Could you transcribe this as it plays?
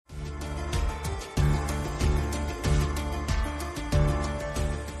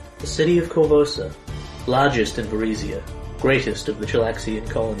The city of Korvosa, largest in Varisia, greatest of the Chilaxian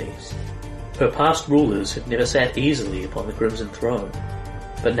colonies. Her past rulers had never sat easily upon the Crimson Throne,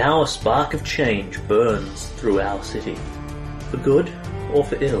 but now a spark of change burns through our city. For good or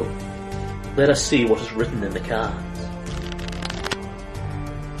for ill, let us see what is written in the cards.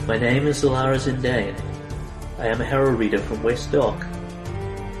 My name is Zalara Zindain. I am a Harrow Reader from West Dock.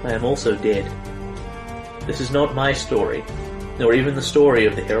 I am also dead. This is not my story, nor even the story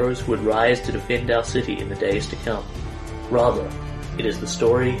of the heroes who would rise to defend our city in the days to come. Rather, it is the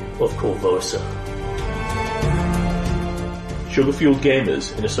story of Korvosa. Sugarfueled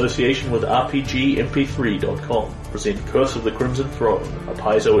Gamers, in association with RPGMP3.com, present Curse of the Crimson Throne, a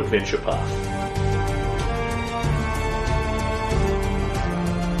Paizo adventure path.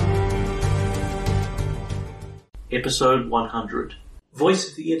 Episode 100. Voice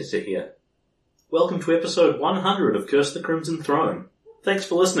of the Editor here. Welcome to episode 100 of Curse of the Crimson Throne. Thanks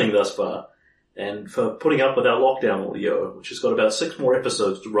for listening thus far, and for putting up with our lockdown audio, which has got about 6 more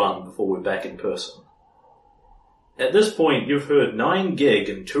episodes to run before we're back in person. At this point, you've heard 9 gig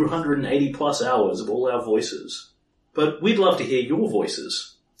and 280 plus hours of all our voices. But we'd love to hear your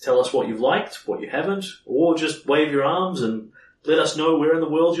voices. Tell us what you've liked, what you haven't, or just wave your arms and let us know where in the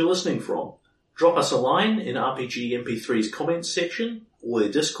world you're listening from. Drop us a line in RPG MP3's comments section, or their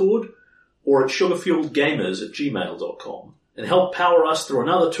Discord, or at sugarfueledgamers@gmail.com, and help power us through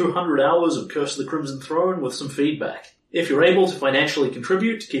another 200 hours of Curse of the Crimson Throne with some feedback. If you're able to financially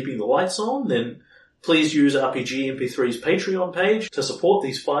contribute to keeping the lights on, then please use RPG MP3's Patreon page to support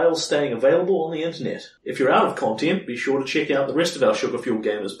these files staying available on the internet. If you're out of content, be sure to check out the rest of our Sugarfueled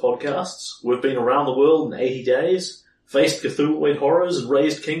Gamers podcasts. We've been around the world in 80 days, faced Cthulhuoid horrors and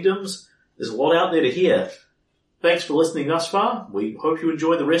raised kingdoms. There's a lot out there to hear. Thanks for listening thus far. We hope you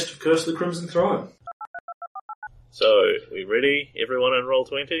enjoy the rest of Curse of the Crimson Throne. So, we ready? Everyone in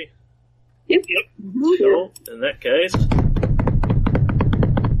Roll20? Yep. Cool. In that case,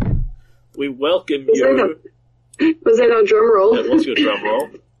 we welcome you... Was that our drum roll? That was your drum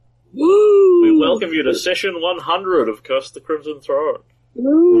roll. Woo! We welcome you to session 100 of Curse of the Crimson Throne.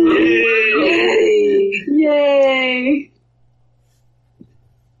 Woo! Yay! Yay!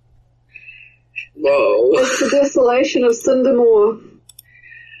 Whoa. It's the desolation of Cindermore.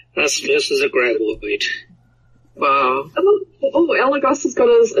 This is a great word. Wow. Oh, Elagos has got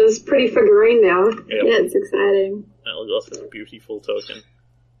his pretty figurine now. Yep. Yeah, it's exciting. Elagos is a beautiful token.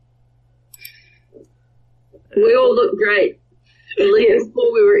 We all look great. At least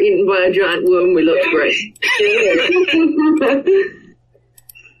before we were eaten by a giant worm, we looked great.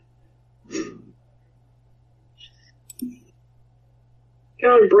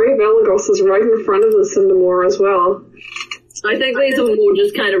 God, brave Elagos is right in front of the Cindermore as well. I think these are more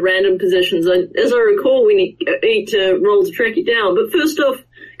just kind of random positions. As I recall, we need to roll to track it down. But first off,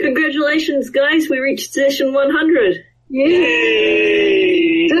 congratulations, guys. We reached session 100.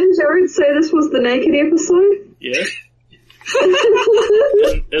 Yay! Didn't Jared say this was the naked episode? Yeah.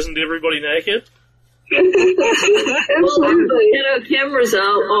 Isn't everybody naked? Absolutely. Get our cameras out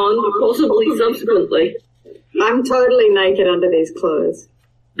on, possibly subsequently. I'm totally naked under these clothes.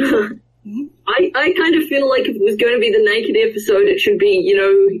 I kind of feel like if it was going to be the naked episode, it should be,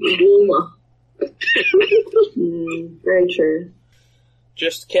 warmer. Very true.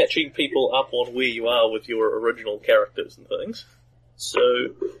 Just catching people up on where you are with your original characters and things.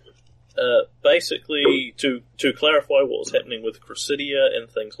 So, basically, to clarify what was happening with Chrysidia and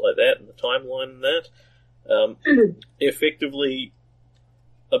things like that, and the timeline and that, effectively,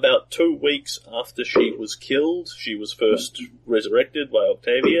 about 2 weeks after she was killed, she was first resurrected by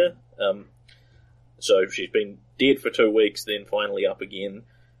Octavia. So she's been dead for 2 weeks, then finally up again.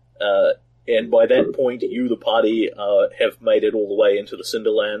 And by that point, you, the party, have made it all the way into the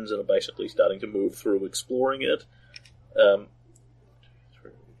Cinderlands and are basically starting to move through exploring it.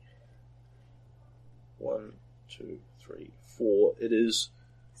 1, 2, 3, 4. It is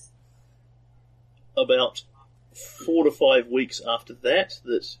about 4 to 5 weeks after that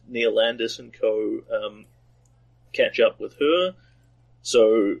Neil Landis and co. Catch up with her.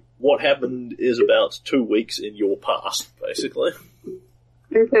 So what happened is about 2 weeks in your past, basically.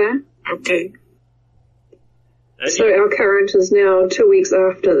 Okay. So our current is now 2 weeks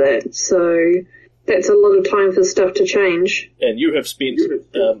after that, so that's a lot of time for stuff to change. And you have spent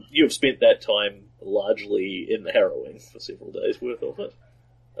that time largely in the harrowing for several days worth of it.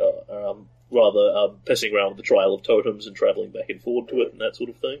 Rather pissing around with the Trial of Totems and travelling back and forward to it and that sort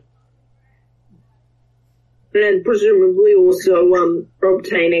of thing. And presumably also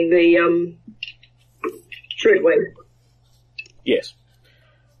obtaining the Dreadwing. Yes.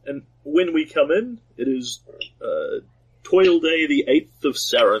 And when we come in, it is Toil Day, the 8th of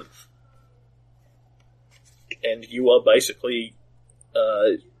Sarenth. And you are basically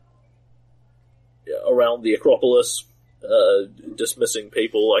around the Acropolis, dismissing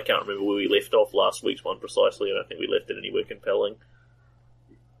people. I can't remember where we left off last week's one precisely. I don't think we left it anywhere compelling.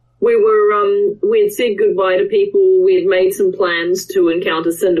 We had said goodbye to people, we had made some plans to encounter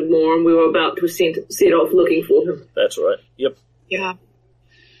Cindermore, and we were about to set off looking for him. That's right. Yep. Yeah.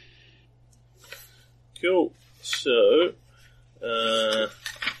 Cool. So,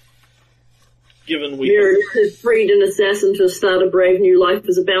 given we... Meredith has freed an assassin to start a brave new life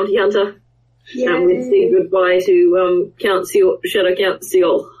as a bounty hunter. Yeah. And we'd say goodbye to Shadow Count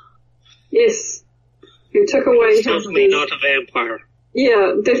Seal. Yes. Who took away his... Definitely not a vampire.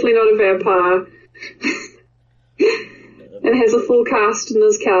 Yeah, definitely not a vampire. And has a full cast in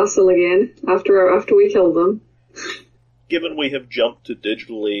his castle again after we killed them. Given we have jumped to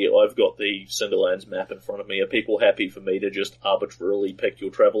digitally, I've got the Cinderlands map in front of me. Are people happy for me to just arbitrarily pick your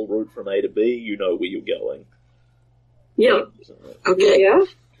travel route from A to B? You know where you're going. Yeah. Okay. Yeah.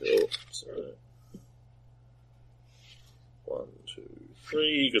 Cool. So, 1, 2,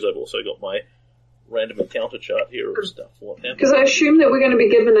 3, because I've also got my random encounter chart here of stuff. What happened? Because I assume that we're going to be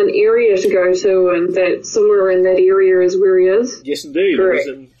given an area to go to, and that somewhere in that area is where he is. Yes, indeed. Correct.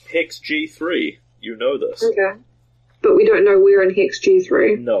 It was in Hex G3. You know this. Okay. But we don't know where in Hex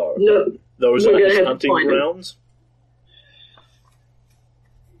G3. No. No. Those We're are gonna his have to hunting find him. grounds.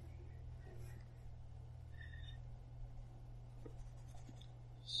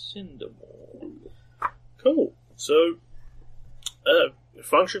 Cindermore. Cool. So,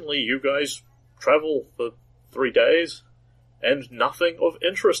 functionally, you guys travel for 3 days, and nothing of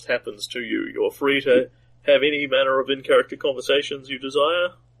interest happens to you. You're free to have any manner of in-character conversations you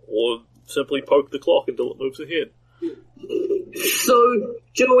desire, or simply poke the clock until it moves ahead. So,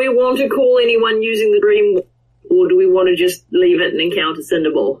 do we want to call anyone using the dream, or do we want to just leave it and encounter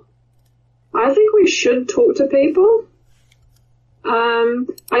Cinderball? I think we should talk to people.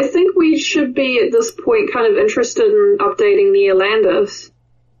 I think we should be at this point kind of interested in updating the Elandis.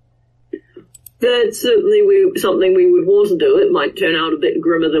 That's certainly something we would want to do. It might turn out a bit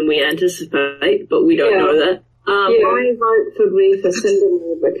grimmer than we anticipate, but we don't know that. I vote for Bree for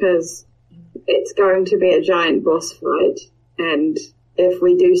Cindermore because it's going to be a giant boss fight, and if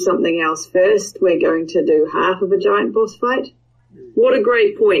we do something else first, we're going to do half of a giant boss fight. What a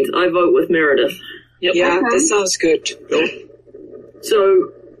great point. I vote with Meredith. Yep. Yeah, That sounds good.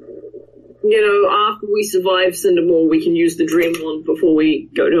 So, after we survive Cindermore, we can use the dream one before we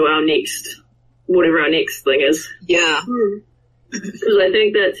go to our next, whatever our next thing is. Yeah. Because I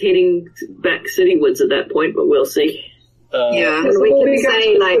think that's heading back citywards at that point, but we'll see. Yeah. And we can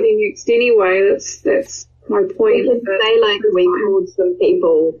say, like, next anyway, that's my point. we can say, like, we called some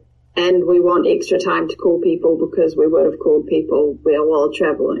people and we want extra time to call people because we would have called people while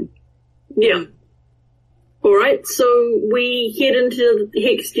traveling. Yeah. Alright, so we head into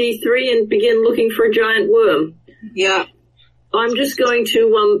Hex G3 and begin looking for a giant worm. Yeah. I'm just going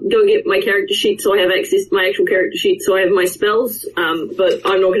to go get my character sheet so I have access to my actual character sheet so I have my spells, but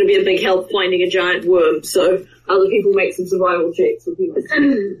I'm not going to be a big help finding a giant worm, so other people make some survival checks.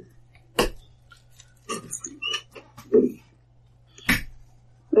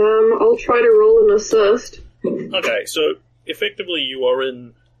 I'll try to roll an assist. Okay, so effectively you are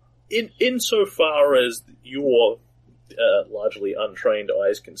insofar as your largely untrained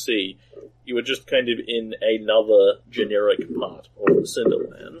eyes can see, you are just kind of in another generic part of the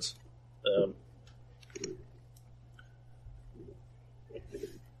Cinderlands.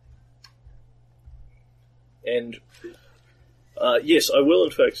 And yes, I will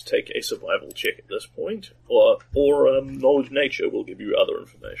in fact take a survival check at this point, or knowledge nature will give you other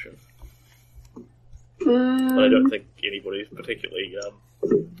information. I don't think anybody's particularly...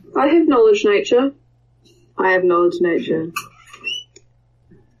 I have knowledge nature. I have knowledge nature.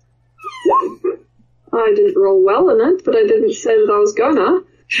 I didn't roll well in it, but I didn't say that I was gonna.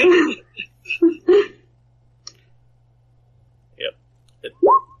 Yep.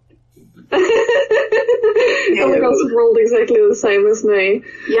 Everyone else has rolled exactly the same as me.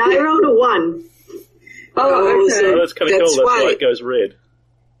 Yeah, I rolled a 1. Oh, okay. So that's kind of cool, That's that's why- why it goes red.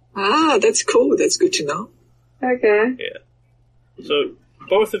 Ah, that's cool. That's good to know. Okay. Yeah. So,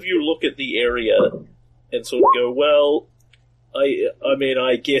 both of you look at the area and sort of go, well, I mean,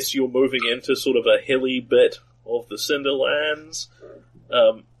 I guess you're moving into sort of a hilly bit of the Cinderlands.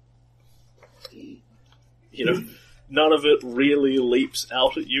 None of it really leaps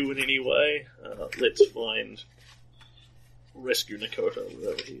out at you in any way. Let's find Rescue Nakota,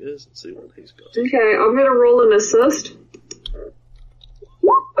 wherever he is, and see what he's got. Okay, I'm gonna roll an assist.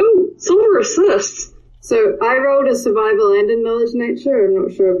 Oh, silver assists. So I rolled a survival and a knowledge nature. I'm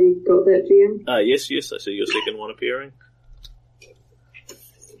not sure if you got that, GM. Yes, I see your second one appearing.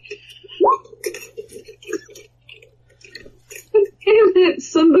 Damn it,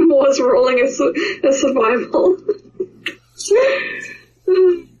 Cindermore's rolling a survival.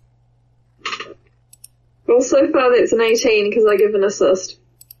 Well, so far that's an 18 because I give an assist.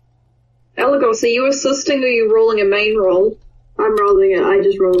 Elagos, are you assisting or are you rolling a main roll? I'm rolling it. I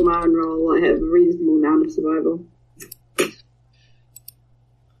just rolled my own roll. I have a reasonable amount of survival.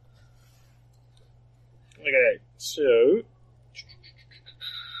 Okay, so...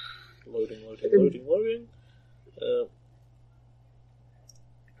 Loading.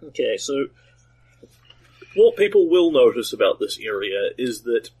 Okay, so what people will notice about this area is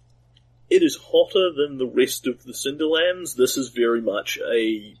that it is hotter than the rest of the Cinderlands. This is very much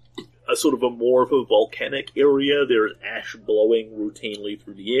a sort of a more of a volcanic area. There is ash blowing routinely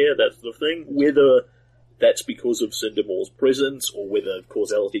through the air, that sort of thing. Whether that's because of Cindermore's presence, or whether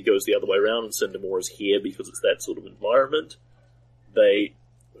causality goes the other way around and Cindermore is here because it's that sort of environment,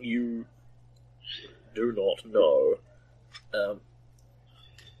 you do not know.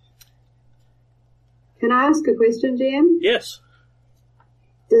 Can I ask a question, GM? Yes.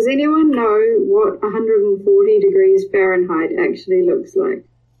 Does anyone know what 140 degrees Fahrenheit actually looks like?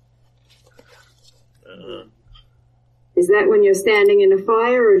 Is that when you're standing in a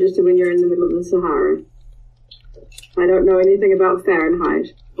fire or just when you're in the middle of the Sahara? I don't know anything about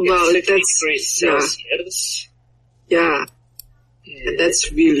Fahrenheit. Well, 60 that's... degrees Yeah. Celsius. Yeah. And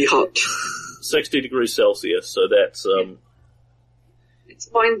that's really hot. 60 degrees Celsius, so that's,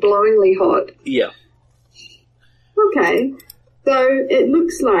 It's mind-blowingly hot. yeah. Okay. So it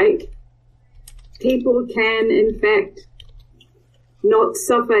looks like people can, in fact, not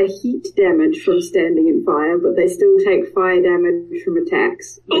suffer heat damage from standing in fire, but they still take fire damage from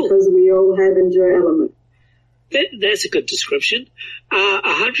attacks because we all have endure element. That's a good description.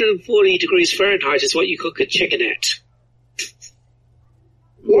 140 degrees Fahrenheit is what you cook a chicken at.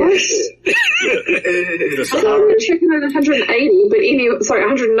 Yes. The So Sahara, we're checking at 180, but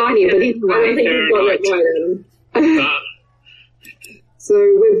 190, but anyway. I think you've got it right, Adam. So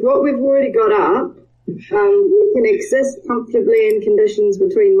with what we've already got up, we can exist comfortably in conditions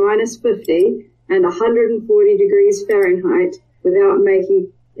between minus 50 and 140 degrees Fahrenheit without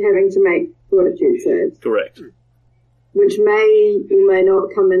having to make fortitude saves, correct. which may or may not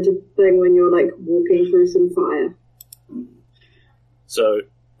come into thing when you're like walking through some fire. So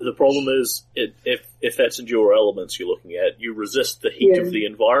the problem is, if that's endure elements you're looking at, you resist the heat Yeah. of the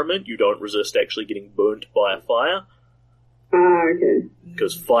environment. You don't resist actually getting burnt by a fire, Ah, okay.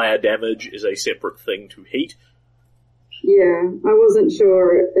 because fire damage is a separate thing to heat. Yeah, I wasn't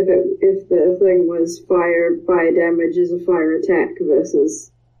sure if the thing was fire damage is a fire attack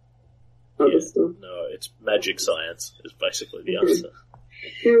versus other stuff. No, it's magic science is basically the Okay. answer.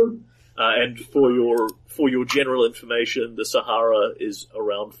 Cool. And for your general information, the Sahara is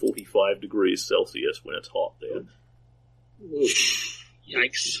around 45 degrees Celsius when it's hot there. Oof.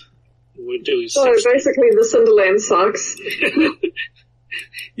 Yikes. We're doing So 60. basically the Cinderland sucks.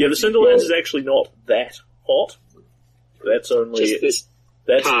 Yeah, the Cinderlands is actually not that hot. That's only... Just this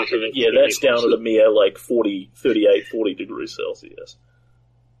That's, part of it. yeah, that's down at a mere, like, 40 degrees Celsius.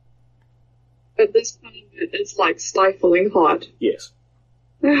 At this point, it's like stifling hot. Yes.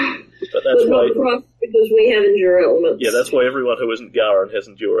 But that's But why, not for us because we have endure elements. yeah, that's why everyone who isn't Garen has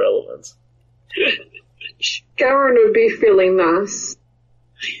endure elements. Garen would be feeling nice.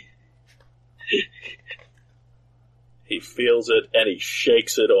 He feels it and he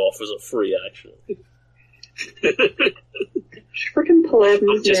shakes it off as a free action. Freaking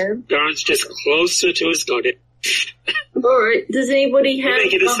Paladins, Just, man. Garen's just closer to his goddess. Alright, does anybody We're have...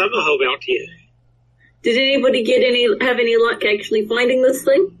 making a summer home out here. Did anybody have any luck actually finding this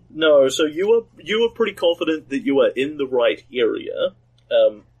thing? No, so you were pretty confident that you were in the right area,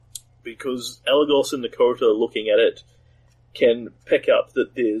 because Elagos and Nakota, looking at it, can pick up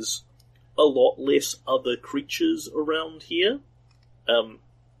that there's a lot less other creatures around here.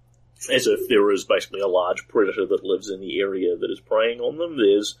 As if there is basically a large predator that lives in the area that is preying on them.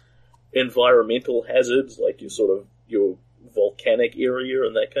 There's environmental hazards, like your volcanic area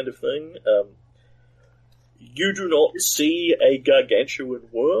and that kind of thing. You do not see a gargantuan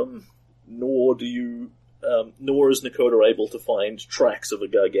worm, nor is Nakota able to find tracks of a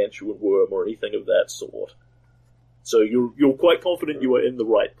gargantuan worm or anything of that sort. So you're quite confident you are in the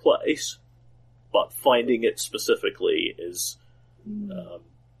right place, but finding it specifically is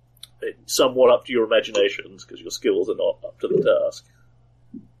somewhat up to your imaginations, because your skills are not up to the task.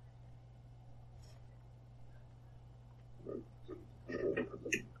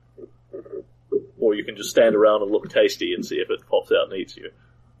 Or or you can just stand around and look tasty and see if it pops out and eats you.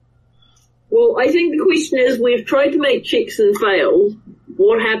 Well, I think the question is, we've tried to make checks and failed.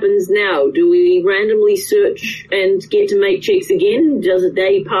 What happens now? Do we randomly search and get to make checks again? Does a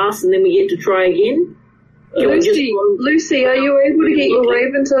day pass and then we get to try again? Lucy, are you able to get your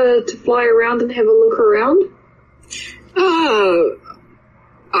raven to fly around and have a look around?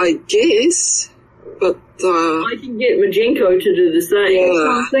 I guess, but I can get Majenko to do the same. That's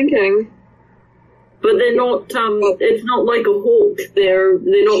what I'm thinking. But they're not, it's not like a hawk. They're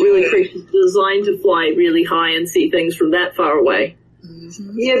not really creatures designed to fly really high and see things from that far away.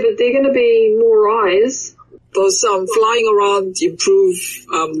 Mm-hmm. Yeah, but they're going to be more eyes. does flying around improve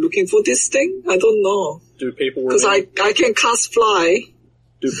looking for this thing? I don't know. Do people because I can cast fly.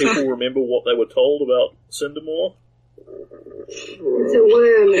 Do people remember what they were told about Cindermore? It's a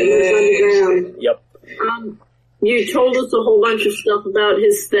worm. It lives underground. Yep. You told us a whole bunch of stuff about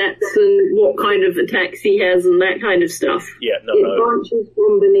his stats and what kind of attacks he has and that kind of stuff. Yeah, no. Branches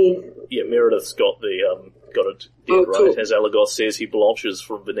from beneath. Yeah, Meredith's got it dead right. As Elagos says, he blanches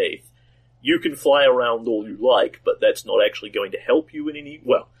from beneath. You can fly around all you like, but that's not actually going to help you in any...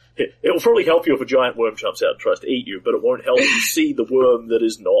 Well, it'll probably help you if a giant worm jumps out and tries to eat you, but it won't help you see the worm that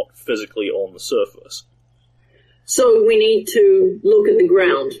is not physically on the surface. So we need to look at the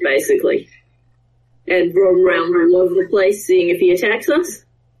ground, basically, and roam around all over the place, seeing if he attacks us?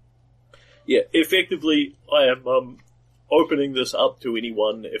 Yeah, effectively, I am opening this up to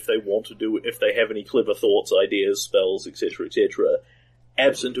anyone if they want to do it, if they have any clever thoughts, ideas, spells, etc., etc.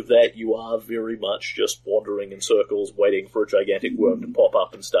 Absent of that, you are very much just wandering in circles, waiting for a gigantic worm to pop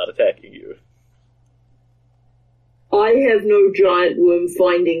up and start attacking you. I have no giant worm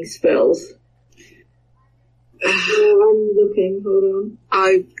finding spells. I'm looking, hold on.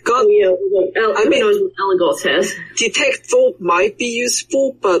 I got... I mean, knows what Elagos has. Detect Thought might be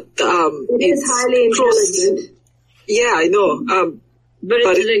useful, but it's highly intelligent. Yeah, I know. But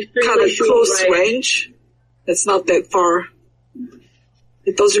it's kind of close range. It's not that far.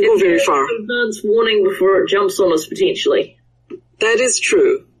 It doesn't go very far. Advance warning before it jumps on us, potentially. That is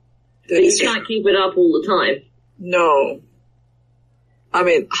true. But you can't keep it up all the time. No. I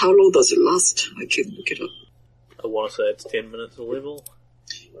mean, how long does it last? I can look it up. I want to say it's 10 minutes a level.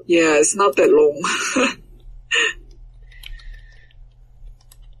 Yeah, it's not that long.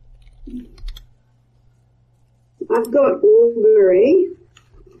 I've got augury.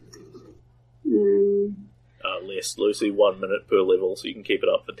 Less, Lucy, 1 minute per level, so you can keep it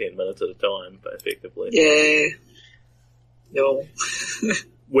up for 10 minutes at a time, effectively. Yeah. No.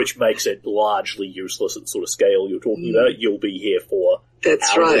 Which makes it largely useless at the sort of scale you're talking about. You'll be here for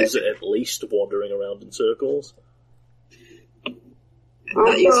hours at least, wandering around in circles.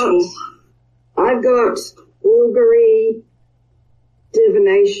 I've got augury,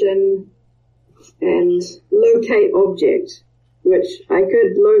 divination, and locate object, which I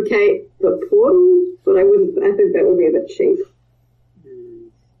could locate the portal, but I think that would be a bit cheap.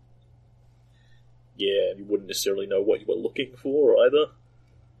 Yeah, you wouldn't necessarily know what you were looking for either.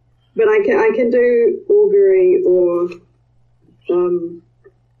 But I can do augury or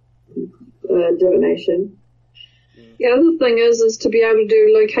divination. The other thing is to be able to do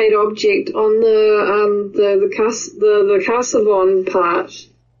locate object on the Cassavon part.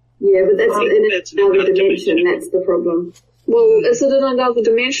 Yeah, but that's in another dimension. That's the problem. Well, is it in another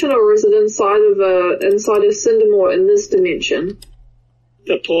dimension or is it inside of Cindermore in this dimension?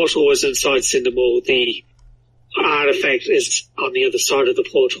 The portal is inside Cindermore. The artifact is on the other side of the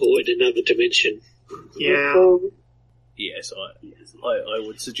portal in another dimension. Yeah. Yes, I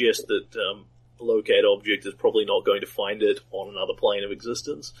would suggest that locate object is probably not going to find it on another plane of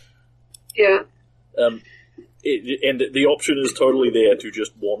existence. Yeah. And the option is totally there to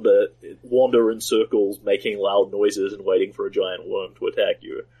just wander in circles, making loud noises and waiting for a giant worm to attack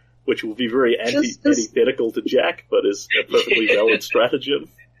you, which will be very antithetical to Jack, but is a perfectly valid stratagem.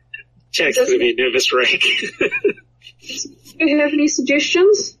 Jack's going to be a nervous wreck. Do you have any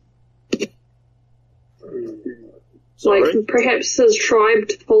suggestions? Sorry? Like, perhaps his tribe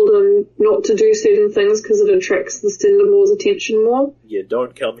told him not to do certain things because it attracts the Cindermore's attention more? Yeah,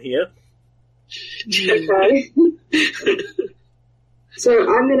 don't come here. Okay. So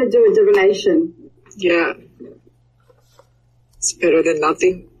I'm going to do a divination. Yeah. It's better than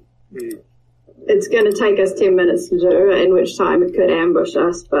nothing. It's going to take us 10 minutes to do, in which time it could ambush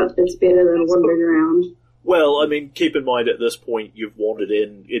us, but it's better than wandering around. Well, I mean, keep in mind at this point you've wandered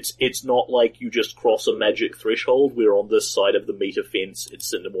in. It's not like you just cross a magic threshold. We're on this side of the meter fence. It's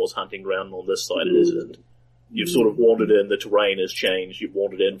Cindermore's hunting ground, and on this side it isn't. You've sort of wandered in, the terrain has changed, you've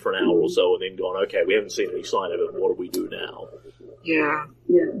wandered in for an hour or so and then gone, okay, we haven't seen any sign of it, what do we do now? Yeah.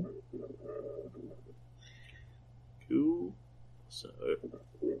 Yeah. So,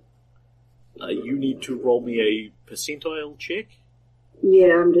 you need to roll me a percentile check.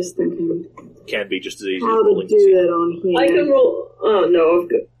 Yeah, I'm just thinking Can be just as easy as how to rolling do that on here. I can roll. Oh no, I've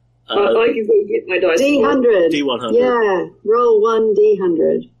got. I can go get my dice. D100. D100. Yeah, roll 1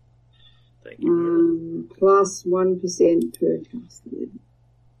 D100. Thank you. Plus 1% per cast.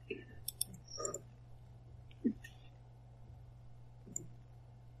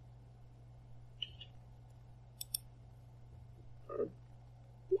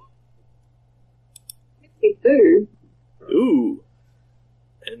 Ooh.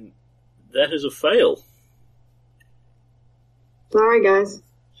 And that is a fail. Sorry, guys.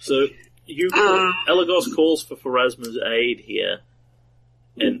 So, Elagos calls for Pharasma's aid here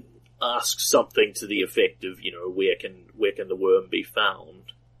and asks something to the effect of, where can the worm be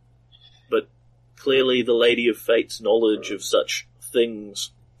found? But clearly the Lady of Fate's knowledge of such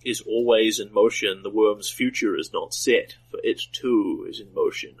things is always in motion. The worm's future is not set, for it too is in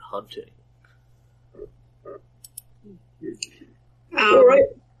motion, hunting. Alright.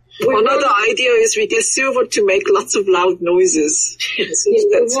 Another idea is we get Silver to make lots of loud noises. That's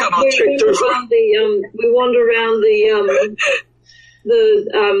gonna trick the worm. We wander around the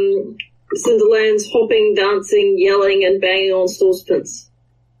Cinderlands, hopping, dancing, yelling, and banging on saucepans.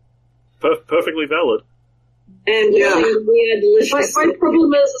 Perfectly valid. And we are delicious. My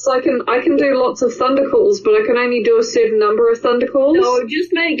problem is I can do lots of thunder calls, but I can only do a certain number of thunder calls. No,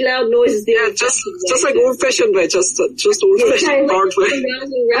 just make loud noises. Just like old-fashioned way, just old-fashioned hard way.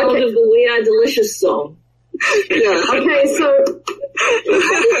 Round and round of the We Are Delicious song. Yeah. Okay, so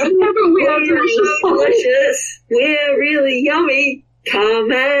we are delicious. We're really yummy.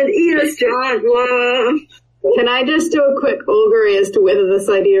 Come and eat us, giant worm. Can I just do a quick augury as to whether this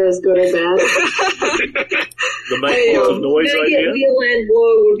idea is good or bad? The make lots of noise idea? Land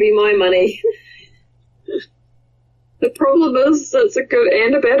War would be my money. The problem is it's a good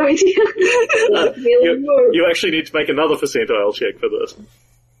and a bad idea. You actually need to make another percentile check for this.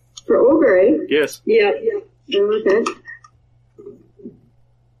 For augury? Yes. Yeah. Oh, okay.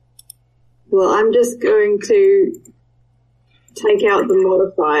 Well, I'm just going to take out the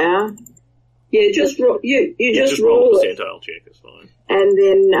modifier. Yeah, just roll. You just roll roll a it. percentile check. It's fine. And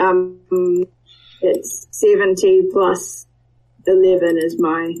then it's 70 plus 11 is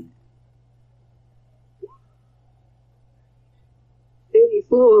my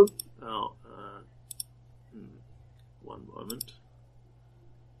 34. Oh, one moment.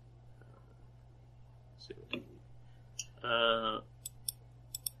 70.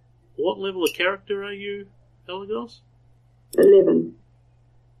 What level of character are you, Elagos? 11.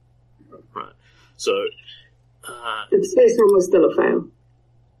 Right. So, The first one was still a fail.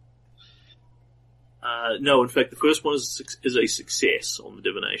 no, in fact, the first one is a success on the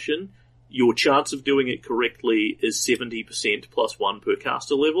divination. Your chance of doing it correctly is 70% plus 1 per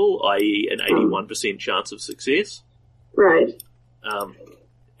caster level, i.e. an 81% chance of success. Right.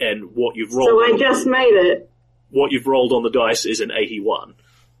 And what you've rolled... So I just made it. What you've rolled on the dice is an 81.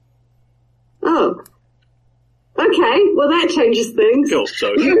 Oh. Okay, well that changes things. Cool,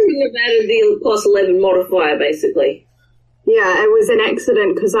 so... You could have added the plus 11 modifier, basically. Yeah, it was an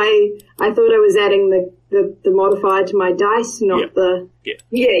accident because I thought I was adding the modifier to my dice, not the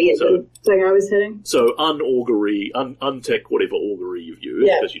So, thing I was hitting. So untick whatever augury you've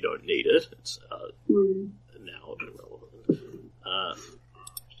used because you don't need it. It's now irrelevant.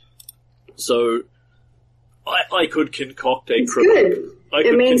 So I could concoct a cryptic.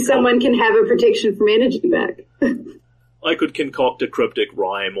 It means someone can have a protection from energy back. I could concoct a cryptic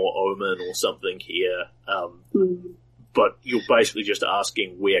rhyme or omen or something here. But you're basically just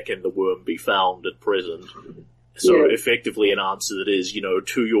asking where can the worm be found at present. So effectively an answer that is,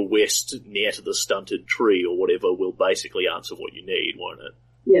 to your west, near to the stunted tree or whatever will basically answer what you need, won't it?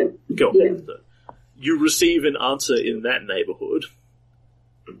 Yeah. Cool. Yeah. So you receive an answer in that neighborhood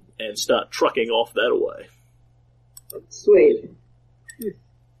and start trucking off that way. Sweet.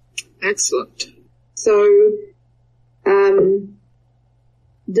 Excellent. So,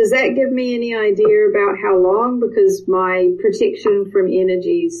 does that give me any idea about how long? Because my protection from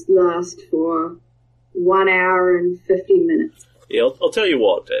energies last for 1 hour and 50 minutes. Yeah, I'll tell you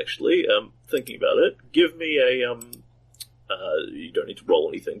what, actually, thinking about it, give me a, you don't need to roll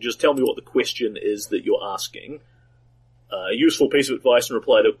anything, just tell me what the question is that you're asking. A useful piece of advice in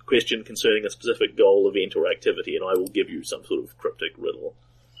reply to a question concerning a specific goal, event, or activity, and I will give you some sort of cryptic riddle.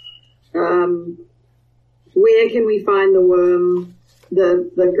 Where can we find the worm,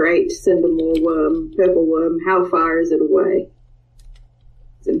 the great Cindermore worm, purple worm? How far is it away?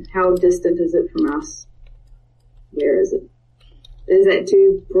 And how distant is it from us? Where is it? Is that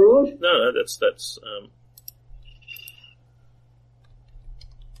too broad? No, that's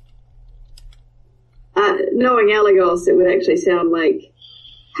knowing Elagos, it would actually sound like,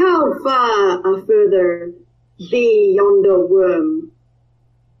 how far are further thee yonder worm?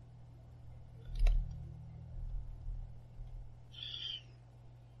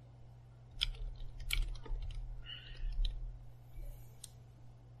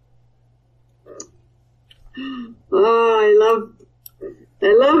 Oh,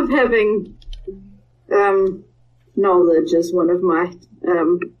 I love having knowledge as one of my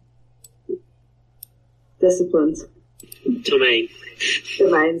disciplines. Domains,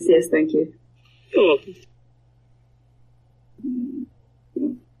 yes, thank you. Oh.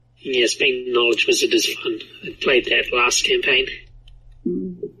 Yes, being knowledge wizard is fun. I played that last campaign.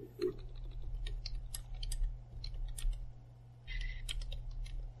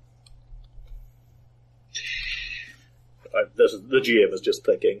 The GM is just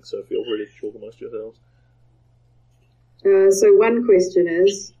thinking, so feel free to talk amongst yourselves. So one question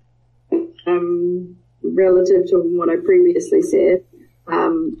is, relative to what I previously said,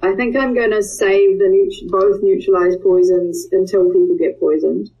 I think I'm going to save both neutralized poisons until people get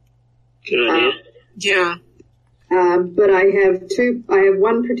poisoned. Good idea. Yeah. But I have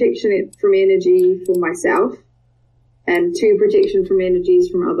one protection from energy for myself, and 2 protection from energies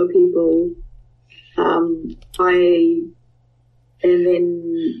from other people. And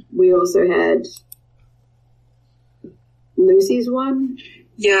then we also had Lucy's one.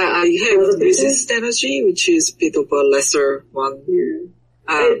 Yeah, I have resist energy, which is a bit of a lesser one. Yeah.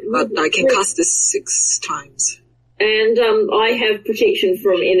 But I can cast this 6 times. And I have protection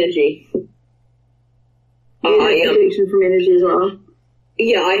from energy. You have protection from energy as well?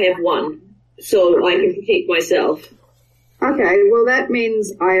 Yeah, I have 1. So I can protect myself. Okay, well that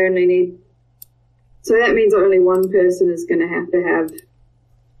means only one person is going to have.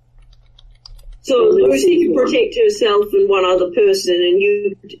 So Lucy can protect herself and one other person, and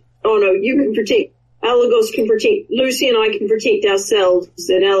you can protect, Elagos can protect, Lucy and I can protect ourselves,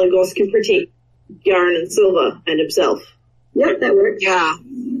 and Elagos can protect Garen and Silver and himself. Yep, that works. Yeah.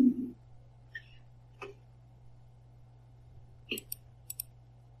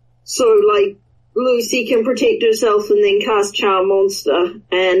 So, like, Lucy can protect herself and then cast Charm Monster,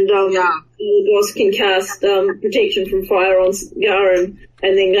 and Elagos can cast protection from fire on Garen,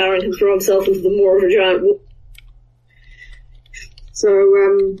 and then Garen can throw himself into the maw of a giant wolf. So,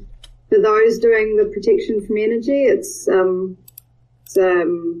 for those doing the protection from energy, it's going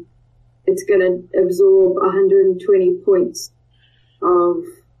to absorb 120 points of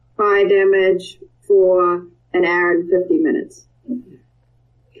fire damage for an hour and 50 minutes.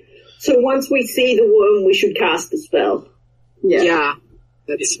 So once we see the worm, we should cast the spell. Yeah.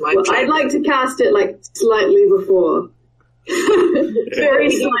 That is my plan. I'd like to cast it like slightly before. Very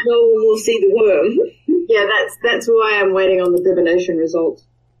slightly when we'll see the worm. Yeah, that's why I'm waiting on the divination results.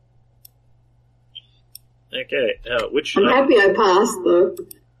 Okay, I'm happy I passed though.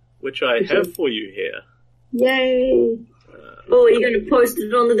 Which I have for you here. Yay! Are you going to post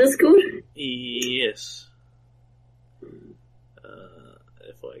it on the Discord? Yes.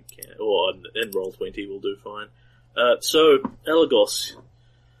 If I can. Or in Roll20 will do fine. So, Elagos,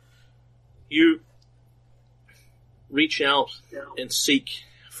 you reach out and seek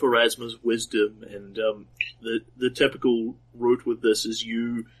Pharasma's wisdom, and the typical route with this is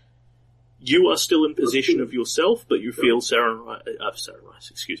you are still in possession of yourself, but you feel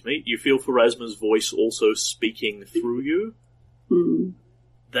you feel Pharasma's voice also speaking through you. Mm.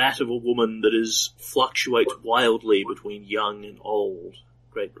 That of a woman that fluctuates wildly between young and old.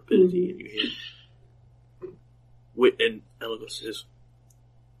 Great rapidity, and you hear. And Elagos says,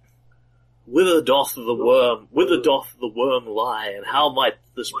 Whither doth the worm lie, and how might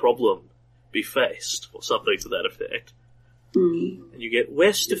this problem be faced? Or something to that effect. Mm. And you get,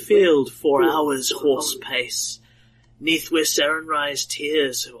 west afield, 4 hours horse pace, neath where Sarenrae's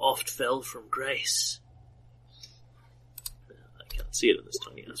tears have oft fell from grace. I can't see it in this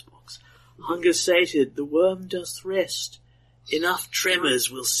tiny ass box. Hunger sated, the worm doth rest. Enough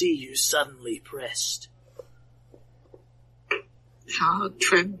tremors will see you suddenly pressed. How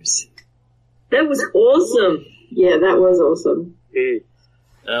tremors. That was awesome. Yeah, that was awesome.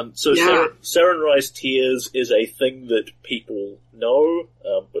 Sarenrae's tears is a thing that people know,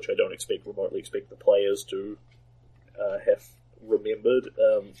 which I don't remotely expect the players to have remembered.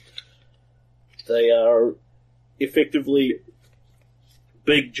 They are effectively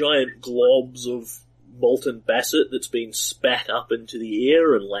big giant globs of molten basset that's been spat up into the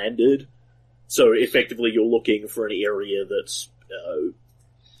air and landed. So effectively you're looking for an area that's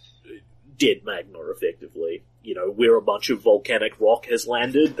dead magma, effectively. You know, where a bunch of volcanic rock has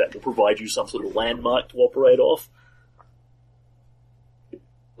landed, that will provide you some sort of landmark to operate off.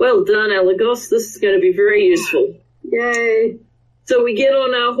 Well done, Elagos. This is going to be very useful. Yay. So we get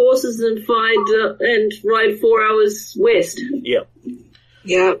on our horses and ride 4 hours west. Yeah.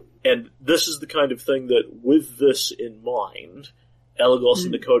 Yeah. And this is the kind of thing that, with this in mind, Elagos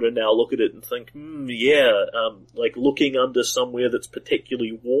and Dakota now look at it and think, like looking under somewhere that's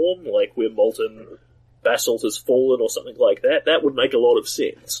particularly warm, like where molten basalt has fallen or something like that, that would make a lot of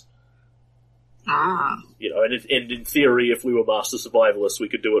sense. Ah. You know, and in theory, if we were master survivalists, we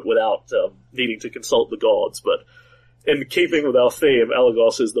could do it without needing to consult the gods, but in keeping with our theme,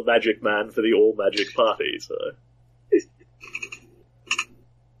 Elagos is the magic man for the all-magic party, so...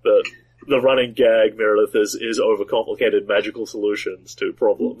 The running gag, Meredith, is overcomplicated magical solutions to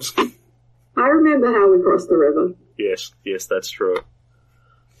problems. I remember how we crossed the river. Yes, that's true.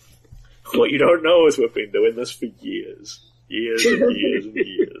 What you don't know is we've been doing this for years. Years and years and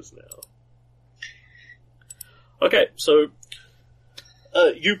years now. Okay, so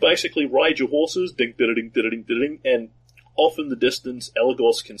you basically ride your horses, ding, and off in the distance,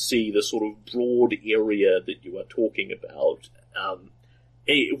 Elagos can see the sort of broad area that you are talking about.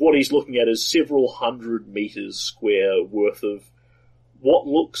 What he's looking at is several 100 meters square worth of what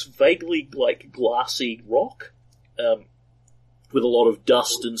looks vaguely like glassy rock, with a lot of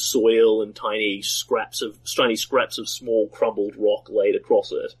dust and soil and tiny scraps of small crumbled rock laid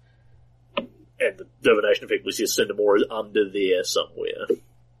across it. And the divination effectively says Cinnamore is under there somewhere.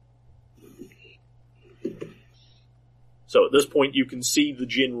 So at this point you can see the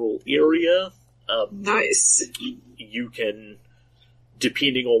general area. Nice. You can,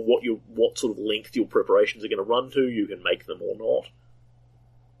 depending on what sort of length your preparations are going to run to, you can make them or not.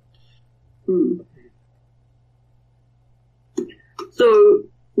 So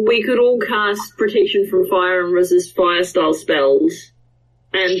we could all cast protection from fire and resist fire style spells,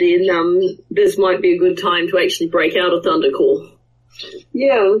 and then this might be a good time to actually break out a Thundercall.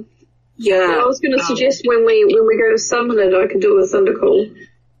 Yeah. Yeah. I was going to suggest when we go to summon it, I could do a Thundercall.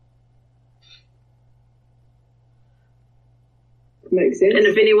 Makes sense. And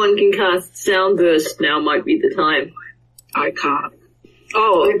if anyone can cast Soundburst, now might be the time. I can't.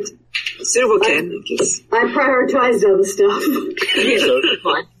 Oh, Silver can. I prioritized other stuff. So,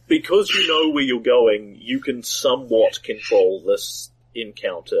 because you know where you're going, you can somewhat control this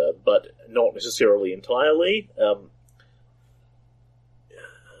encounter, but not necessarily entirely. No,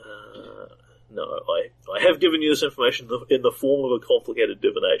 I have given you this information in the form of a complicated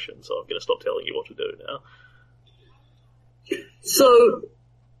divination, so I'm going to stop telling you what to do now. So,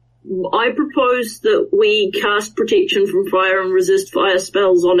 I propose that we cast protection from fire and resist fire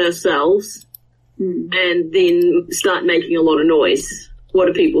spells on ourselves, and then start making a lot of noise. What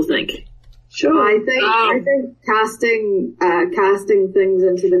do people think? Sure. I think casting things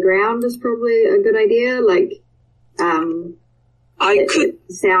into the ground is probably a good idea. Like, I could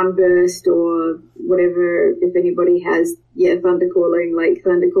Soundburst or whatever. If anybody has, Thundercalling, like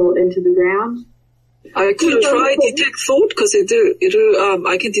Thundercall into the ground. I could try detect thought because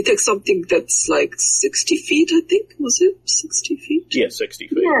I can detect something that's like 60 feet. I think was it 60 feet? Yeah, 60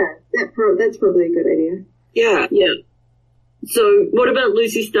 feet. Yeah, that's probably a good idea. Yeah. So, what about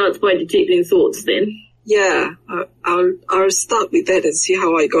Lucy starts by detecting thoughts then? Yeah, I'll start with that and see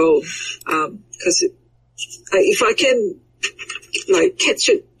how I go. Because if I can like catch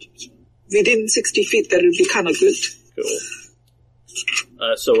it within 60 feet, that would be kind of good. Cool.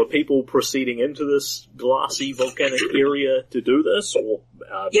 So are people proceeding into this glassy volcanic area to do this, or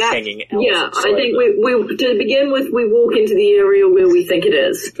hanging out? Yeah, I think we to begin with, we walk into the area where we think it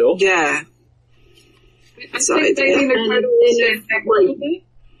is. Cool. Yeah. So or is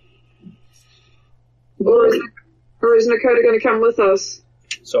Nakota going to come with us?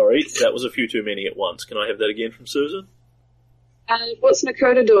 Sorry, that was a few too many at once. Can I have that again from Susan? What's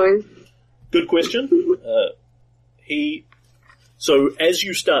Nakota doing? Good question. So as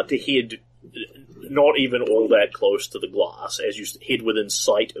you start to head, not even all that close to the glass, as you head within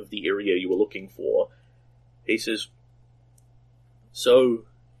sight of the area you were looking for, he says, "So,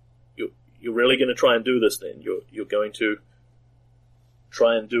 you're really going to try and do this then? You're going to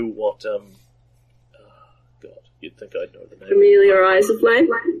try and do what, God, you'd think I'd know the name. Amelia Eyes of Flame?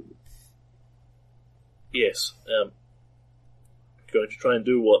 Yes, going to try and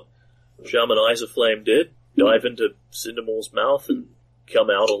do what Shaman Eyes of Flame did? Dive into Cindermore's mouth and come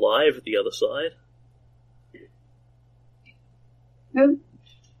out alive at the other side?"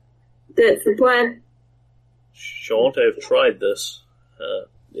 That's the plan. Shan't have tried this.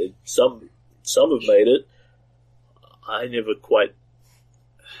 Some have made it. I never quite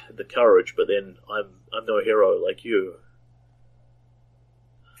had the courage, but then I'm no hero like you.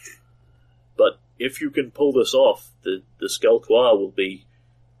 But if you can pull this off, the Skull Kwa will be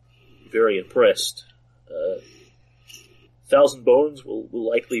very impressed. 1,000 Bones will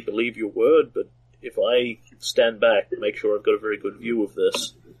likely believe your word, but if I stand back and make sure I've got a very good view of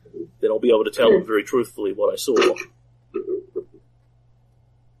this, then I'll be able to tell them very truthfully what I saw.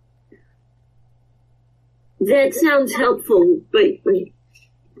 That sounds helpful, but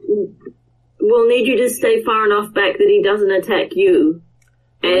we'll need you to stay far enough back that he doesn't attack you.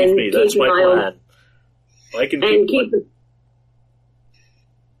 Believe me, that's my plan. I can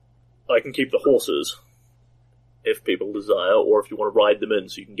keep the horses, if people desire, or if you want to ride them in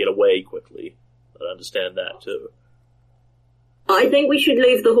so you can get away quickly. I understand that too. I think we should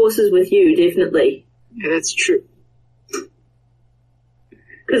leave the horses with you, definitely. Yeah, that's true.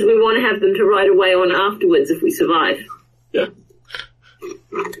 Because we want to have them to ride away on afterwards if we survive. Yeah.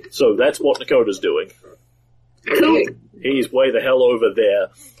 So that's what Nakota's doing. Cool. He's way the hell over there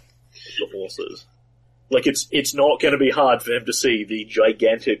with the horses. Like, it's not going to be hard for him to see the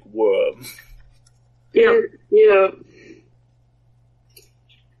gigantic worm. Yeah. Yeah.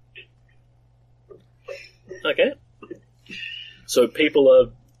 Okay. So people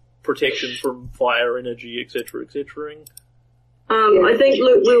are protection from fire, energy, etc., etc. I think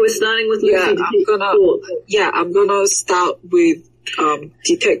we were starting with Lucy. I'm gonna start with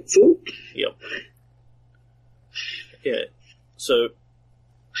detect thought. Yep. Okay. So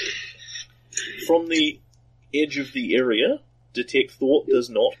from the edge of the area, detect thought does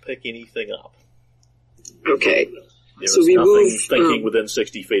not pick anything up. Okay. There is nothing thinking within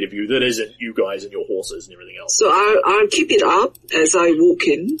 60 feet of you that isn't you guys and your horses and everything else. So I'll keep it up as I walk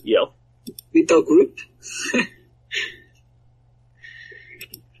in. Yeah. With the group.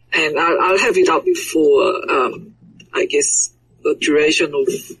 And I'll have it up before, I guess, the duration of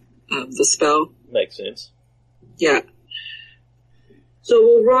the spell. Makes sense. Yeah. So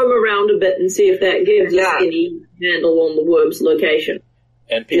we'll roam around a bit and see if that gives us any handle on the worm's location.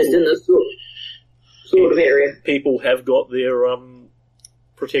 And people, just in this sort of area. People have got their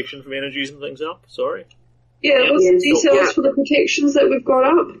protection from energies and things up. Sorry. Yeah, what's the details for the protections that we've got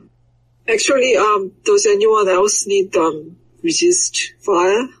up? Actually, does anyone else need resist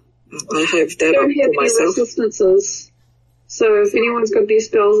fire? I have that up for myself. Resistances. So if anyone's got these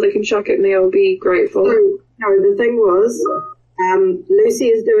spells they can chuck at me, I'll be grateful. No, the thing was, Lucy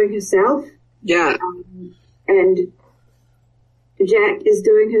is doing herself. Yeah. And Jack is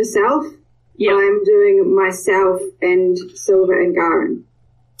doing herself. Yeah. I'm doing myself and Silver and Garen.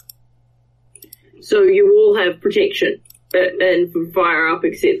 So you all have protection, and from fire up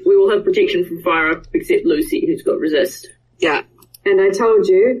except, we all have protection from fire up except Lucy, who's got resist. Yeah. And I told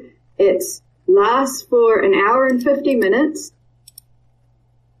you, it lasts for an hour and 50 minutes,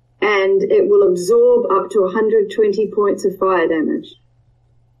 and it will absorb up to 120 points of fire damage.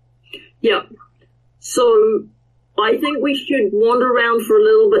 Yeah. So I think we should wander around for a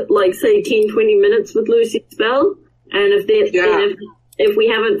little bit, like say 10-20 minutes with Lucy's spell, and if we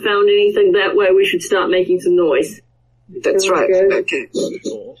haven't found anything that way, we should start making some noise. That's right. Good. Okay.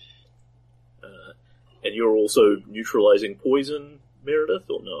 And you're also neutralizing poison, Meredith,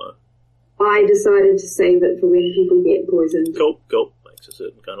 or no? I decided to save it for when people get poisoned. Cool. Makes a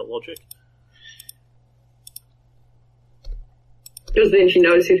certain kind of logic. Because then she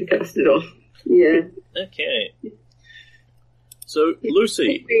knows who to cast it on. Yeah. Okay. So,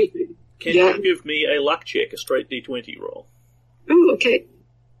 Lucy, can you give me a luck check, a straight D20 roll? Oh, okay.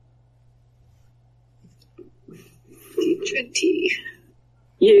 D20.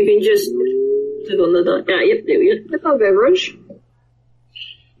 You can just click on the die. Yep, there we go. That's not average.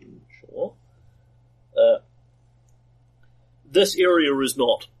 Sure. This area is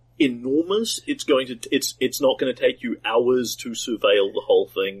not enormous. It's not going to take you hours to surveil the whole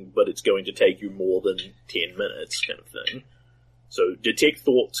thing, but it's going to take you more than 10 minutes, kind of thing. So detect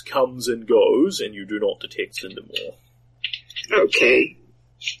thoughts comes and goes, and you do not detect Cindermore. Okay.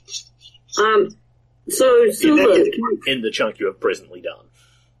 So Silver, in the chunk you have presently done.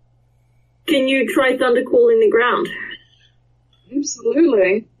 can you try thunder calling the ground?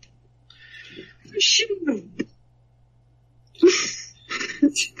 Absolutely.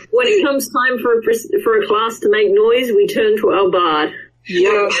 When it comes time for a class to make noise, we turn to our bard.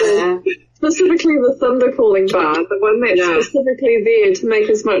 Yeah. Specifically the thunder calling bard, the one that's specifically there to make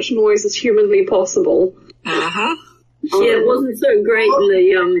as much noise as humanly possible. Uh-huh. Yeah, it wasn't so great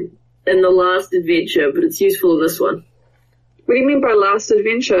in the last adventure, but it's useful in this one. What do you mean by last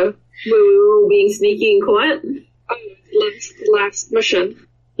adventure? Where we were all being sneaky and quiet? Last mission.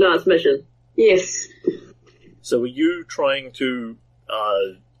 Last mission. Yes. So are you trying to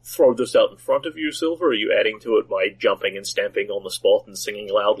throw this out in front of you, Silver? Are you adding to it by jumping and stamping on the spot and singing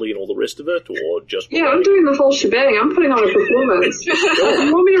loudly and all the rest of it, or just... Yeah, I'm doing the whole shebang. I'm putting on a performance. You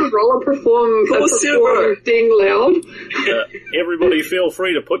want me to roll a perform being loud? Everybody feel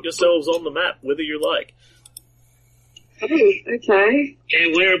free to put yourselves on the map, whether you like. Oh, okay.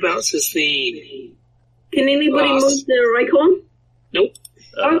 And whereabouts is the... Can anybody move the Raycon? Nope.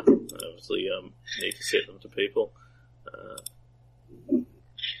 Obviously, need to set them to people.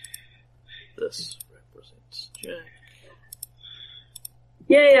 This represents Jack.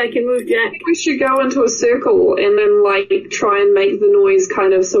 Yeah, I can move Jack. We should go into a circle and then, like, try and make the noise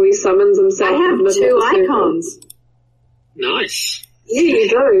kind of so he summons himself. I have 2 icons. Nice. Yeah, you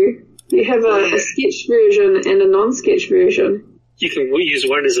do. You have a sketch version and a non-sketch version. You can use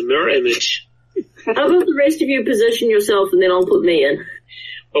one as a mirror image. How about the rest of you position yourself and then I'll put me in?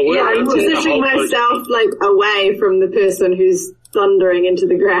 Well, Yeah, I'm positioning myself, like, away from the person who's thundering into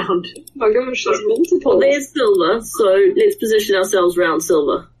the ground. Oh my gosh, there's multiple. Well, there's Silver, so let's position ourselves around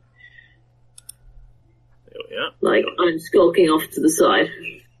Silver. There we are. Like, I'm skulking off to the side.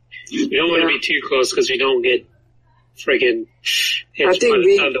 We don't want to be too close because we don't get friggin' I think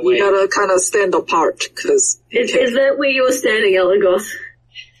we gotta kind of stand apart, because... Is that where you're standing, Elagos?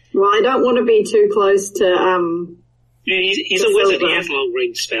 Well, I don't want to be too close to, He's a wizard, he has long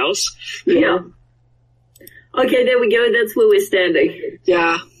range spells. Yeah. Okay, there we go, that's where we're standing.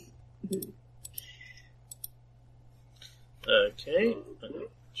 Yeah. Okay,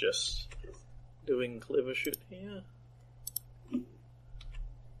 just doing clever shit here.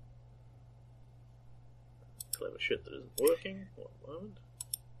 Clever shit that isn't working. 1 moment.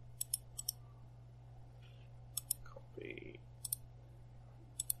 Copy.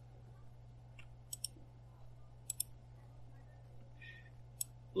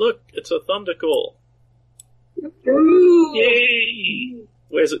 Look, it's a thunder call. Ooh. Yay!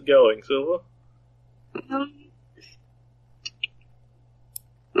 Where's it going, Silver?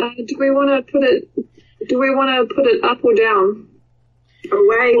 Do we want to put it up or down?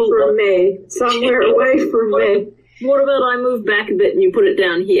 away from me. Somewhere away from me. What about I move back a bit and you put it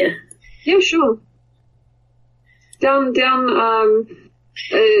down here? Yeah, sure. Down, so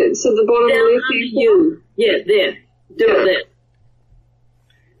the bottom Down left under you. Yeah, there. Do it there.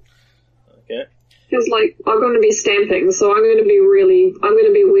 Okay. Because, like, I'm going to be stamping, so I'm going to be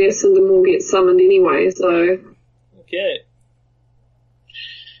where Cinder gets summoned anyway, so... Okay.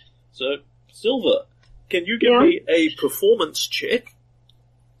 So, Silver, can you give me a performance check?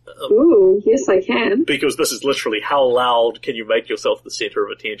 Ooh, yes I can. Because this is literally how loud can you make yourself the center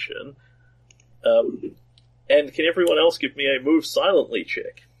of attention. And can everyone else give me a move silently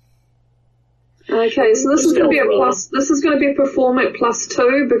check? Okay, so this is going to be a plus. This is going to be a perform at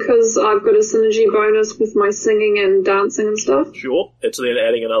 +2 because I've got a synergy bonus with my singing and dancing and stuff. Sure. It's then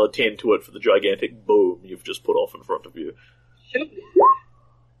adding another 10 to it for the gigantic boom you've just put off in front of you.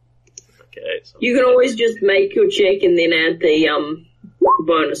 Okay. So You can always just make your check and then add the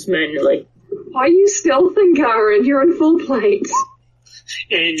bonus manually. Why are you stealthing, Karen? You're in full plate.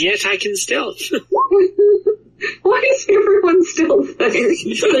 And yet I can stealth. Why is everyone stealthing?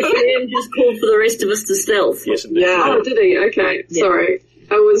 Because Dan just called for the rest of us to stealth. yes, indeed. Yeah. Oh, did he? Okay, sorry.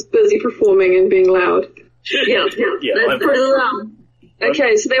 I was busy performing and being loud. Yeah. Let's put it around.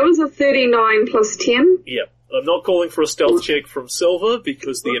 Okay, so that was a 39 plus 10. Yeah. I'm not calling for a stealth check from Silver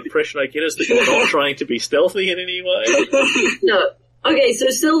because the impression I get is that you're not trying to be stealthy in any way. No. Okay, so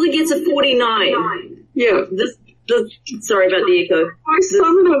Silver gets a 49. Yeah. Sorry about the echo. I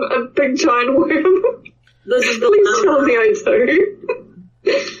summoned a big giant worm. This is Please tell me I do.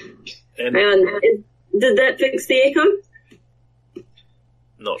 And did that fix the echo?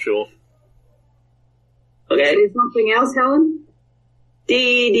 not sure. Okay. There's something else, Helen?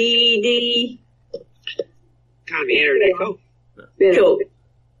 D. Can't hear an echo. Yeah. Cool.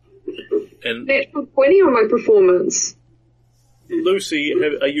 And Natural 20 on my performance. Lucy,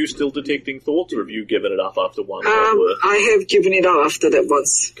 are you still detecting thoughts, or have you given it up after one worth? I have given it up after that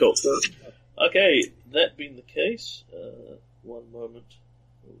once. Cool. So. Okay, that being the case, 1 moment.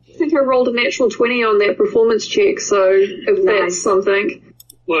 I think I rolled a natural 20 on that performance check, so if that's something.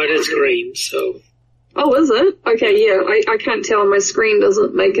 Well, it is green, so... Oh, is it? Okay, yeah, I can't tell. My screen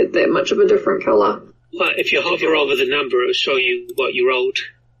doesn't make it that much of a different colour. Well, if you hover over the number, it'll show you what you rolled.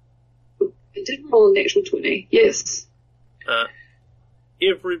 I did roll a natural 20, yes.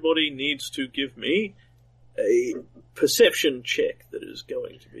 Everybody needs to give me a perception check that is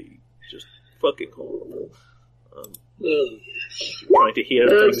going to be just fucking horrible. Trying to hear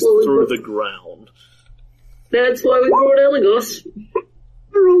things through the ground. That's why we brought Elagos.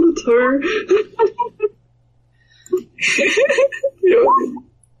 I rolled a 2.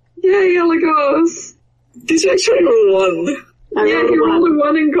 Yay, Elagos! Did you actually roll 1? Yeah, he rolled a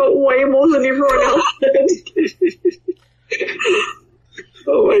 1 and got way more than everyone else did.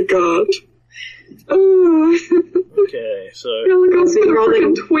 Oh my god. Oh. Okay, so Elagos got a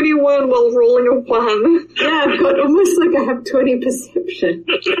freaking 21 while rolling a 1. Yeah, I've got almost like I have 20 perception.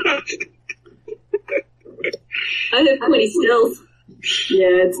 I have 20 stealth.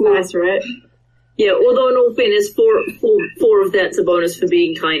 Yeah, it's nice, right? Yeah, although in all fairness, four of that's a bonus for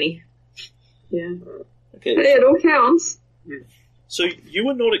being tiny. Yeah. okay. Hey, it all counts. So you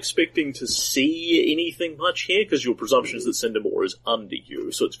were not expecting to see anything much here because your presumption is that Cindermore is under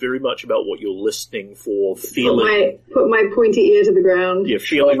you. So it's very much about what you're listening for, feeling. Put my pointy ear to the ground. Yeah,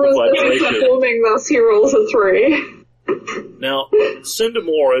 feeling the Whoever's vibration. performing this, he rolls a 3. Now,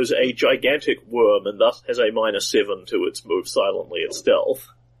 Cindermore is a gigantic worm and thus has a -7 to its move silently at stealth.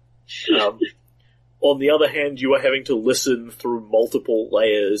 On the other hand, you are having to listen through multiple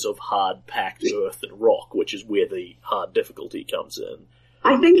layers of hard-packed earth and rock, which is where the hard difficulty comes in.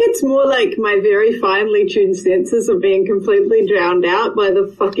 I think it's more like my very finely tuned senses are being completely drowned out by the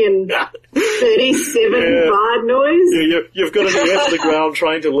fucking 37 bar noise. You've got an ear to the ground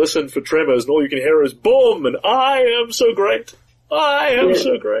trying to listen for tremors, and all you can hear is boom, and I am so great. I am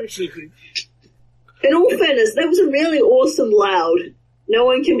so great. In all fairness, that was a really awesome loud. No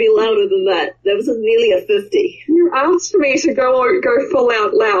one can be louder than that. That was nearly a 50. You asked me to go full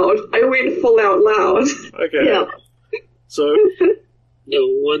out loud. I went full out loud. Okay. Yeah. So, No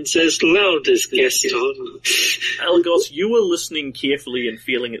one's as loud as Gaston. Elagos, you were listening carefully and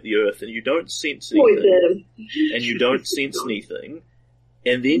feeling at the earth, and you don't sense Point anything. at him. And you don't sense anything,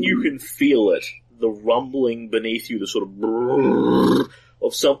 and then you can feel it, the rumbling beneath you, the sort of brrrr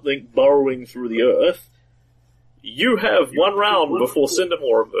of something burrowing through the earth. You have 1 round before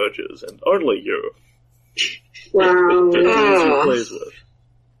Cindermore emerges, and only you. Wow. Just as you please with.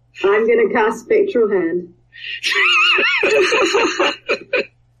 I'm gonna cast Spectral Hand.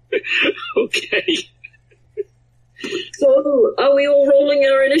 Okay. So, are we all rolling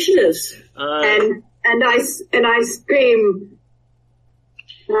our initiatives? And I scream,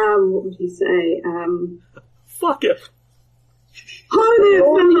 what would you say? Fuck it. Ho there,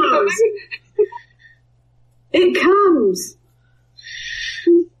 fellows! It comes!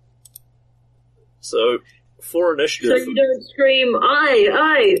 So, for So initiative, you don't scream,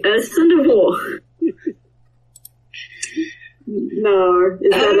 Cindermore. No,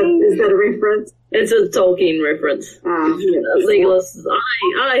 is that a reference? It's a Tolkien reference. Yeah. Legolas says, a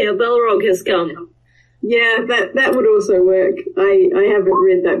Balrog has come. Yeah, that would also work. I haven't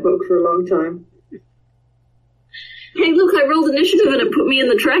read that book for a long time. Hey, look, I rolled initiative and it put me in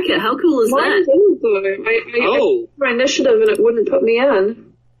the tracker. How cool is Mine that? didn't though. I Oh. my initiative and it wouldn't put me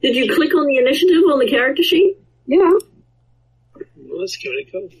in. Did you click on the initiative on the character sheet? Yeah, Well, let's give it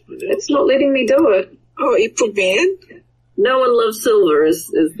a go. it's not letting me do it. Oh, it put me in? No one loves silver is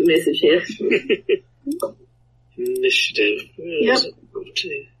the message here. Initiative. Where Yep. is it?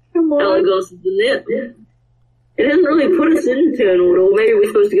 Okay. Come on. Elagos is in it. It hasn't really put us in turn order. Or maybe we're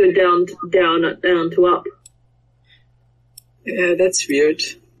supposed to go down to up. Yeah, that's weird.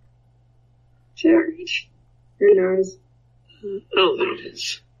 Jared. Who knows? Oh, there it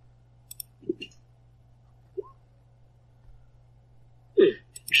is.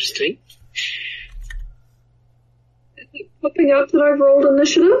 Interesting. Popping up that I've rolled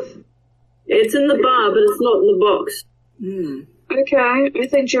initiative? It's in the bar, but it's not in the box. Okay, I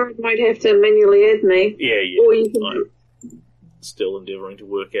think Jared might have to manually add me. yeah. Or you can- I'm still endeavouring to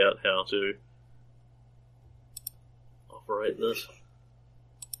work out how to operate this.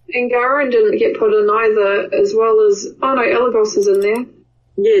 And Garen didn't get put in either, as well as... Oh no, Elagos is in there.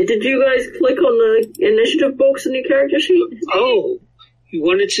 Yeah, did you guys click on the initiative box in your character sheet? Oh, you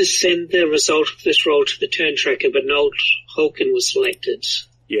wanted to send the result of this roll to the turn tracker, but Noel Hulkin was selected.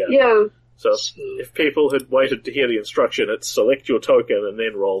 Yeah. Yeah. So, if people had waited to hear the instruction, it's select your token and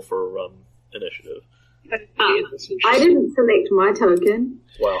then roll for initiative. Yeah, that's I interesting. didn't select my token.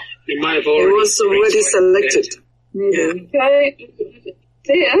 Wow. You might have It already. was already selected. Maybe. Okay.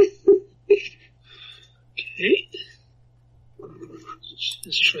 There. Okay.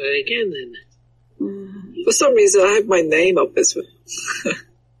 Let's try again then. For some reason, I have my name up as well.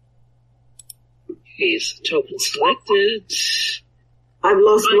 Here's the token selected. I've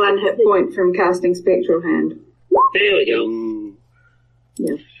lost 1 hit point from casting Spectral Hand. There we go. Ooh.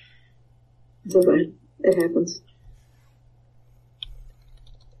 Yeah. It's okay. It happens.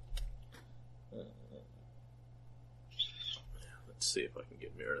 Let's see if I can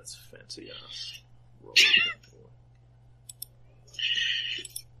get Meredith's fancy ass roll.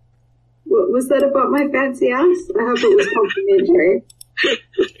 What was that about my fancy ass? I hope it was complimentary.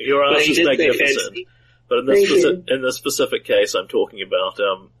 Your Well, answer he is did say magnificent. fancy. But in Thank this, you. in this specific case, I'm talking about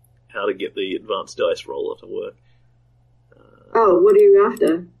how to get the advanced dice roller to work. Oh, what are you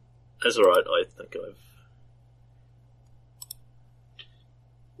after? That's alright, I think I've...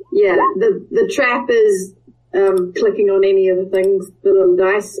 Yeah, the trap is clicking on any of the things, the little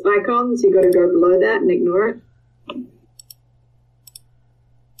dice icons. You got to go below that and ignore it.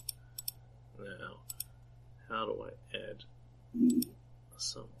 Now, how do I add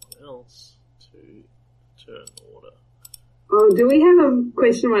someone else to turn order? Oh, do we have a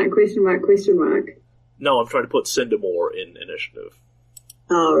question mark, question mark, question mark? No, I'm trying to put Cindermore in initiative.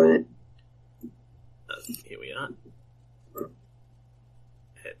 Oh, right. Here we are.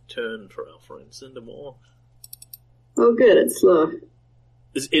 Add turn for our friend Cindermore. Oh, good, it's slow.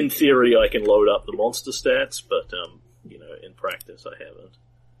 In theory, I can load up the monster stats, but, in practice, I haven't.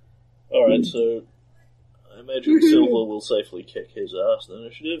 Alright, so I imagine Silver will safely kick his ass in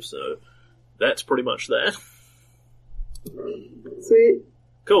initiative, so that's pretty much that. Sweet.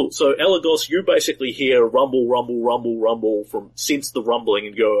 Cool, so Elagos, you basically hear rumble, rumble, rumble, rumble sense the rumbling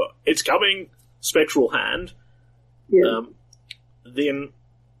and go, it's coming! Spectral hand. Yeah. Then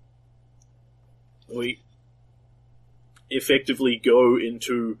we effectively go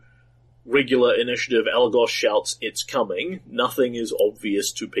into regular initiative. Elagos shouts, it's coming. Nothing is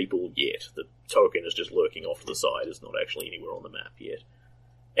obvious to people yet. The token is just lurking off to the side. It's not actually anywhere on the map yet.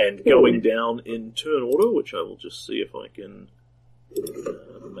 And going down in turn order, which I will just see if I can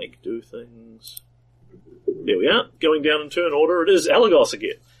make do things. There we are. Going down in turn order, it is Elagos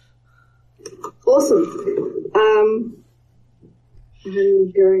again. Awesome. I'm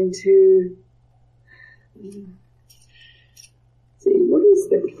going to see what is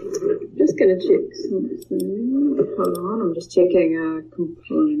the. Just going to check something. Hold on, I'm just checking a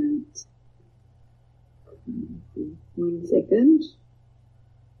component. 1 second.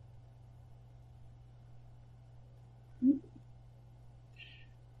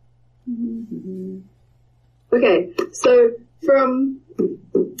 Okay, so from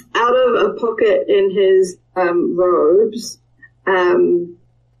out of a pocket in his robes,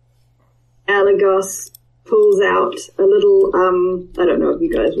 Elagos pulls out a little, I don't know if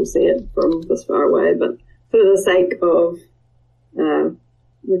you guys will see it from this far away, but for the sake of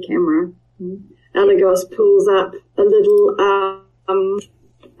the camera, Elagos pulls up a little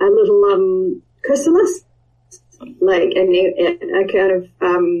chrysalis, like a kind of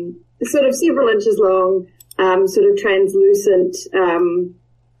sort of several inches long, sort of translucent,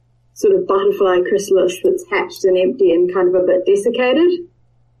 sort of butterfly chrysalis that's hatched and empty and kind of a bit desiccated.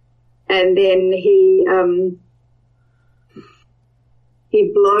 And then he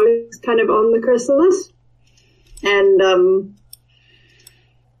blows kind of on the chrysalis, and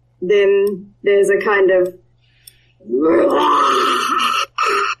then there's a kind of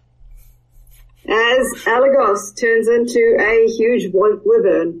as Elagos turns into a huge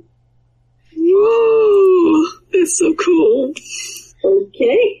wyvern. Whoa, that's so cool.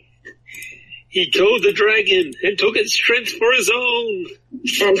 Okay. He killed the dragon and took its strength for his own.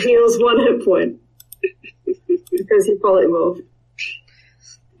 And heals 1 hit point. Because he polymorphed.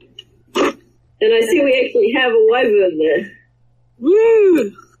 And I see we actually have a wyvern there.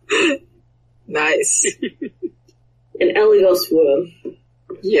 Woo! Nice. An Elagos worm.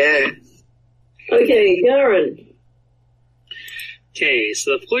 Yeah. Okay, Garen. Okay,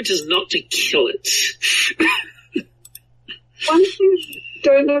 so the point is not to kill it. One thing I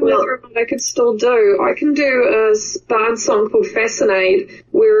don't know whether or not I could still do, I can do a bard song called Fascinate,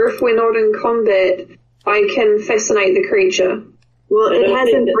 where if we're not in combat, I can fascinate the creature. Well, it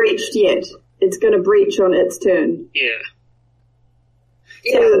hasn't breached yet. It's going to breach on its turn. Yeah.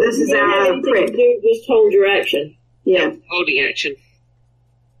 So this is our Anything prep. to do, just hold your action. Yeah. Holding action.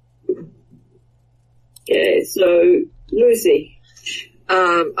 Okay, so Lucy.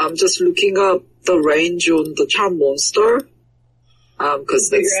 I'm just looking up the range on the charm monster. Cause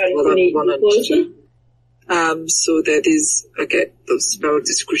that's Figure out what if I you need wanted closer. to. So that is, okay, the spell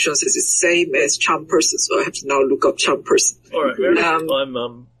description says it's same as charm person, so I have to now look up charm person. Alright,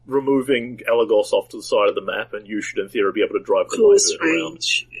 I'm removing Elagos off to the side of the map, and you should in theory be able to drive the Close wyvern around.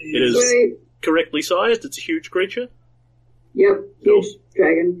 range. It is Right. correctly sized, it's a huge creature, Yep. Huge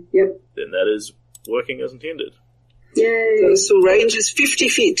dragon. Yep. then that is working as intended. Yay. So range is 50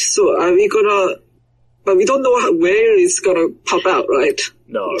 feet, so are we gonna, but we don't know where it's gonna pop out, right?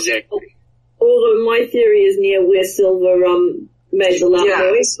 No. Exactly. Although my theory is near where Silver made the loud Yeah.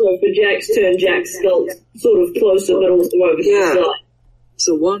 noise, so for Jack's turn, Jack's felt sort of closer but also over to Yeah. the side.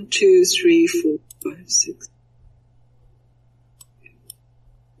 So 1, 2, 3, 4, 5, 6.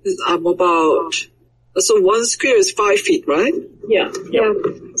 I'm about So one square is 5 feet, right? Yeah. Yeah.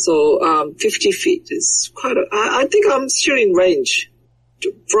 So 50 feet is quite I think I'm still in range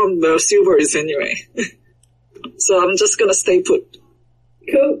from where Silver is anyway. So I'm just gonna stay put.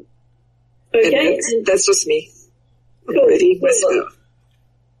 Cool. And Okay. that's just me. I'm Cool. ready myself.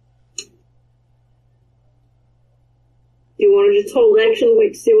 Do you want to just hold action,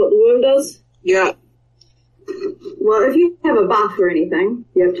 wait to see what the worm does? Yeah. Well, if you have a buff or anything,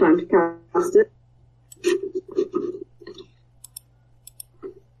 you have time to cast it.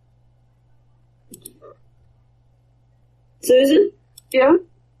 Susan, Yeah?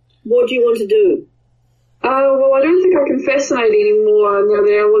 what do you want to do? Well, I don't think I can fascinate anymore now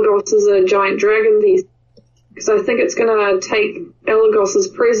that Elagos is a giant dragon beast. Because I think it's gonna take Elagos's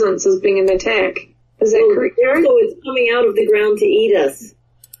presence as being an attack. Is that correct, Gary? So it's coming out of the ground to eat us.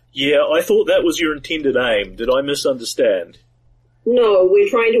 Yeah, I thought that was your intended aim. Did I misunderstand? No, we're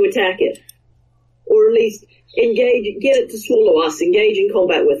trying to attack it. Or at least engage, get it to swallow us, engage in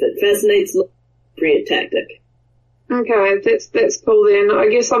combat with it. Fascinate's not an appropriate tactic. Okay, that's cool then. I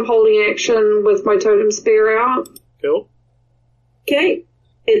guess I'm holding action with my totem spear out. Cool. Okay,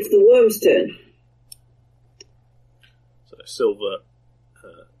 it's the worm's turn. So Silver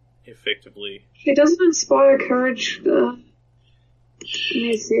effectively... She doesn't inspire courage. Give me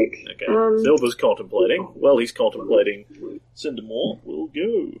a sec. Okay, Silver's contemplating. Well, he's contemplating. Cindermore will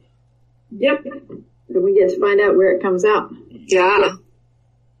go. Yep. Then we get to find out where it comes out. Yeah.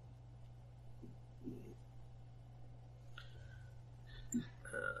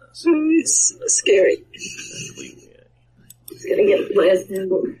 So It's scary. It's gonna get the player's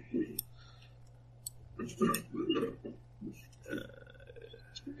handbook.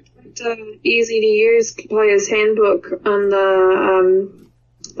 Easy to use player's handbook on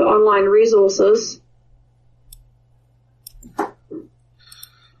the online resources.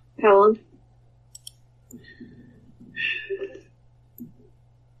 Helen.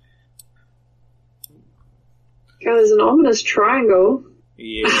 God, there's an ominous triangle.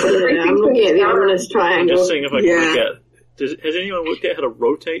 yeah, Yeah, I'm looking at the ominous I'm triangle. just seeing if I can Yeah. work out. Has anyone worked out how to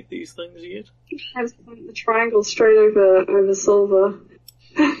rotate these things yet? Has the triangle straight over Silver.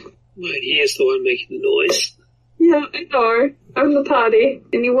 Mine here's the one making the noise. Yeah, I know. I'm the party,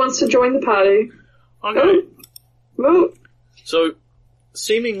 and he wants to join the party. Okay. Well, So,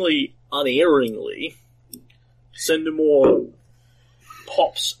 seemingly unerringly, Cindermore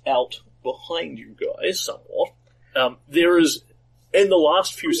pops out behind you guys somewhat. There is, in the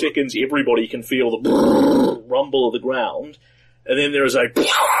last few seconds, everybody can feel the rumble of the ground, and then there is a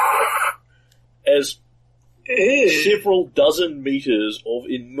as several dozen meters of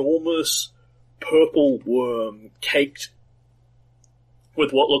enormous purple worm caked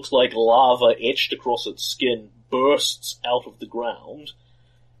with what looks like lava etched across its skin bursts out of the ground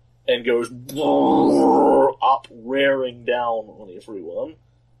and goes up, rearing down on everyone.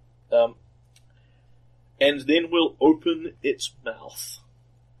 And then will open its mouth.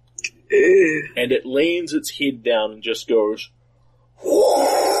 And it leans its head down and just goes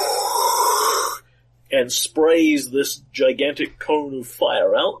and sprays this gigantic cone of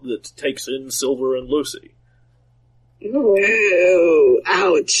fire out that takes in Silver and Lucy. Oh,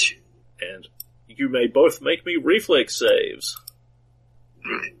 ouch. And you may both make me reflex saves.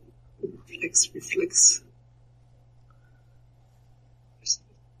 Alright. Reflex.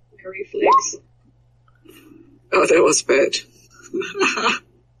 reflex. Oh, that was bad.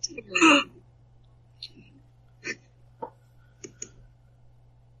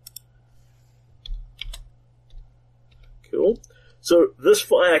 Cool. So this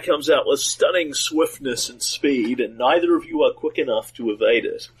fire comes out with stunning swiftness and speed, and neither of you are quick enough to evade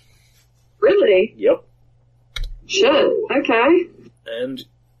it. Really? Yep. Shit. Okay. And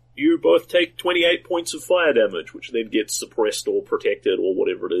you both take 28 points of fire damage, which then gets suppressed or protected or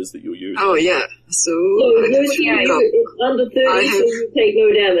whatever it is that you're using. Oh, yeah. So, So Lucy, it's under 30, so you take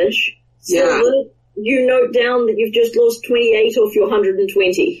no damage. Yeah. Silver, you note down that you've just lost 28 off your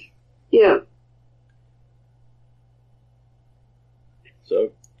 120. Yeah.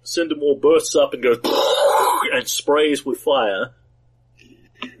 So Cindermore bursts up and goes and sprays with fire.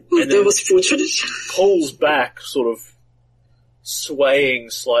 oh, And that then was fortunate. pulls back, sort of swaying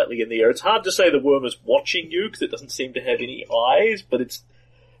slightly in the air. It's hard to say the worm is watching you because it doesn't seem to have any eyes, but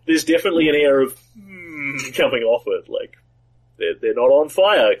there's definitely an air of coming off it. Like they're not on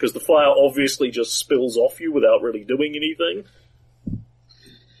fire because the fire obviously just spills off you without really doing anything.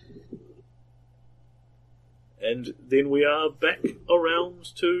 And then we are back around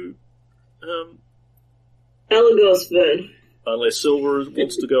to, Alagosfern. unless Silver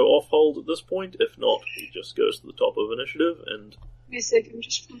wants to go off hold at this point. If not, he just goes to the top of initiative and me a second, I'm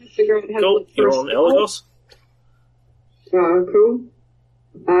just trying to figure out how to Cool. look You're for on Elagos. Cool.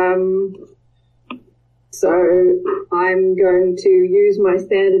 So I'm going to use my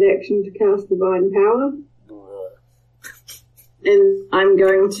standard action to cast Divine Power. And I'm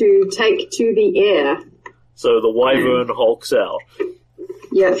going to take to the air. So the wyvern hulks out.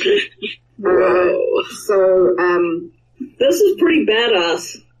 Yep. This is pretty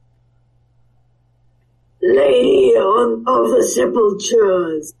badass. Lady of the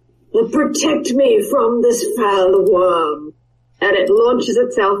Sepulchres, protect me from this foul worm. And it launches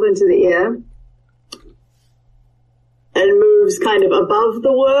itself into the air. And moves kind of above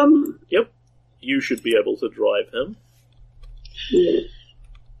the worm. Yep. You should be able to drive him. Yeah.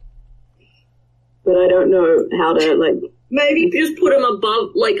 But I don't know how to, Maybe just put him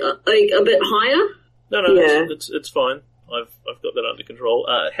above, like a bit higher. No, Yeah. it's fine. I've got that under control.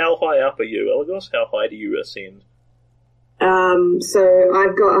 How high up are you, Elagos? How high do you ascend? So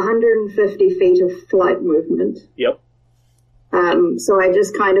I've got 150 feet of flight movement. Yep. So I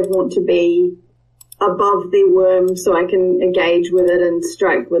just kind of want to be above the worm so I can engage with it and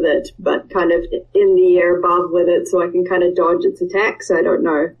strike with it, but kind of in the air above with it so I can kind of dodge its attacks. I don't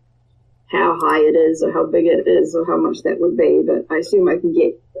know how high it is or how big it is or how much that would be, but I assume I can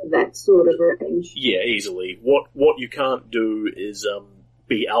get that sort of range. Yeah, easily. What you can't do is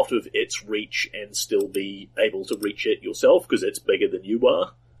be out of its reach and still be able to reach it yourself because it's bigger than you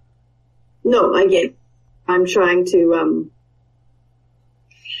are. No, I get it. I'm trying to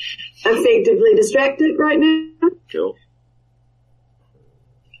effectively distract it right now. Cool.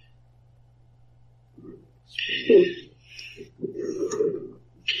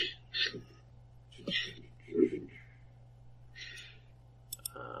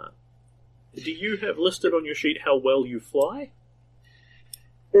 Do you have listed on your sheet how well you fly?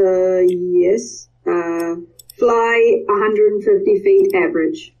 Yes. Fly 150 feet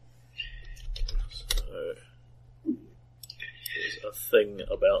average. So, there's a thing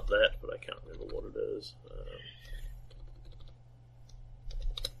about that, but I can't remember what it is.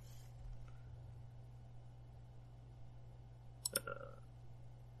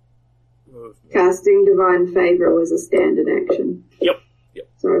 Movement. Casting Divine Favor was a standard action. Yep.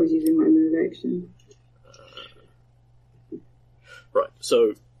 So I was using my move action. Right,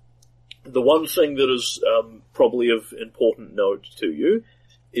 so the one thing that is probably of important note to you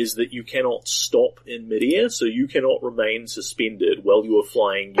is that you cannot stop in midair, so you cannot remain suspended while you are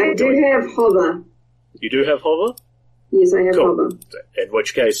flying. I do have hover. You do have hover? Yes, I have Cool. hover. In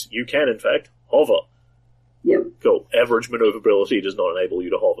which case, you can in fact hover. Yep. Cool. Average maneuverability does not enable you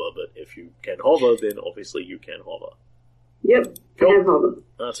to hover, but if you can hover, then obviously you can hover. Yep, Cool. I have hover.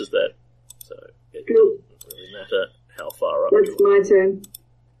 Answers that. So it Cool. doesn't really matter how far up That's you are. my turn.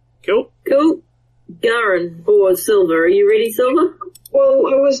 Cool. Cool. Garen, or Silver. Are you ready, Silver? Well,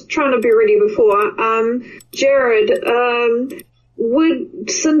 I was trying to be ready before. Jared, would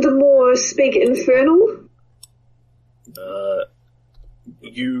Cindermore speak Infernal?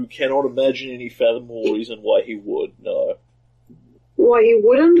 You cannot imagine any fathomable reason why he would, no. Why he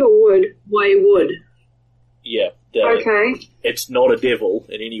wouldn't or would? Why he would. Yeah. Okay. It's not a devil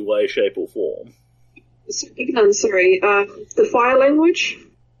in any way, shape or form. So, Ignan, sorry, the fire language?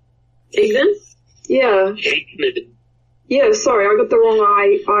 Ignan? Yeah. Yeah, sorry, I got the wrong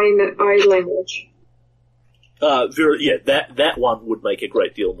I language. That one would make a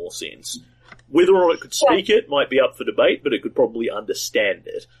great deal more sense. Whether or not it could speak it might be up for debate, but it could probably understand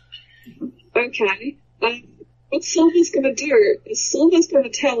it. Okay. What Silver's gonna do is Silver's gonna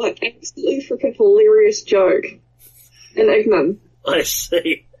tell an absolutely freaking hilarious joke. In Ignan. I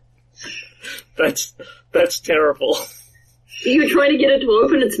see. That's terrible. You were trying to get it to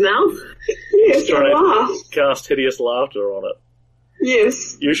open its mouth? Yes, I Trying laughed. to cast hideous laughter on it.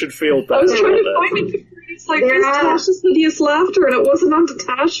 Yes. You should feel I bad was about trying to that. find it. It's like, there's Tasha's hideous laughter, and it wasn't under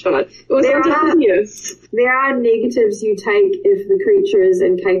Tasha. It was under hideous. There are negatives you take if the creature is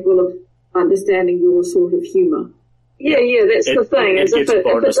incapable of understanding your sort of humour. Yeah, that's the thing. it Is if gets it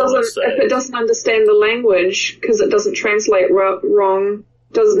bonus on its save. doesn't understand the language because it doesn't translate wrong,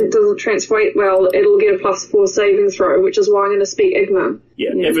 doesn't translate well, it'll get a +4 saving throw, which is why I'm going to speak Ignan. Yeah,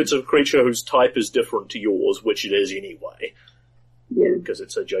 if it's a creature whose type is different to yours, which it is anyway, Yeah. because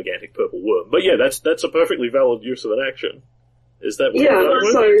it's a gigantic purple worm. But yeah, that's a perfectly valid use of an action. Is that what Yeah, you're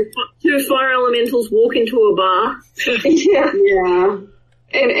going with? so Two fire elementals walk into a bar. yeah, Yeah.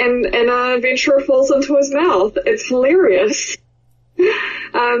 and an adventurer falls into his mouth. It's hilarious.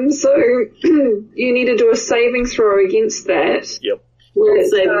 So you need to do a saving throw against that. Yep. What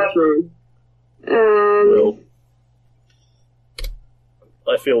saving throw? Well,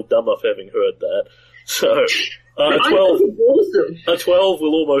 I feel dumb of having heard that. So, a 12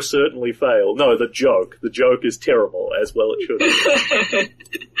 will almost certainly fail. No, the joke is terrible, as well it should be.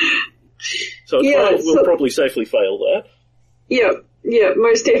 So a 12 will probably safely fail that. Yeah,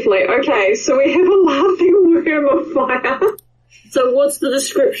 most definitely. Okay, so we have a laughing worm of fire. So what's the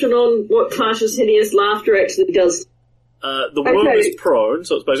description on what Tasha's hideous laughter actually does? The worm is prone,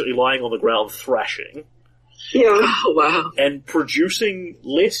 so it's basically lying on the ground thrashing. Yeah. Oh, wow. And producing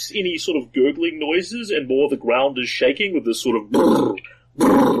less any sort of gurgling noises and more the ground is shaking with this sort of brrr,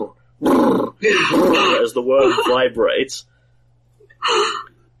 brrr, brrr, brrr, as the worm vibrates.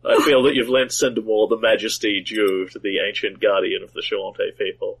 I feel that you've lent Cindermore the majesty due to the ancient guardian of the Shawante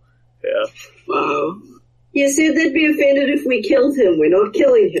people. Yeah. Wow. You said they'd be offended if we killed him. We're not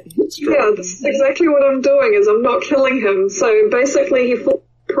killing him. Yeah, this is exactly what I'm doing, is I'm not killing him. So basically he falls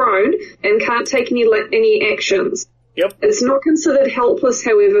prone and can't take any actions. Yep. It's not considered helpless,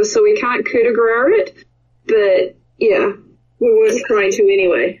 however, so we can't coup de grace it. But, yeah. We weren't trying to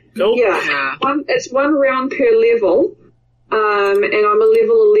anyway. Cool. Yeah. It's 1 round per level. And I'm a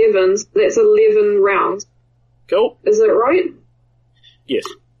level 11, so that's 11 rounds. Cool. Is that right? Yes.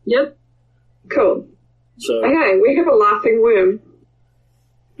 Yep. Cool. So, Okay, we have a laughing worm.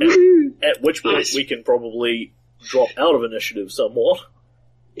 at which point we can probably drop out of initiative somewhat.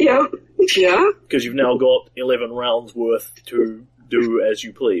 Yeah. Yeah? Because you've now got 11 rounds worth to do as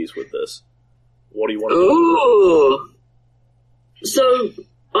you please with this. What do you want to do? Ooh. So,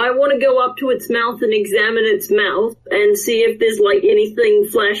 I want to go up to its mouth and examine its mouth and see if there's, like, anything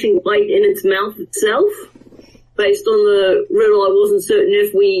flashing light in its mouth itself. Based on the riddle, I wasn't certain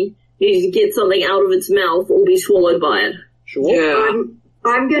if we needed to get something out of its mouth or be swallowed by it. Sure. Yeah.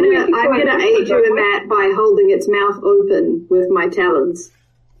 I'm gonna aid you in that by holding its mouth open with my talons.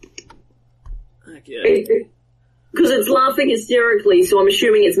 Okay. Because it's laughing hysterically, so I'm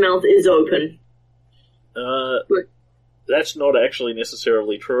assuming its mouth is open. That's not actually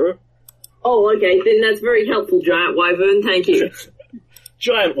necessarily true. Oh, okay, then that's very helpful, Giant Wyvern, thank you.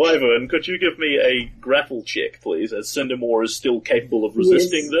 Giant Wyvern, could you give me a grapple check, please, as Cindermore is still capable of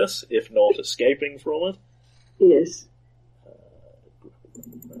resisting this, if not escaping from it? Yes.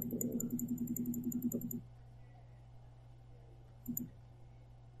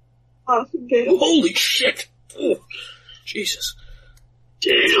 Holy shit! Oh, Jesus.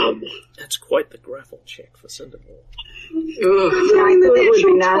 Damn. That's quite the grapple check for Cindermore. I'm getting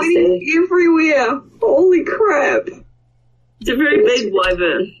the natural 20 everywhere. Holy crap. It's a very big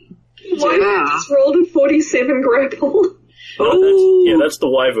Wyvern. Wyvern just rolled a 47 grapple. No, that's the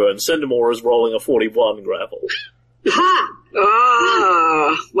Wyvern. Cindermore is rolling a 41 grapple. Ha!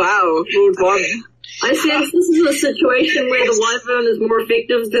 Ah, wow. Rolled 1. I sense this is a situation where the Wyvern is more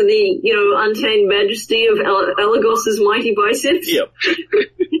effective than the, untamed majesty of Elagos's mighty biceps. Yep.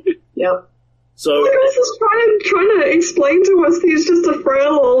 Yep. So, Elagos is trying to explain to us that he's just a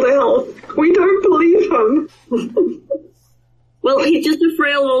frail old elf. We don't believe him. Well, he's just a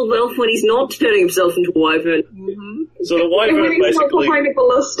frail old elf when he's not turning himself into a Wyvern. Mm-hmm. So the And Wyvern when he's not behind a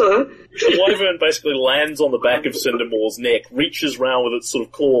ballista. the Wyvern basically lands on the back of Cindermore's neck, reaches round with its sort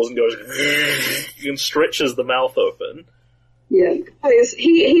of claws and goes and stretches the mouth open. Yeah.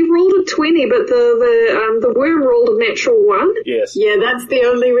 He rolled a 20, but the worm rolled a natural 1. Yes. Yeah, that's the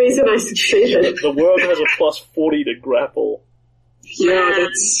only reason I succeeded. The worm has a plus 40 to grapple. Yeah,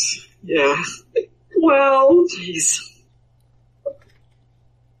 that's... Yeah. Wow. Jeez.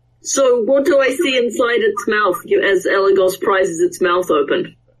 So what do I see inside its mouth as Elagos prizes its mouth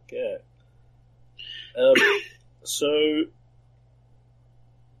open? Okay. So,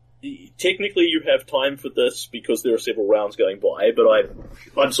 technically you have time for this because there are several rounds going by, but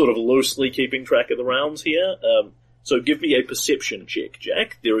I'm sort of loosely keeping track of the rounds here. So give me a perception check,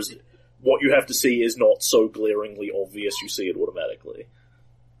 Jack. What you have to see is not so glaringly obvious you see it automatically.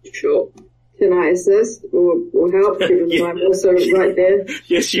 Sure. Can I assist or help, given that I'm also right there?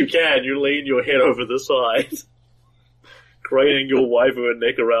 Yes, you can. You lean your head over the side, craning your wyvern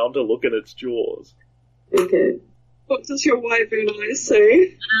neck around to look at its jaws. Okay. What does your wyvern eye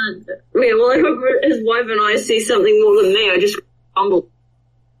say? Yeah, well, I hope his Wyvern eyes see something more than me. I just fumbled.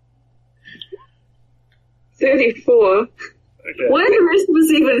 34. Okay. Why are the rest of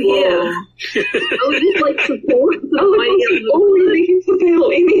us even here? I was just like support. Only needs to feel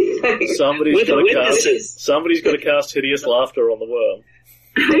anything. Somebody's got to cast hideous laughter on the worm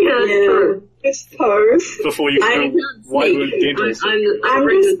Yeah. This pose. before you do wyvern dental.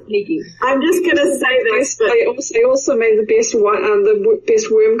 I'm just gonna say this, but I also made the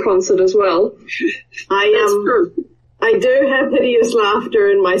best worm concert as well. I do have hideous laughter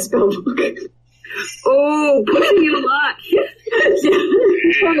in my spellbook. Oh, pushing your luck.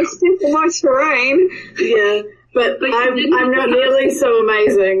 Trying to step on my terrain. Yeah, but But you I'm didn't- not nearly so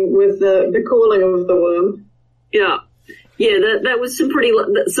amazing with the calling of the worm. Yeah. Yeah, that was some pretty...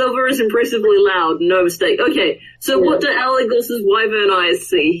 Silver is impressively loud, no mistake. Okay, so what do Alagos's wyvern eyes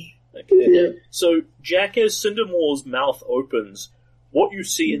see? Okay. Yeah. So, Jack, as Cindermore's mouth opens, what you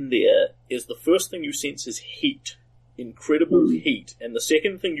see in there is the first thing you sense is heat. Incredible heat. And the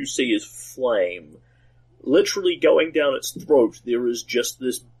second thing you see is flame. Literally going down its throat, there is just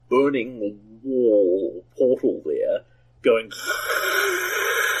this burning wall, portal there, going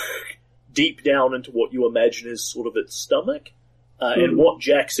deep down into what you imagine is sort of its stomach. And what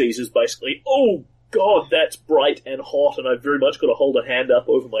Jack sees is basically, oh god, that's bright and hot, and I've very much got to hold a hand up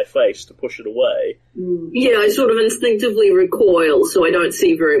over my face to push it away. Yeah, I sort of instinctively recoil, so I don't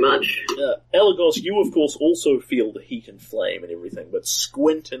see very much. Elagos, you of course also feel the heat and flame and everything, but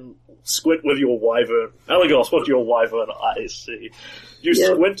squint with your wyvern. Elagos, what do your wyvern eyes see? You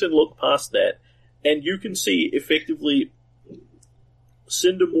squint and look past that, and you can see effectively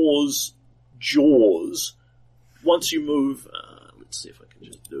Cindermore's jaws. Once you move, let's see if I can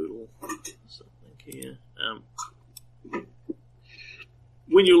just doodle something here.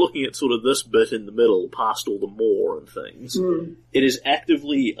 When you're looking at sort of this bit in the middle, past all the moor and things, it is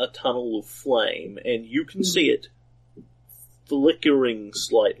actively a tunnel of flame, and you can see it flickering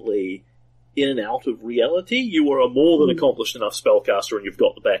slightly in and out of reality. You are a more than accomplished enough spellcaster, and you've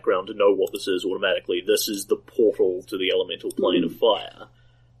got the background to know what this is automatically. This is the portal to the elemental plane of fire.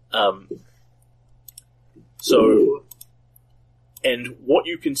 And what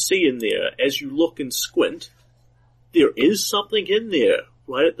you can see in there, as you look and squint, there is something in there,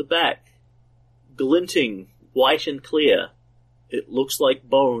 right at the back, glinting, white and clear. It looks like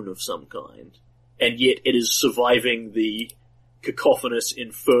bone of some kind, and yet it is surviving the cacophonous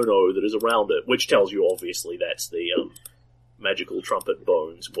inferno that is around it, which tells you, obviously, that's the magical trumpet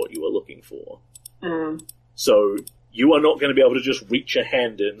bones, what you are looking for. So, you are not going to be able to just reach a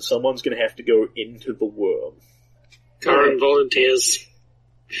hand in, someone's going to have to go into the worm. Current volunteers.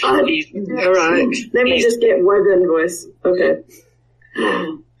 Alright, let me just get wyvern voice. Okay.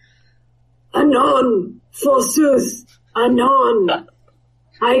 Anon, forsooth, anon.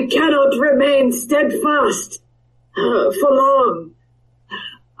 I cannot remain steadfast for long.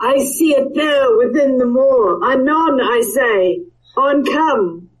 I see it there within the moor. Anon, I say, on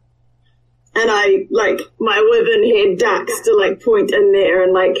come. And I, my wyvern head ducks to, point in there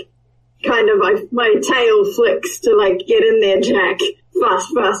and, my tail flicks to, get in there, Jack.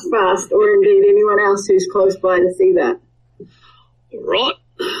 Fast, fast, fast. Or indeed anyone else who's close by to see that. Right.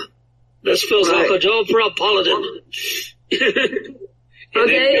 This feels like a job for a paladin.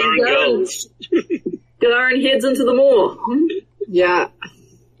 Okay, Garen heads into the moor. Yeah.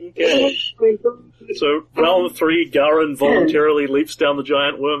 Okay. So, round 3, Garen voluntarily leaps down the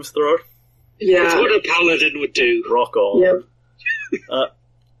giant worm's throat. That's Yeah. what a paladin would do. Rock on. Yep.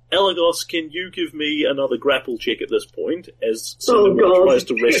 Elagos, can you give me another grapple check at this point, as Oh, Cinnamon God. tries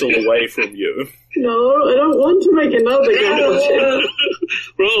to wrestle away from you? No, I don't want to make another grapple check.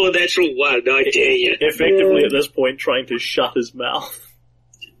 Roll a natural 1, I dare you. Effectively, at this point, trying to shut his mouth.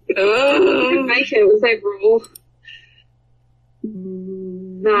 You make it with that roll.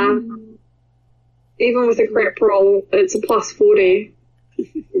 Nah. Even with a crap roll, it's a plus 40.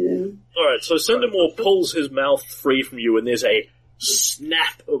 Yeah. Alright, so Cindermore pulls his mouth free from you, and there's a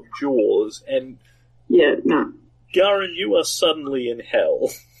snap of jaws, and Yeah, no. Garen, you are suddenly in hell.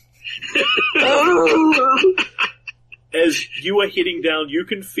 As you are heading down, you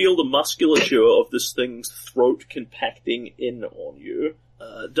can feel the musculature of this thing's throat compacting in on you.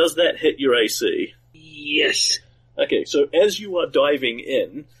 Does that hit your AC? Yes. Okay, so as you are diving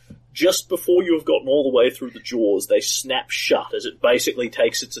in, just before you have gotten all the way through the jaws, they snap shut as it basically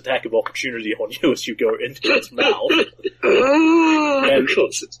takes its attack of opportunity on you as you go into its mouth. Of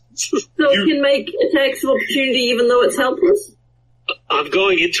course. So it can make attacks of opportunity even though it's helpless? I'm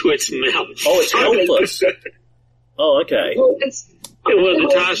going into its mouth. Oh, it's helpless. Oh, okay. Well, it's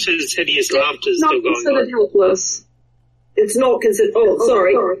Natasha's hideous laughter is not still going considered on. helpless. It's not considered... Oh,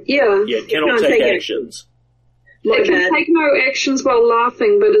 sorry. Yeah. Yeah, it cannot Can't take take actions. My It can bad. take no actions while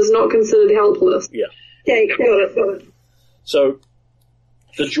laughing, but is not considered helpless. Yeah. Okay, got it. So,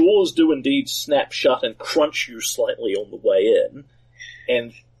 the jaws do indeed snap shut and crunch you slightly on the way in,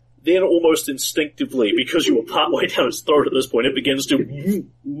 and then almost instinctively, because you were partway down its throat at this point, it begins to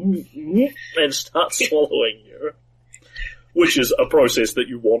and starts swallowing you. Which is a process that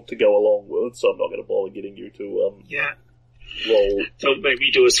you want to go along with, so I'm not going to bother getting you to Yeah. roll. Don't make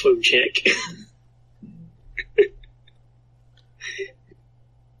me do a swim check.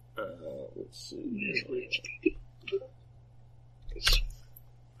 Let's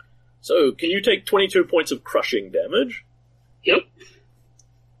So, can you take 22 points of crushing damage? Yep.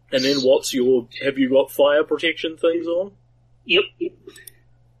 And then have you got fire protection things on? Yep.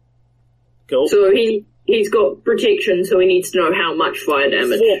 Cool. So he's got protection, so he needs to know how much fire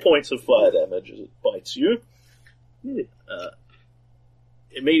damage. 4 points of fire damage as it bites you.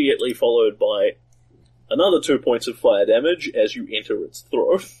 Immediately followed by another 2 points of fire damage as you enter its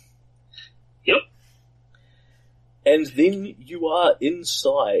throat. Yep. And then you are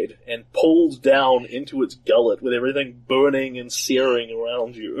inside and pulled down into its gullet with everything burning and searing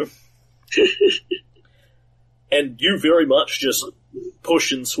around you. And you very much just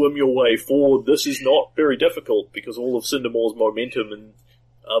push and swim your way forward. This is not very difficult because all of Cindermore's momentum and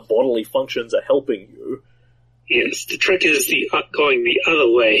bodily functions are helping you. Yes, the trick is going the other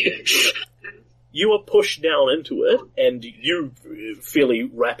way. You are pushed down into it, and you fairly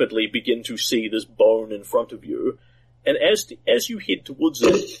rapidly begin to see this bone in front of you. And as you head towards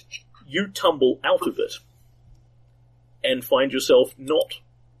it, you tumble out of it and find yourself not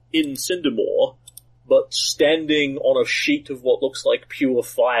in Cindermore, but standing on a sheet of what looks like pure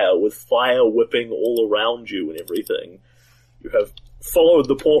fire, with fire whipping all around you and everything. You have followed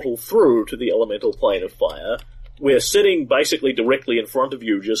the portal through to the elemental plane of fire, where sitting basically directly in front of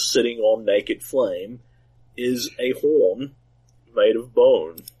you, just sitting on naked flame, is a horn made of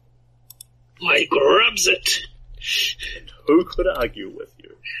bone. Like rubs it. And who could argue with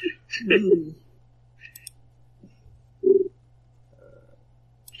you?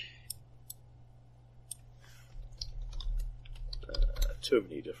 Too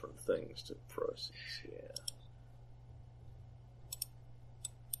many different things to process here.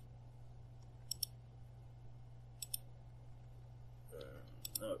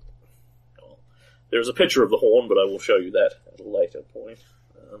 No. Well, there's a picture of the horn, but I will show you that at a later point.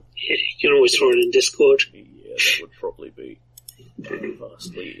 Yeah, you can always throw it in Discord. Yeah, that would probably be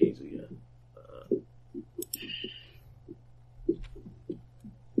vastly easier.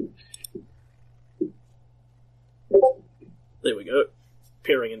 There we go.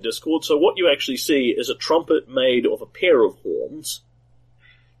 Appearing in Discord. So what you actually see is a trumpet made of a pair of horns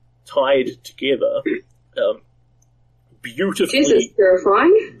tied together. Beautifully, Jesus,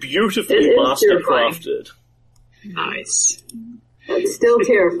 terrifying. beautifully master-crafted. Nice. That's still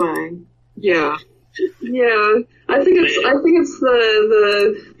terrifying. Yeah. Yeah, I think it's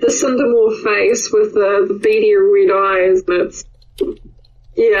the Cindermore face with the beadier red eyes. That's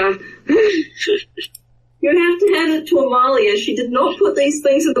yeah. You have to hand it to Amalia. She did not put these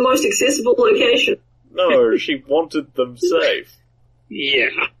things in the most accessible location. No, she wanted them safe. Yeah.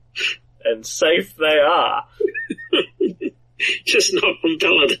 And safe they are. Just not from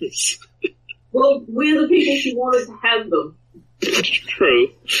Paladins. Well, we're the people she wanted to have them.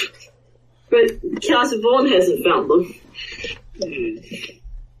 True. But Casa Vaughn hasn't found them.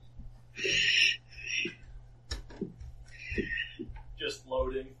 Just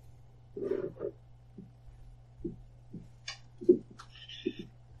loading.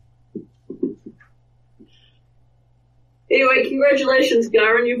 Anyway, congratulations,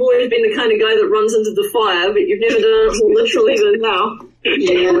 Garen. You've always been the kind of guy that runs into the fire, but you've never done it more literally than now.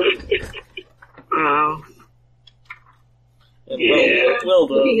 Yeah. Wow. And Yeah. well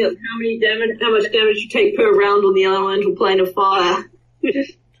done. Looking at how much damage you take per round on the elemental plane of fire.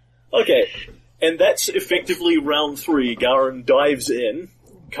 Okay, and that's effectively round 3. Garen dives in,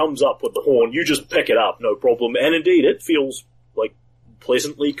 comes up with the horn. You just pick it up, no problem. And indeed, it feels like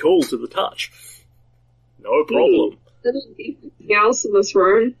pleasantly cool to the touch. No problem. Anything else in this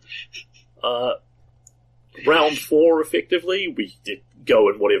room? Round 4, effectively. We did go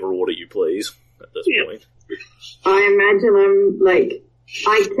in whatever order you please at this point. I imagine I'm like,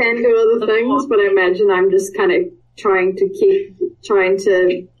 I can do other things, but I imagine I'm just kind of trying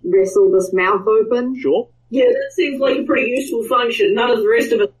to wrestle this mouth open. Sure. Yeah, that seems like a pretty useful function. None of the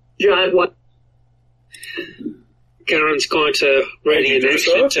rest of it giant one. Garen's going to ready an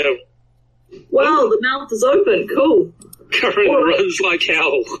action to... Wow, the mouth is open. Cool. Garen runs like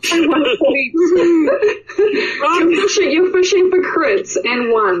hell. You're pushing for crits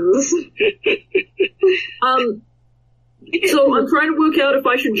and ones. So I'm trying to work out if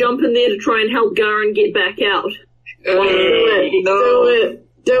I should jump in there to try and help Garen get back out. Do it.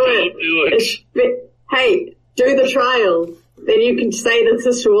 Do it. Hey, do the trial. Then you can say to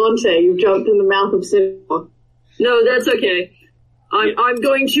Sister Wante, you've jumped in the mouth of Cindermore. No, that's okay. I'm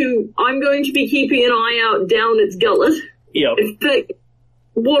going to be keeping an eye out down its gullet. Yeah. In fact,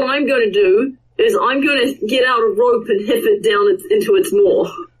 what I'm going to do is I'm going to get out a rope and hit it down into its maw.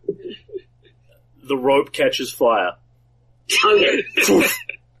 The rope catches fire. Okay.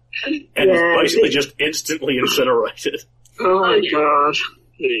 and is basically just instantly incinerated. Oh my god.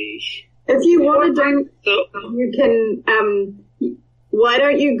 If you want to do, you can. Why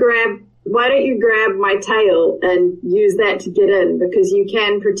don't you grab my tail and use that to get in, because you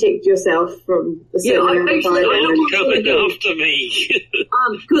can protect yourself from the Yeah, I damage. Coming after me.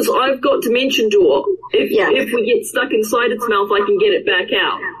 Because I've got Dimension Door. If we get stuck inside its mouth, I can get it back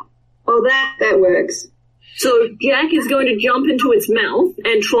out. Oh, that works. So Jack is going to jump into its mouth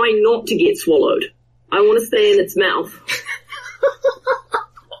and try not to get swallowed. I want to stay in its mouth.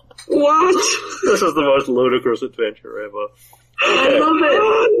 What? This is the most ludicrous adventure ever. I love it.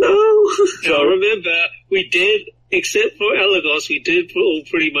 Oh So remember, we did, except for Elagos, we did all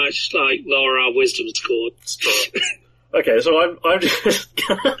pretty much lower our wisdom score. Okay, so I'm just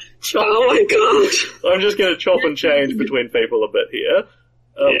gonna chop. Oh my god. I'm just gonna chop and change between people a bit here.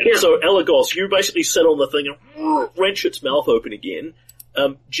 So Elagos, you basically sit on the thing and wrench its mouth open again.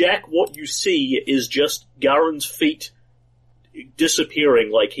 Jack, what you see is just Garen's feet disappearing,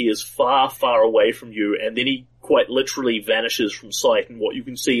 like he is far, far away from you, and then he quite literally vanishes from sight, and what you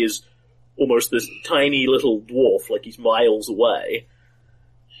can see is almost this tiny little dwarf, like he's miles away.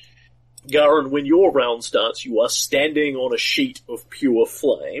 Garen, when your round starts, you are standing on a sheet of pure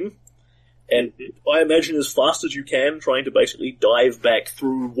flame, and I imagine as fast as you can, trying to basically dive back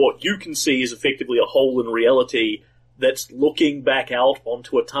through what you can see is effectively a hole in reality that's looking back out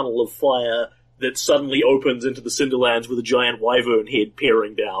onto a tunnel of fire that suddenly opens into the Cinderlands with a giant wyvern head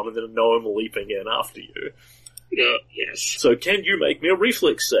peering down and then a gnome leaping in after you. Yes. So can you make me a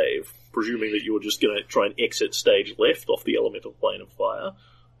reflex save, presuming that you're just going to try and exit stage left off the elemental plane of fire?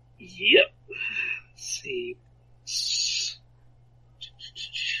 Yep. Let's see.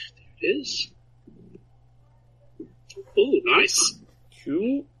 There it is. Oh, nice.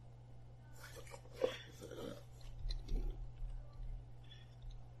 Cool.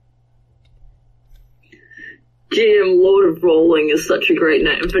 GM Lord of Rolling is such a great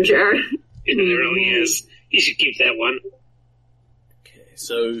name for Jared. It really is. You should keep that one. Okay,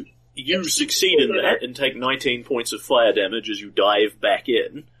 so you succeed in that and take 19 points of fire damage as you dive back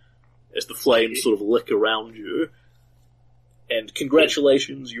in, as the flames sort of lick around you. And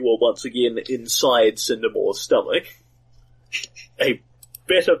congratulations, you are once again inside Cindermore's stomach. A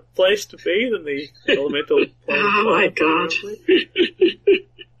better place to be than the elemental plane. Oh my god.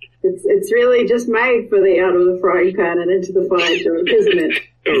 It's really just made for the out of the frying pan and into the fire joke, isn't it?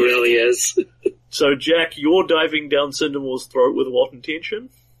 It really is. So, Jack, you're diving down Cindermore's throat with what intention?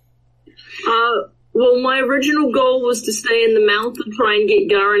 Well, my original goal was to stay in the mouth and try and get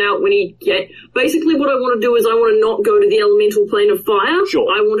Garen out when he basically what I want to do is I want to not go to the elemental plane of fire. Sure.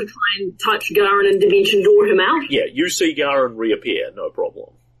 I want to try and touch Garen and Dimension Door him out. Yeah, you see Garen reappear, no problem.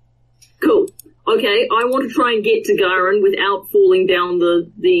 Cool. Okay, I want to try and get to Garen without falling down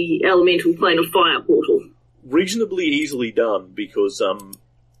the elemental plane of fire portal. Reasonably easily done, because,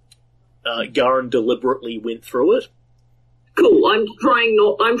 Garen deliberately went through it. Cool, I'm trying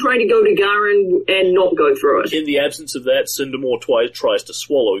to go to Garen and not go through it. In the absence of that, Cindermore tries to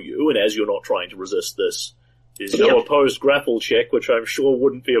swallow you, and as you're not trying to resist this, there's no opposed grapple check, which I'm sure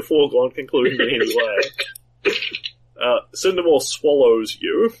wouldn't be a foregone conclusion in any way. Cindermore swallows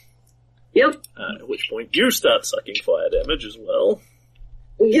you. Yep. At which point you start sucking fire damage as well.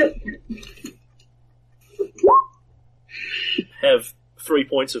 Yep. Have 3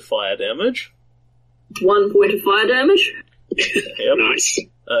 points of fire damage. 1 point of fire damage. Yep. Nice.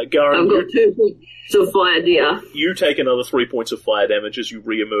 Garen, I've got 2 points of fire, dear. you take another 3 points of fire damage as you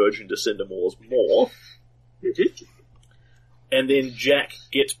re-emerge into Cindermore's maw. Mm-hmm. And then Jack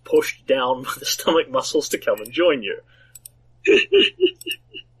gets pushed down by the stomach muscles to come and join you.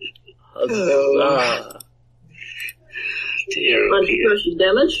 Huzzah. Dear, Bunch of dear. precious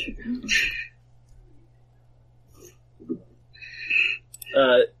damage.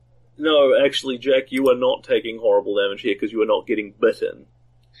 No, actually, Jack, you are not taking horrible damage here because you are not getting bitten.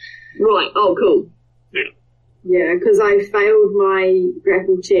 Right, oh cool. Yeah, because I failed my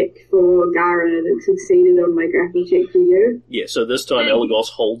grapple check for Garen and it succeeded on my grapple check for you. Yeah, so this time Elagos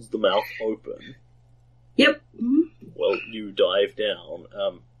holds the mouth open. Yep. Well, you dive down.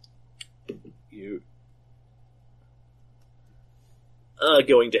 You are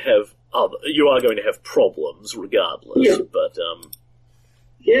going to have problems regardless, Yeah. but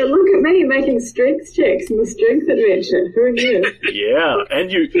Yeah, look at me making strength checks in the strength adventure. Who knew? yeah, and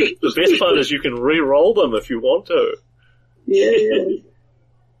the best part is you can re-roll them if you want to. Yeah.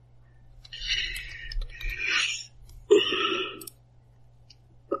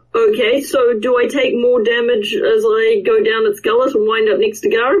 Okay, so do I take more damage as I go down its gullet and wind up next to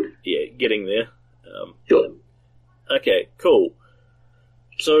Garen? Yeah, getting there. Sure. Okay, cool.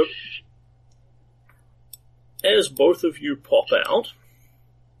 So, as both of you pop out,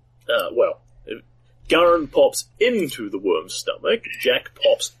 Garen pops into the worm's stomach, Jack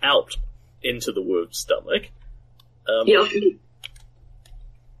pops out into the worm's stomach.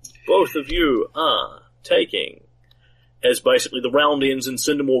 Both of you are taking, as basically the round ends and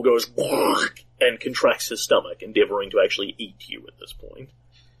Cindermore goes and contracts his stomach, endeavouring to actually eat you at this point.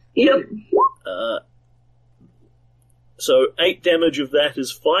 Yep. So 8 damage of that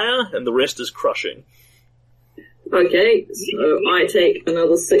is fire, and the rest is crushing. Okay, so I take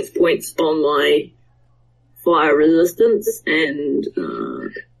another 6 points on my fire resistance, and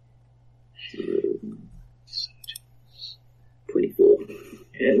 24,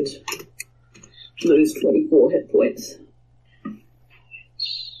 and lose 24 hit points.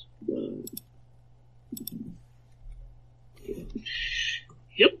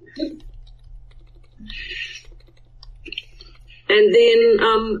 Yep. And then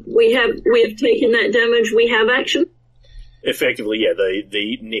we have taken that damage. We have action. Effectively, yeah.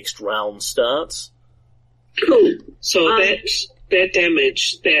 The next round starts. Cool. So that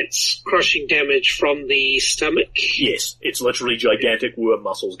damage, that's crushing damage from the stomach? Yes, it's literally gigantic worm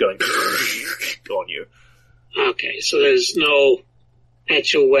muscles going on you. Okay, so there's no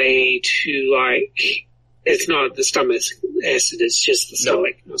actual way to, it's not the stomach acid, it's just the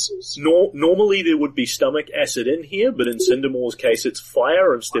stomach muscles. Normally there would be stomach acid in here, but in Cindermore's case it's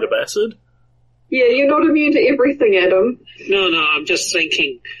fire instead of acid. Yeah, you're not immune to everything, Adam. No, I'm just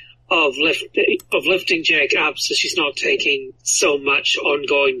thinking of lifting Jack up so she's not taking so much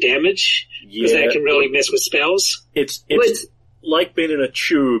ongoing damage, because that can really mess with spells. It's like being in a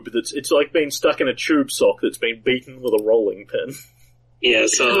tube it's like being stuck in a tube sock that's been beaten with a rolling pin. Yeah,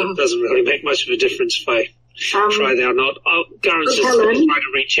 so it doesn't really make much of a difference if I try that or not. Garen's just trying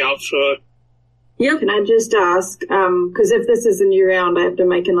to reach out for... Yeah, can I just ask, because if this is a new round, I have to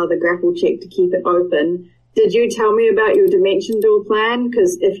make another grapple check to keep it open. Did you tell me about your dimension door plan?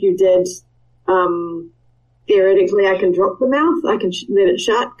 Because if you did, theoretically I can drop the mouth. I can let it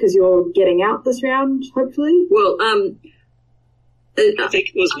shut because you're getting out this round, hopefully. Well, I think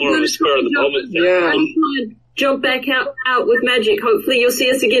it was more of a spur of the moment thing. I'm trying to jump back out with magic. Hopefully you'll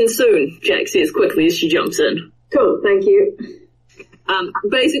see us again soon, Jack says quickly as she jumps in. Cool, thank you.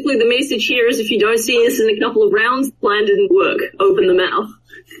 Basically the message here is if you don't see us in a couple of rounds, the plan didn't work. Open the mouth.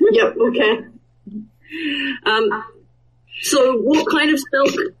 Yep, okay. So what kind of spell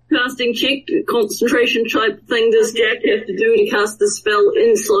casting check, concentration type thing does Jack have to do to cast the spell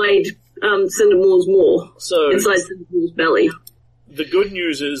inside Cindermore's maw? So inside Cindermore's belly. The good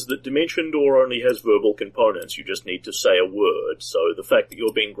news is that Dimension Door only has verbal components. You just need to say a word, so the fact that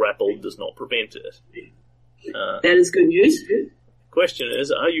you're being grappled does not prevent it. That is good news. Question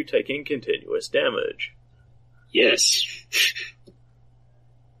is, are you taking continuous damage? Yes.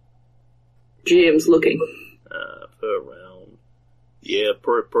 GM's looking. Per round. Yeah,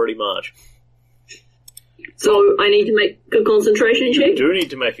 pretty much. So I need to make a concentration check? You do need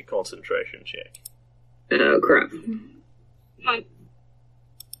to make a concentration check. Oh, crap.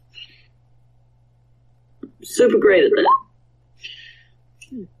 Super great at that.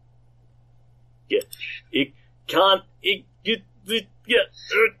 Yeah. It can't...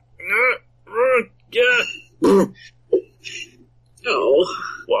 Oh.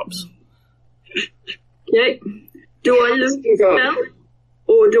 Whoops. Okay. Do I lose the spell?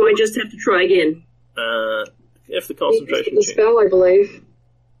 Or do I just have to try again? If the concentration The check... spell, I believe.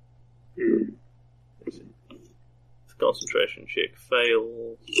 If the concentration check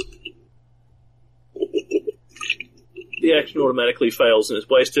fails... The action automatically fails and is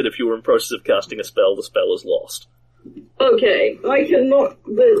wasted. If you were in process of casting a spell, the spell is lost. Okay, I cannot...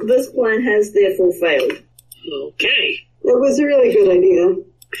 This plan has therefore failed. Okay. That was a really good idea.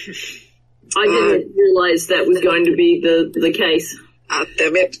 I didn't realize that was going to be the case.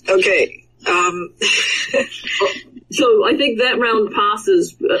 Damn it. Okay. So I think that round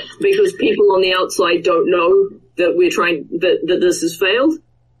passes because people on the outside don't know that we're trying... that this has failed.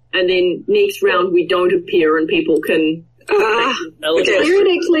 And then next round we don't appear and people can... Okay.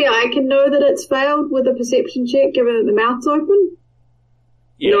 Theoretically, I can know that it's failed with a perception check, given that the mouth's open.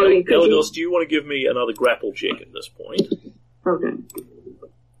 Yeah, No, Elagos, do you want to give me another grapple check at this point? Okay.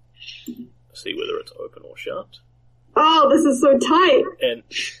 See whether it's open or shut. Oh, this is so tight. And,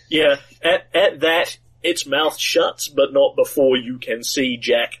 yeah, at that, its mouth shuts, but not before you can see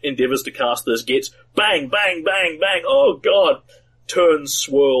Jack endeavours to cast this, gets bang, bang, bang, bang, oh god, turns,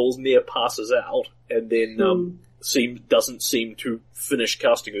 swirls, near passes out, and then, doesn't seem to finish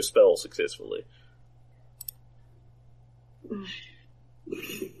casting her spell successfully.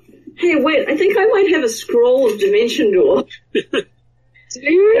 Hey, wait, I think I might have a scroll of Dimension Door. Do I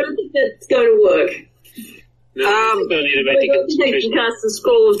you? don't think that's going to work. No, I think we'll need to I make a don't think I concentration. can cast the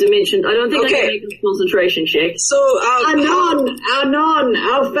Scroll of Dimension. I don't think I Okay. can make a concentration check. So, Anon,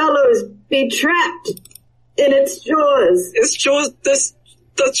 our fellows be trapped in its jaws. is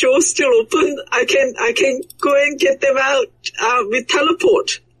the jaw still open? I can go and get them out with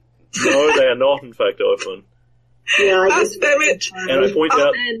teleport. No, they are not, in fact, open. Yeah, I Ah, guess. damn it. And I point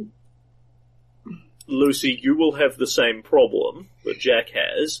out, And Lucy, you will have the same problem that Jack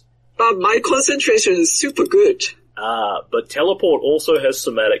has. But my concentration is super good. But teleport also has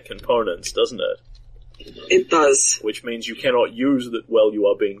somatic components, doesn't it? It does. Which means you cannot use it while you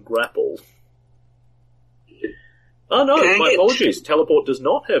are being grappled. Oh no, Dang my it. apologies. Teleport does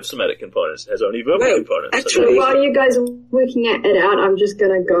not have somatic components. It has only verbal Well, components. actually- While you guys are working it out, I'm just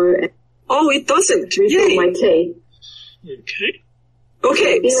gonna go and Oh, it doesn't. refill Yay. my tea. Okay.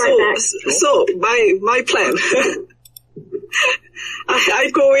 Okay, Be right back. so my plan. I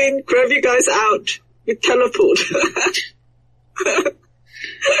go in, grab you guys out with teleport.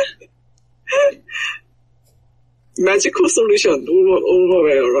 Magical solution over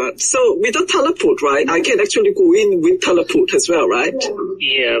around. So with a teleport, right? I can actually go in with teleport as well, right?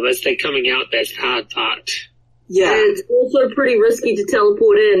 Yeah, but they're coming out, that's the hard part. Yeah. And it's also pretty risky to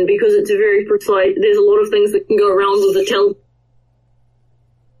teleport in because it's a very precise. There's a lot of things that can go around with the teleport.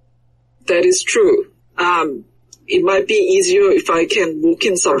 That is true. It might be easier if I can walk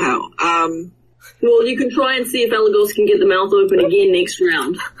in somehow. Well, you can try and see if Elagos can get the mouth open again next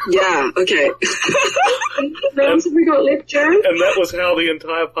round. Yeah, okay. Rounds have we got left, Joe? And that was how the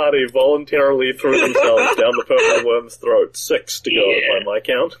entire party voluntarily threw themselves down the purple worm's throat. 6 to go by my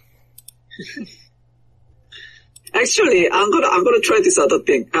count. Actually, I'm gonna try this other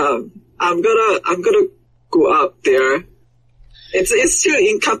thing. I'm gonna go up there. It's still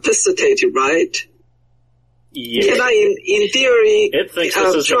incapacitated, right? Yeah. Can I, in theory, It thinks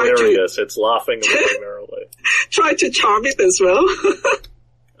this is try hilarious. It's laughing very merrily. try to charm it as well?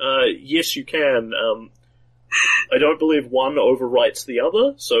 Yes, you can. I don't believe one overwrites the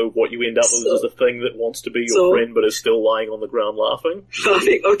other, so what you end up with is a thing that wants to be your So- friend but is still lying on the ground laughing.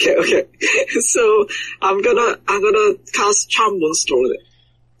 Okay. So I'm gonna cast Charm Monster on it.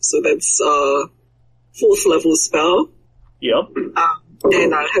 So that's 4th level spell, Yep.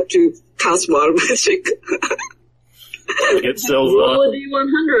 and I have to cast Wild Magic. Get Silver. Roll a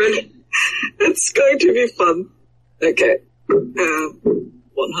D100. It's going to be fun. Okay.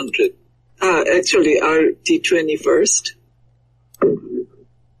 100. Actually, our D20 first.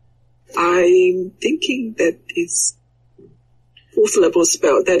 I'm thinking that it's 4th level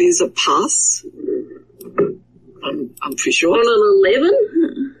spell. That is a pass. I'm pretty sure. On an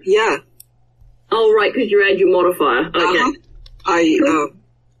 11? Yeah. Oh, right, because you add your modifier. Okay. Hey,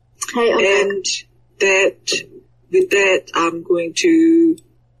 okay. And with that, I'm going to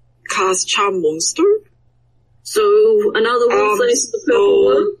cast Charm Monster. So, another will save the purple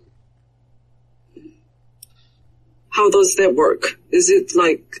one? How does that work? Is it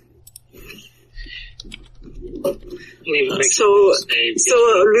like, Leave it next so to the same.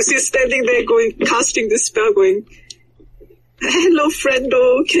 Lucy's standing there casting this spell going, hello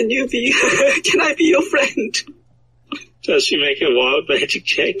friendo, can I be your friend? Does she make a wild magic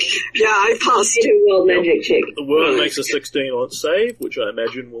check? Yeah, I passed. Do a wild magic check. The worm makes a 16 on its save, which I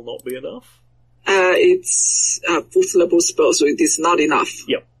imagine will not be enough. It's a 4th level spell, so it is not enough.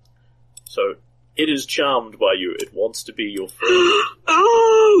 Yep. So, it is charmed by you. It wants to be your friend.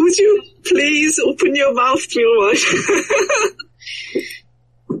 Oh, would you please open your mouth real wide?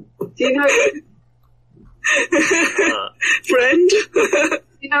 Do you know, Friend,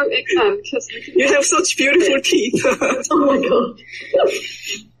 you know, just you have such beautiful teeth. Oh my god.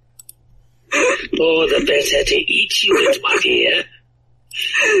 Oh, the better to eat you with, my dear.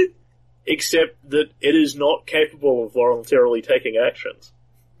 Except that it is not capable of voluntarily taking actions.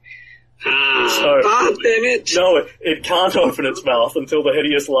 So, Ah, damn it. no, it can't open its mouth until the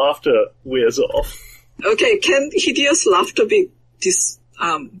hideous laughter wears off. Okay, can hideous laughter be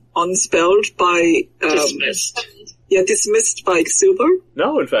unspelled by, Dismissed. dismissed by Silver?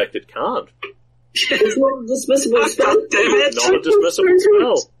 No, in fact, it can't. It's not a dismissible spell. God damn it. Not a dismissible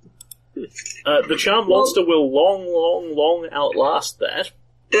spell. The charm monster will long outlast that.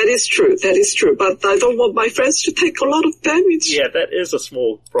 That is true, but I don't want my friends to take a lot of damage. Yeah, that is a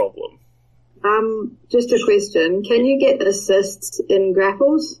small problem. Just a question. Can you get assists in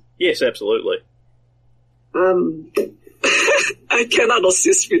grapples? Yes, absolutely. I cannot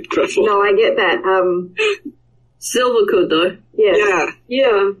assist with grapple. No, I get that. Silver could, though. Yeah.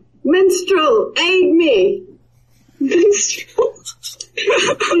 yeah. Minstrel, aid me!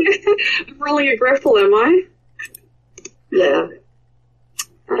 I'm rolling a grapple, am I? Yeah.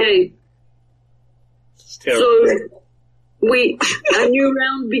 Okay. It's terrible. So, a new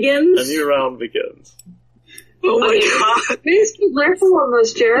round begins? A new round begins. Oh my Okay. god. Where's the grapple on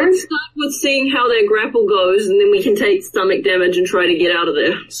this, Jared? Let's start with seeing how their grapple goes, and then we can take stomach damage and try to get out of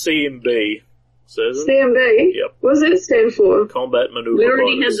there. CMB, says it. CMB? Yep. What does that stand for? Combat Maneuver We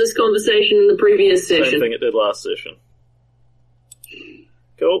already had Bonus. this conversation in the previous Same session. thing it did last session.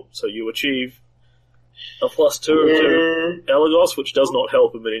 Cool, so you achieve a +2 to Elagos, which does not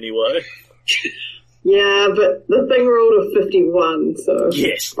help him in any way. Yeah, but the thing rolled a 51, so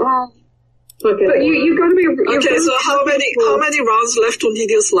Yes. Oh, fuck it. but you've got to be... Okay, so how many rounds left on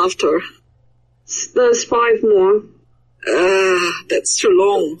Hideous Laughter? There's 5 more. That's too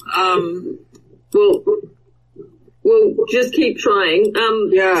long. We'll just keep trying.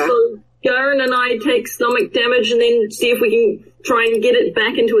 Yeah. So Garen and I take stomach damage and then see if we can try and get it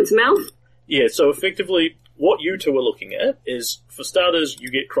back into its mouth. Yeah, so effectively, what you two are looking at is, for starters, you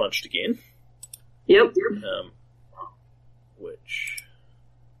get crunched again. Yep. Which...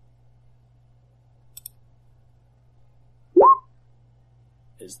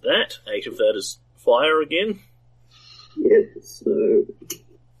 is that. 8 of that is fire again. Yep, so...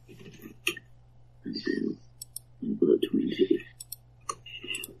 20.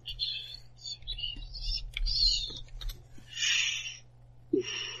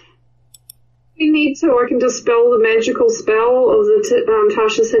 We need so I can dispel the magical spell of the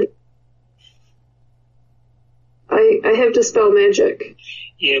Tasha said. I have dispel magic.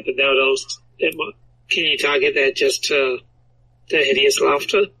 Yeah, but can you target that just to the Hideous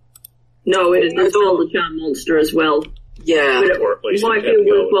Laughter? No, it is dispel the charm monster as well. Yeah. But Or at it least might it be had a to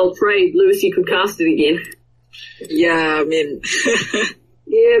go. worthwhile trade. Lucy could cast it again. Yeah, I mean...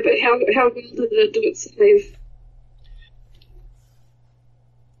 Yeah, but how well did it do it save?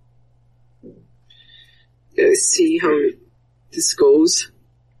 Let's see how this goes.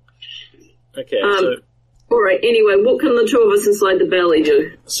 Okay, Alright, anyway, what can the two of us inside the belly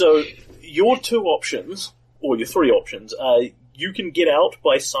do? so your 2 options, or your 3 options, are you can get out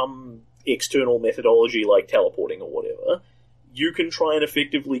by some external methodology like teleporting or whatever. You can try and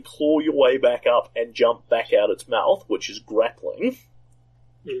effectively claw your way back up and jump back out its mouth, which is grappling.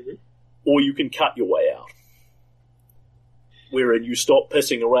 Mm-hmm. Or you can cut your way out. Wherein you stop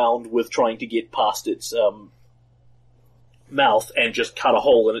pissing around with trying to get past its mouth and just cut a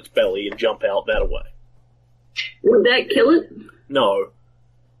hole in its belly and jump out that way. Would that kill it? No.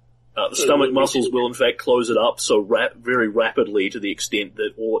 The stomach muscles will in fact close it up so very rapidly to the extent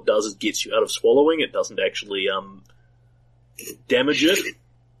that all it does is gets you out of swallowing. It doesn't actually damage it.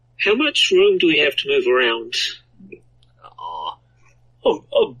 How much room do we have to move around?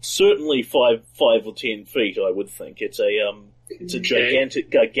 Certainly 5 or 10 feet, I would think. It's a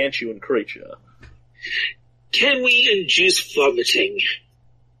gargantuan creature. Can we induce vomiting?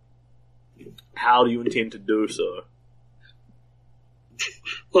 How do you intend to do so?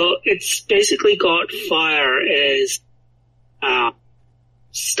 Well, it's basically got fire as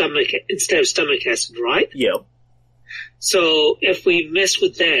stomach instead of stomach acid, right? Yeah. So if we mess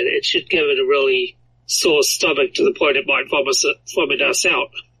with that, it should give it a really sore stomach to the point it might vomit us out.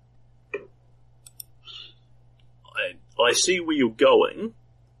 I see where you're going.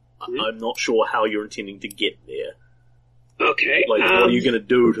 I'm not sure how you're intending to get there. Okay. Like, what are you going to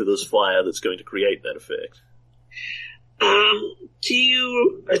do to this fire that's going to create that effect? I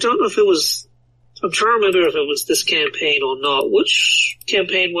don't know if it was, I'm trying to remember if it was this campaign or not. Which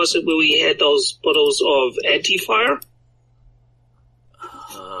campaign was it where we had those bottles of anti-fire?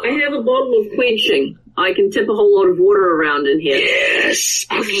 I have a bottle of quenching. I can tip a whole lot of water around in here. Yes!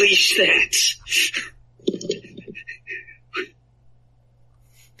 Unleash that!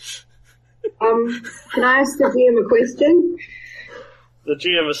 Can I ask the GM a question? The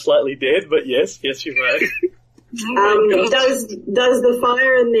GM is slightly dead, but yes, you may. Does the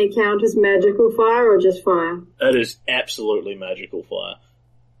fire in there count as magical fire or just fire? It is absolutely magical fire.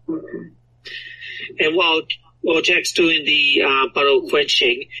 Okay. And while Jack's doing the bottle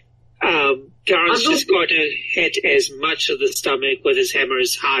quenching, Garen's just going to hit as much of the stomach with his hammer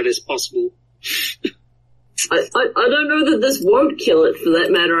as hard as possible. I don't know that this won't kill it, for that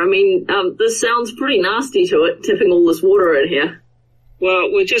matter. I mean, this sounds pretty nasty to it, tipping all this water in here.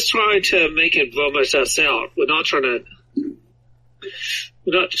 Well, we're just trying to make it vomit us out. We're not trying to...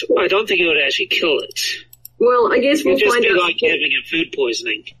 I don't think it would actually kill it. Well, I guess we'll It'd just find be out. like having a food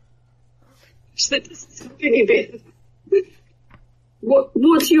poisoning.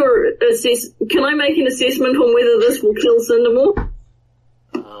 What's your Can I make an assessment on whether this will kill Cindermore?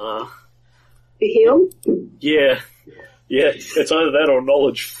 Heal? Yeah, it's either that or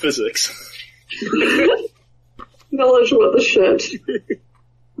knowledge physics. Knowledge what the shit.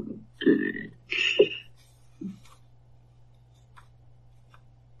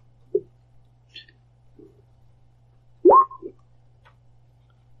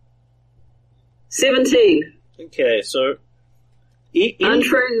 17. Okay, so...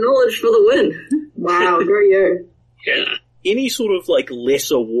 Untrained knowledge for the win. Wow, go you. Yeah. Any sort of, like,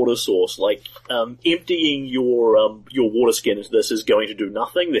 lesser water source, like, emptying your water skin into this is going to do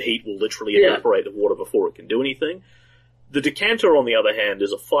nothing. The heat will literally evaporate the water before it can do anything. The decanter, on the other hand,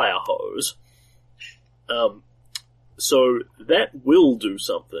 is a fire hose. So that will do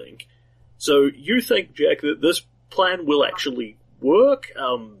something. So you think, Jack, that this plan will actually work?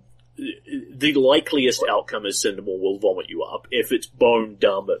 The likeliest outcome is Cinnamon will vomit you up. If it's bone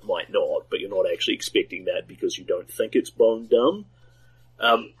dumb, it might not, but you're not actually expecting that because you don't think it's bone dumb.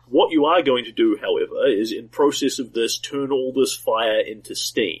 What you are going to do, however, is in process of this, turn all this fire into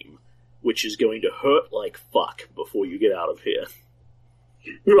steam, which is going to hurt like fuck before you get out of here.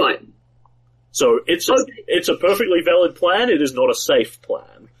 Right. So it's a perfectly valid plan. It is not a safe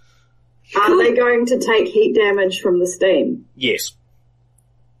plan. Are they going to take heat damage from the steam? Yes.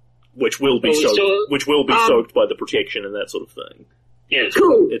 Which will be soaked by the protection and that sort of thing. Yeah.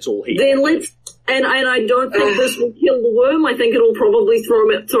 Cool. It's all heat. Then let's, and I don't think this will kill the worm. I think it'll probably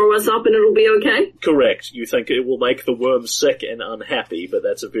throw us up and it'll be okay. Correct. You think it will make the worm sick and unhappy, but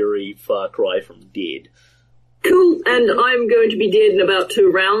that's a very far cry from dead. Cool, and I'm going to be dead in about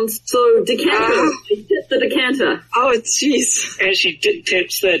 2 rounds. So, decanter. Tip the decanter. Oh, jeez. As she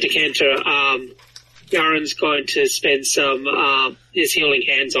tips the decanter, Garen's going to spend some his healing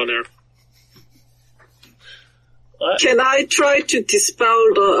hands on her. Can I try to dispel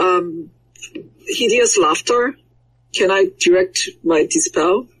the hideous laughter? Can I direct my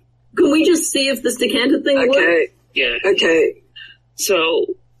dispel? Can we just see if this decanter thing works? Okay. Yeah. Okay. So,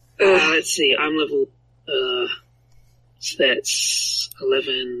 let's see, I'm level... so that's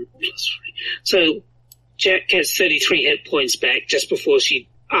 11 plus 3. So Jack gets 33 hit points back just before she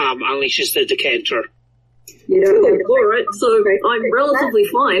unleashes the decanter. You don't have Alright, so I'm relatively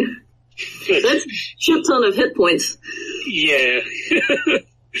fine. Good. That's a shit ton of hit points. Yeah.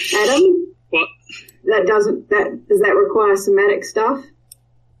 Adam? What? Does that require somatic stuff?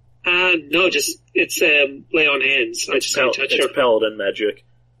 No, just, it's lay on hands. I just don't touch her. It's paladin magic.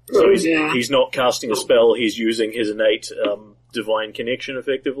 So he's not casting a spell, he's using his innate divine connection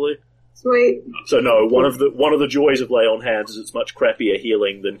effectively. Sweet. So no, one of the joys of lay on hands is it's much crappier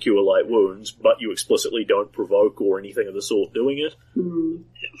healing than cure light wounds, but you explicitly don't provoke or anything of the sort doing it. Mm.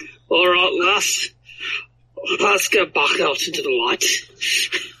 Alright, let's go back out into the light.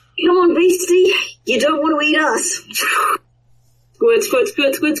 Come on, beastie. You don't want to eat us. Squirt, squirt,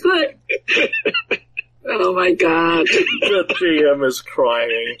 squirt, squirt, squirt. Oh my god. The GM is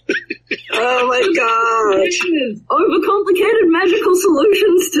crying. Oh my god. Overcomplicated magical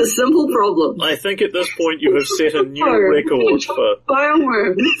solutions to simple problems. I think at this point you have set a new record for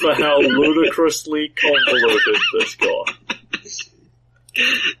how ludicrously convoluted this got.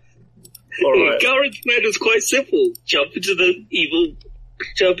 Alright. Garen's plan is quite simple. Jump into the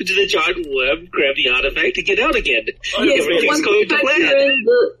giant worm, grab the artifact, and get out again. Yes, Everything's going to plan.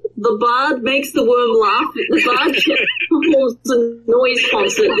 The bard makes the worm laugh. The bard performs a noise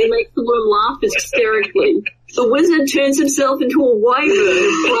concert that makes the worm laugh hysterically. The wizard turns himself into a wyvern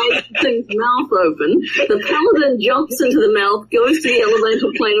and flies the thing's mouth open. The paladin jumps into the mouth, goes to the elemental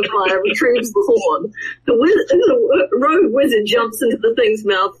plane of fire, retrieves the horn. The rogue wizard jumps into the thing's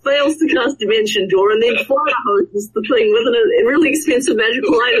mouth, fails to cast Dimension Door, and then fire hoses the thing with a really expensive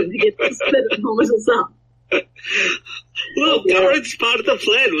magical item to get the spit and vomit us up. Well, Garen's part of the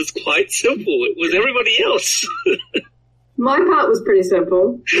plan was quite simple. It was everybody else. My part was pretty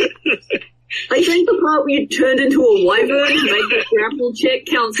simple. I think the part where you turned into a wyvern and make a grapple check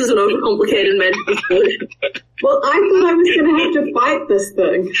counts as an overcomplicated magical solution. Well, I thought I was going to have to fight this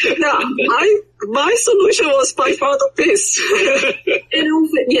thing. No, my solution was by far the best.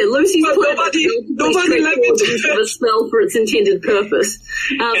 Lucy's plan nobody let me do use of a spell for its intended purpose.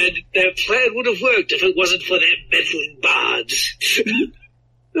 And their plan would have worked if it wasn't for that meddling bard.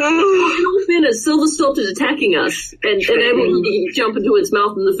 In all fairness, Silver stopped it attacking us and enabled me to jump into its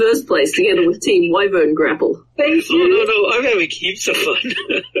mouth in the first place together with Team Wyvern Grapple. Thank you. No, I'm having heaps of fun.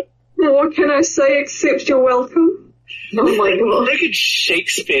 Well, what can I say except you're welcome? Oh my I god. reckon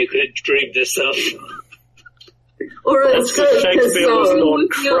Shakespeare could have dreamed this up. Or Shakespeare was on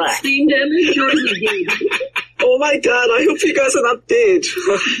crack. Steam damage or is it dead? Oh my god, I hope you guys are not dead.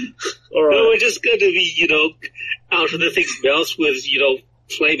 Alright. No, we're just going to be, out of the thing's mouth with,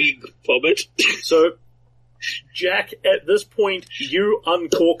 flaming vomit. So, Jack, at this point, you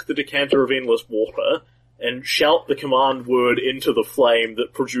uncork the decanter of endless water and shout the command word into the flame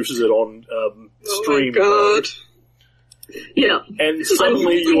that produces it on stream. Oh my god. Yeah. And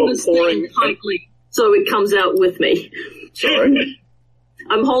suddenly you are pouring... tightly so it comes out with me. Sorry?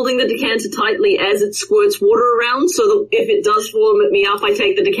 I'm holding the decanter tightly as it squirts water around, so that if it does vomit me up, I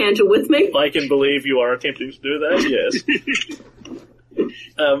take the decanter with me. I can believe you are attempting to do that, yes.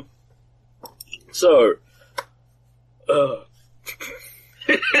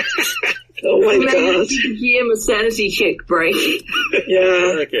 Oh my god. GM a sanity check break.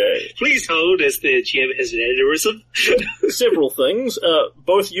 Yeah. Okay. Please hold as the GM has an aneurysm. Several things.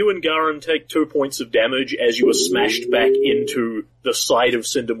 Both you and Garin take 2 points of damage as you are smashed back into the side of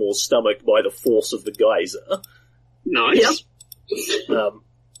Cindermore's stomach by the force of the geyser. Nice. Yep.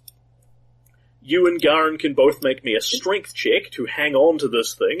 You and Garin can both make me a strength check to hang on to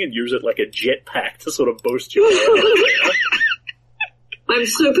this thing and use it like a jetpack to sort of boost you. I'm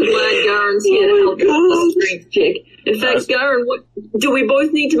super glad Garen's here to help me with the strength check. In fact, Garen, do we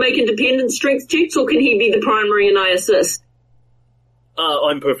both need to make independent strength checks, or can he be the primary and I assist?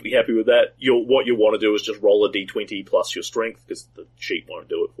 I'm perfectly happy with that. What you want to do is just roll a d20 plus your strength, because the sheet won't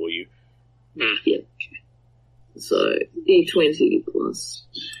do it for you. Yeah. So, d20 plus...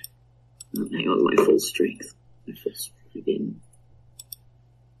 Oh, hang on, my full strength. My full strength again.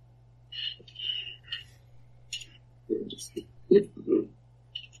 Yep.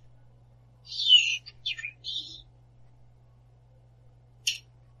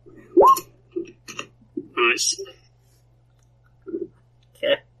 Nice.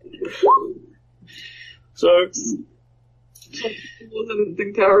 Okay. So, More than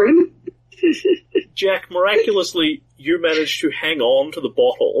the Garen. Jack, miraculously, you managed to hang on to the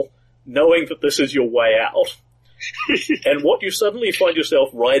bottle, knowing that this is your way out. And what you suddenly find yourself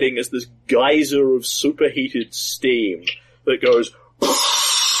riding is this geyser of superheated steam that goes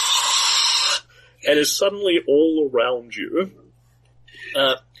and is suddenly all around you.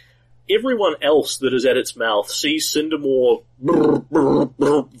 Everyone else that is at its mouth sees Cindermore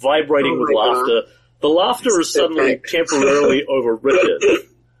vibrating with laughter. The laughter is suddenly temporarily overridden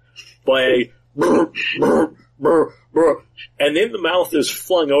by a and then the mouth is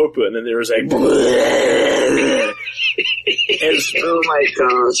flung open and there is a as Oh my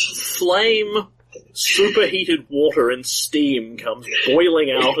gosh. flame, superheated water and steam comes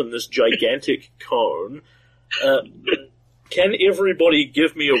boiling out in this gigantic cone. Can everybody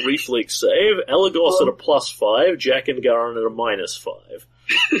give me a reflex save? Elagos at a +5, Jack and Garin at a -5.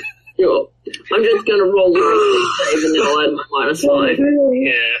 Sure. I'm just gonna roll the reflex save and then I'll add my -5.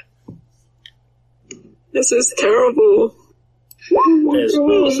 Yeah. This is terrible. As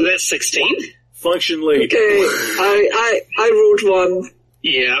Oh, so that's 16? functionally, Okay, I rolled 1.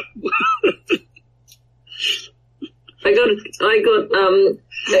 Yeah. I got, it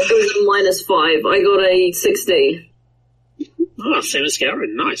was a -5. I got a 16. Oh, same as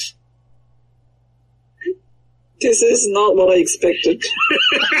Garen. Nice. This is not what I expected.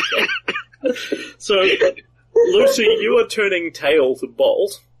 so Lucy, you are turning tail to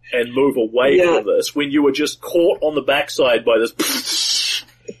bolt and move away from this when you were just caught on the backside by this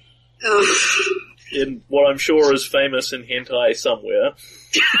in what I'm sure is famous in hentai somewhere.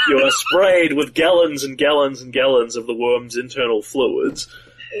 You are sprayed with gallons and gallons and gallons of the worm's internal fluids.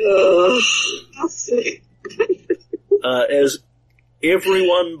 As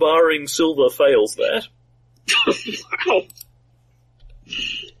everyone barring Silver fails that. Wow.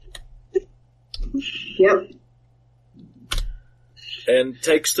 Yep. And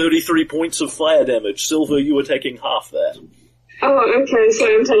takes 33 points of fire damage. Silver, you were taking half that. Oh, okay, so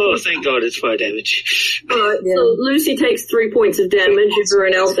I'm Oh, taking... thank God it's fire damage. Alright, so Lucy takes 3 points of damage,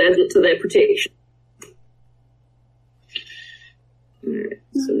 everyone else adds it to their protection. Alright,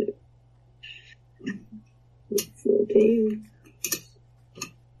 so... 14...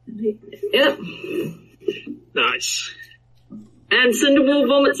 Yep. Nice. And Cinderball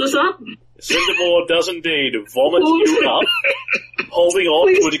vomits us up. Cindermore does indeed vomit you up, holding on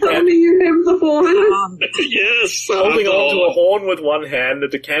to a Please tell decanter. me you have the horn. Yes. Holding on to a horn with one hand, a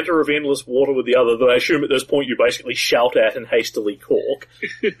decanter of endless water with the other, that I assume at this point you basically shout at and hastily cork.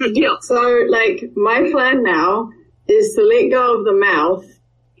 Yeah. So, like, my plan now is to let go of the mouth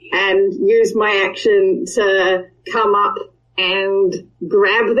and use my action to come up and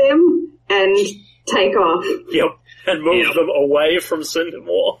grab them and take off. Yep. And move them away from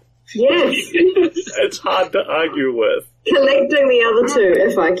Cindermore. Yes, It's hard to argue with. collecting the other two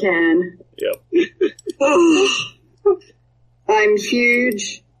if I can. Yep. I'm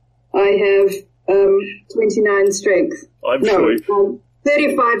huge. I have 29 strength. I'm No, sure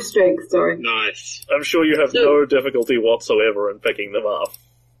 35 strength, sorry. Nice. I'm sure you have no difficulty whatsoever in picking them up.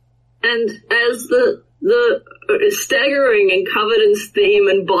 And as the staggering and covered in steam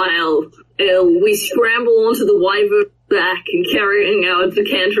and bile, we scramble onto the wyvern's back and carrying our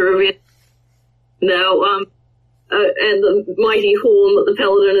decanter of it. Now, and the mighty horn that the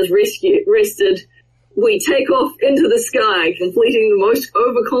paladin has rested, we take off into the sky, completing the most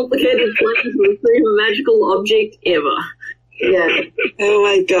overcomplicated plan to retrieve a magical object ever. Yeah. Oh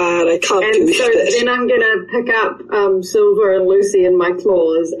my god, I can't And believe so that. then I'm gonna pick up Silver and Lucy in my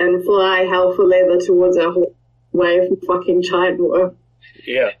claws and fly hell for leather towards our wave of fucking giant worm.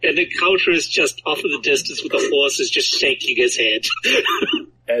 Yeah. And the counter is just off in the distance with the horses just shaking his head.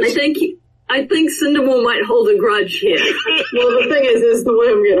 I think Cindermore might hold a grudge here. Well, the thing is the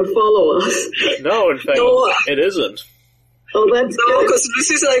worm gonna follow us? No, in fact, No. it isn't. Oh, that's No, good. because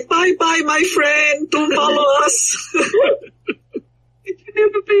Lucy's like, bye-bye, my friend, don't follow us. It can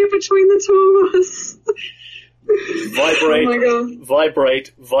never be between the two of us. Vibrate, Oh my god.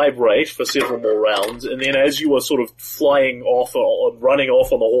 vibrate for several more rounds, and then as you are sort of flying off or running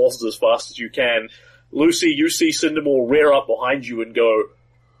off on the horses as fast as you can, Lucy, you see Cindermore rear up behind you and go,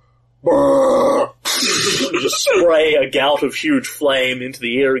 "Brrr!" just spray a gout of huge flame into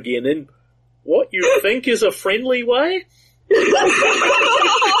the air again in what you think is a friendly way.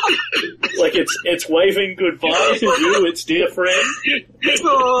 Like it's waving goodbye to you, its dear friend.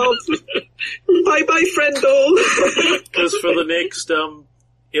 Oh, bye-bye, friendo. Because for the next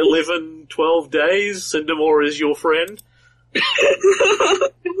 11, 12 days, Cindermore is your friend. Come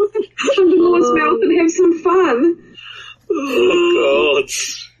to Lord's mouth and have some fun. Oh, God.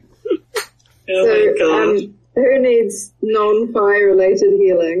 Oh, my God. So, who needs non-fire related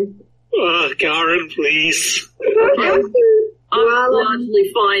healing? Oh, Garen, please. Okay, I'm Well, largely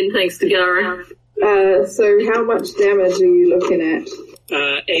fine, thanks to Gara. so how much damage are you looking at?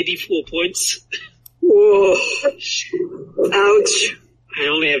 84 points. Whoa. Ouch. I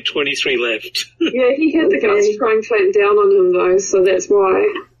only have 23 left. Yeah, he had the guts to try and clamp down on him though, so that's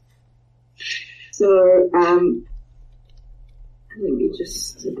why. So, let me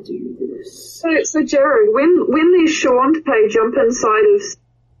just do this. So Jared, when these Shawante jump inside of,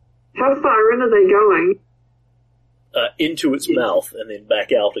 how far in are they going? Into its mouth and then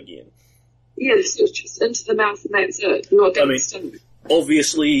back out again. Yes, just into the mouth and that's it. Not I mean- instant.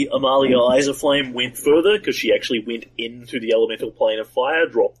 Obviously, Amalia Eyes of Flame went further because she actually went into the elemental plane of fire,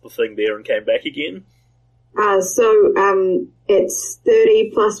 dropped the thing there and came back again. So, it's 30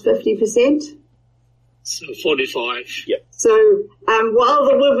 plus 50%. So 45. So, while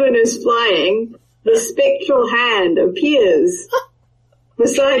the wyvern is flying, the spectral hand appears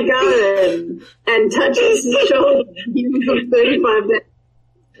beside Garen and touches his shoulder and gives him 35 damage.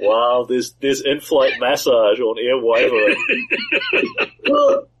 Wow, there's in-flight massage on Air Wyvern.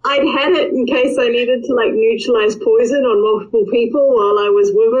 Well, I'd had it in case I needed to, neutralize poison on multiple people while I was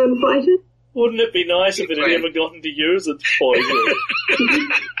wyvern fighting. Wouldn't it be nice if it had ever gotten to use its poison?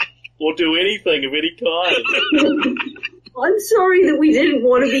 Or do anything of any kind? I'm sorry that we didn't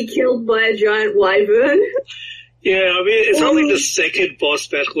want to be killed by a giant wyvern. Yeah, I mean, it's only the second boss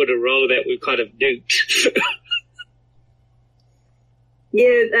battle in a row that we've kind of nuked.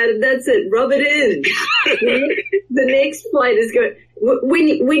 Yeah, that's it. Rub it in. The next fight is going.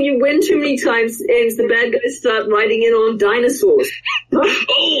 When you win too many times, and the bad guys start riding in on dinosaurs.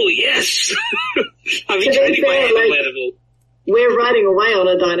 Oh, yes! I've been To be training my fair, hand on level. We're riding away on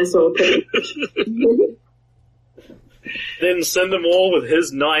a dinosaur pig. Then Cindermore, with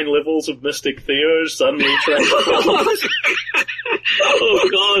his 9 levels of Mystic Theo, suddenly transforms. Oh,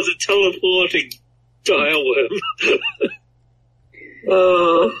 God, it's a teleporting direworm.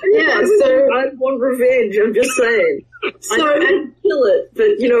 Yeah, so I want revenge. I'm just saying. So- I'd kill it, but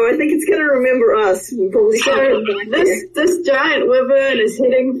I think it's going to remember us. We probably can't come back here. this giant wyvern is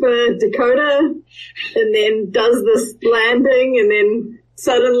heading for Dakota, and then does this landing, and then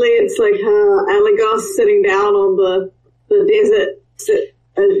suddenly it's like Alagos sitting down on the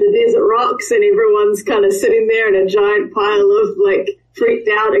desert rocks, and everyone's kind of sitting there in a giant pile of freaked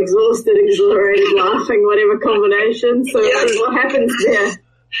out, exhausted, exhilarated, laughing, whatever combination. So what happens there?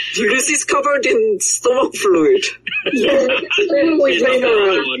 Lucy's covered in stomach fluid. Yeah, we She's clean not the her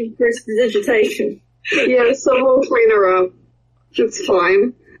only up. one. Prestidigitation. Yeah, so we'll clean her up. It's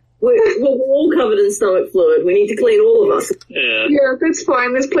fine. We're all covered in stomach fluid. We need to clean all of us. Yeah. Yeah, that's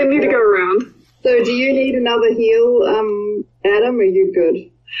fine. There's plenty to go around. So do you need another heal, Adam, or are you good?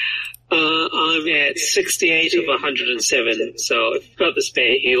 I'm at 68 of 107, so if you've got the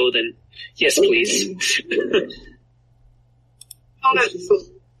spare heal, then yes, please.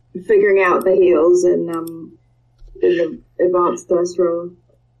 Figuring out the heals in the advanced dice roll.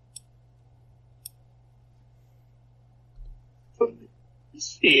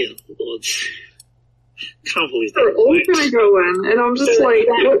 Yeah, Lord. Can't believe They're that all worked. gonna go in, and I'm just like,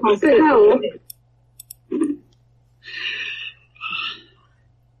 what the hell?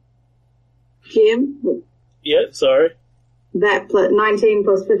 Jim? Yeah, sorry. That 19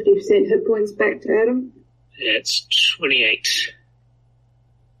 plus 50% hit points back to Adam. That's 28.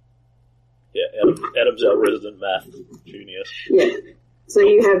 Yeah, Adam's our resident math genius. Yeah. So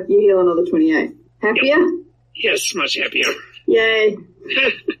you heal another 28. Happier? Yes, much happier. Yay.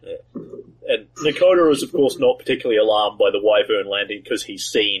 And Nakota is, of course, not particularly alarmed by the wyvern landing because he's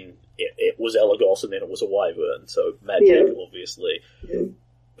seen it was Elagos and then it was a wyvern, so magic, obviously. Yeah.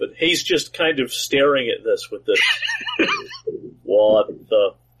 But he's just kind of staring at this with this what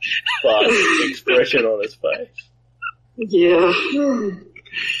the fuck expression on his face. Yeah.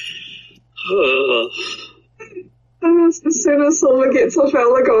 As soon as Silver gets off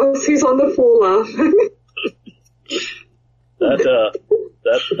Elagos, he's on the floor laughing.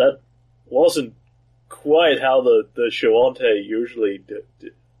 That wasn't quite how the Shawante usually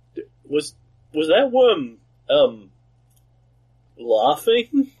was that worm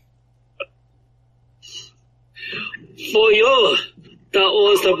laughing? For you, that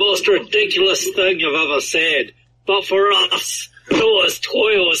was the most ridiculous thing you've ever said. But for us, it was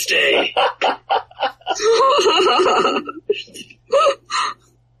Toyo's Day.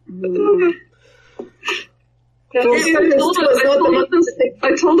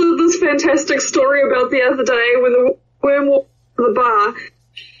 I told her this fantastic story about the other day when the worm walked to the bar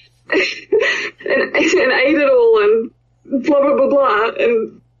and ate it all and blah blah blah blah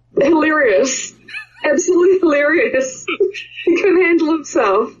and hilarious. Absolutely hilarious. He couldn't handle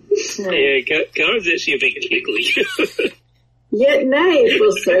himself. Yeah, Garen's actually a bit giggly. Yet nay,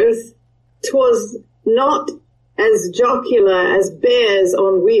 forsooth, 'twas not as jocular as bears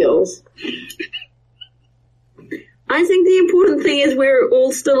on wheels. I think the important thing is we're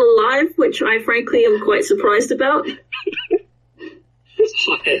all still alive, which I frankly am quite surprised about. You're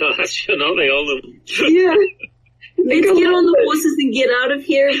not the only one. Yeah. Let's get on the horses and get out of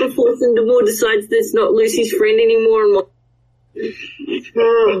here before Cindermore decides that's not Lucy's friend anymore.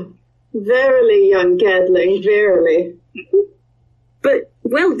 Oh, verily, young Gadling, verily. But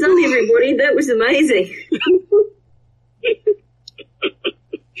well done, everybody. That was amazing.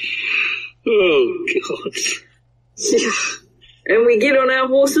 Oh, God. And we get on our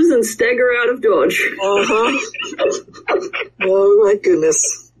horses and stagger out of Dodge. Uh-huh. Oh, my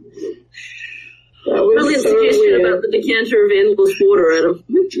goodness. That was Brilliant so suggestion weird. about the decanter of endless water, Adam.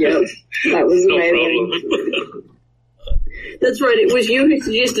 Yep, that was No amazing. problem. That's right, it was you who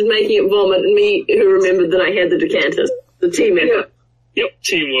suggested making it vomit and me who remembered that I had the decanter. The team effort. Yep,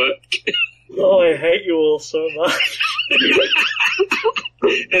 teamwork. Oh, I hate you all so much.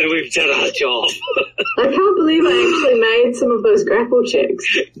 And we've done our job. I can't believe I actually made some of those grapple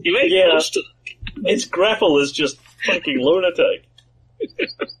checks. You made Yeah. most of Its grapple is just fucking lunatic.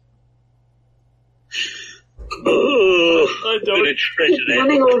 Oh, I I'm don't- gonna treasure that.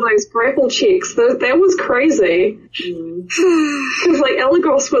 Running all those grapple checks, that was crazy. Because like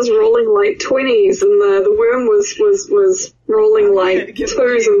Elagos was rolling like 20s and the worm was rolling like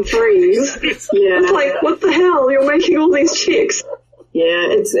 2s and 3s. Yeah, It's like, what the hell? You're making all these checks. yeah,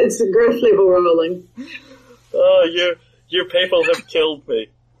 it's a growth level rolling. Oh, you people have killed me.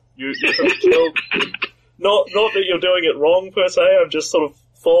 You have killed. Not that you're doing it wrong per se. I'm just sort of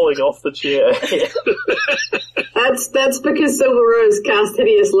falling off the chair. That's because Silver Rose cast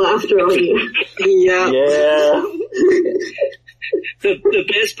hideous laughter on you. Yeah. Yeah. The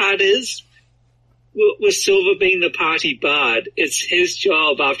best part is, with Silver being the party bard, it's his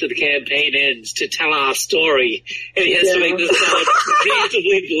job after the campaign ends to tell our story, and he has to make this sound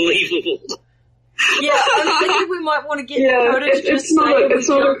reasonably believable. Yeah, I think we might want to get Yeah, Dakota to just it's not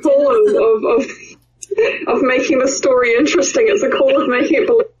say a call of making the story interesting. It's a call of making it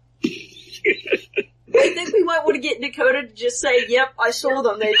believable. I think we might want to get Dakota to just say, yep, I saw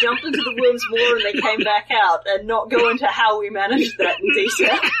them. They jumped into the worm's moor and they came back out, and not go into how we managed that in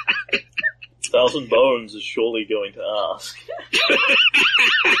detail. Thousand Bones is surely going to ask.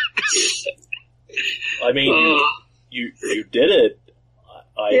 I mean, you did it.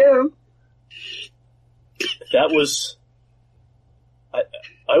 Yeah. That was.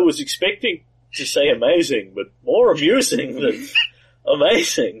 I was expecting to say amazing, but more amusing than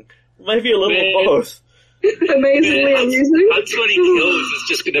amazing. Maybe a little Man. of both. Amazingly amusing. Our 20 kills is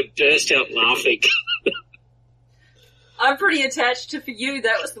just gonna burst out laughing. I'm pretty attached to, for you,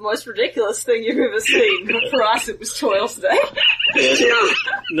 that was the most ridiculous thing you've ever seen. But for us, it was Toil's Day.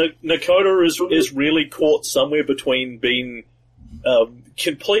 Nakota is really caught somewhere between being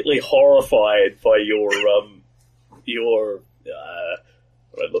completely horrified by your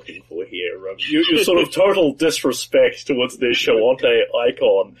what am I looking for here? Your sort of total disrespect towards the Shawante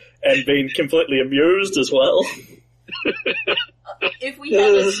icon, and being completely amused as well. If we had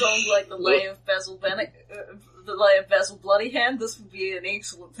a song like The Lay of Basil the Lay of Basil Bloodyhand, this would be an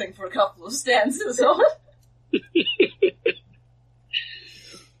excellent thing for a couple of stanzas on.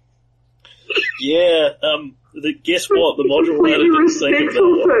 Yeah, guess what? The module writer Completely didn't think of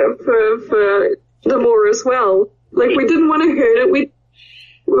respectful that. for the lore as well. Like, we didn't want to hurt it, we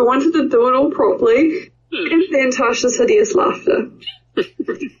wanted to do it all properly, and then Tasha's hideous laughter.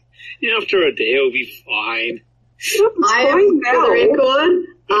 After a day, it'll be fine. I am, for the record,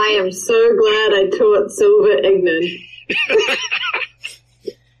 I am so glad I taught Silver Ignan.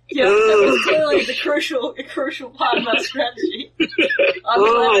 Yeah, that was clearly the crucial part of our strategy. I'm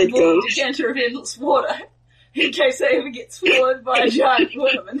glad we bought a decanter of endless water, in case I ever get swallowed by a giant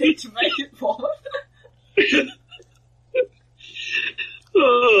worm and need to make it vomit.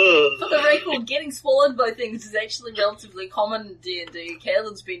 For the record, getting swallowed by things is actually relatively common in D&D.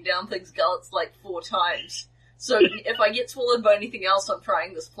 Caelan's been down things' gullets like 4 times. So if I get swallowed by anything else, I'm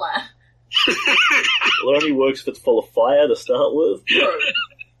trying this plan. Well, it only works if it's full of fire to start with. True.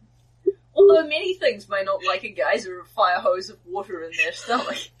 Although many things may not like a geyser of fire hose of water in their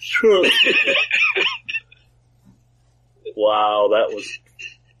stomach. Sure. Wow, that was...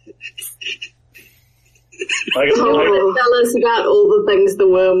 Tell us about all the things the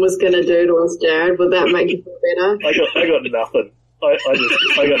worm was going to do to us, Jared. Would that make you feel better? I got nothing.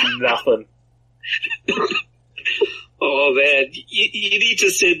 I got nothing. Oh man, you need to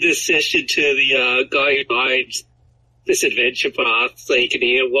send this session to the guy who minds this adventure path so he can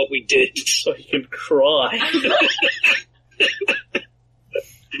hear what we did. So he can cry.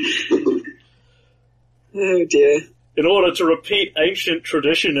 Oh dear. In order to repeat ancient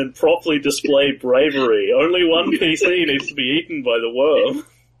tradition and properly display bravery, only one PC needs to be eaten by the worm.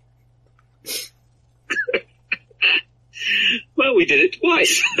 Well, we did it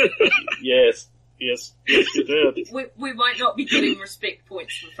twice. Yes, you did. We might not be getting respect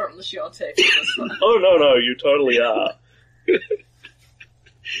points from the Shantae for this one. Oh, no, you totally are.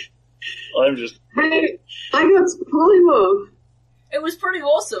 I'm just... Hey, I got polymorph. It was pretty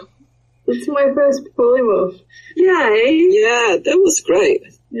awesome. It's my first polymorph. Yay! Yeah, that was great.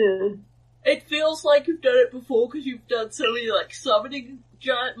 Yeah. It feels like you've done it before because you've done so many, like, summoning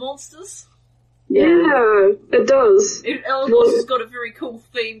giant monsters. Yeah, it does. Elagos has got a very cool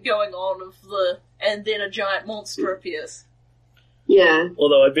theme going on of and then a giant monster appears. Yeah.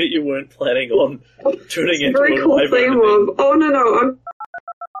 Although I bet you weren't planning on turning into Very a cool wyvern. theme of, oh no, I'm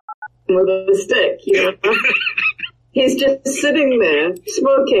With a stick, you know. He's just sitting there,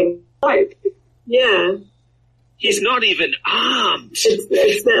 smoking. like, Yeah. He's not even armed.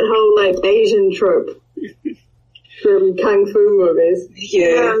 It's that whole, like, Asian trope from Kung Fu movies.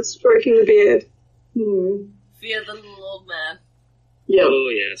 Yeah. stroking the beard. Fear the little old man. Yep. Oh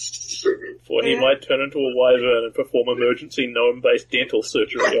yes. For he might turn into a wyvern and perform emergency gnome-based dental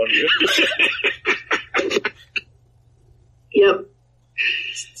surgery on you. Yep.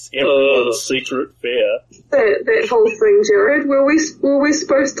 It's everyone's secret fear. That whole thing, Jared. Were we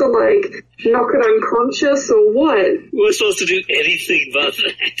supposed to, like, knock it unconscious or what? We're supposed to do anything but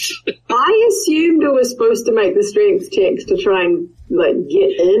that. I assumed it was supposed to make the strength checks to try and, like,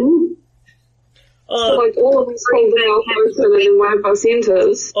 get in. Like, all of us hold the mouth open and then one of us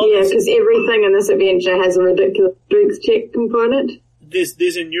enters. Yeah, because everything in this adventure has a ridiculous strength check component. There's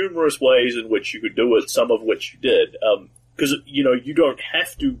numerous ways in which you could do it, some of which you did. Because, you know, you don't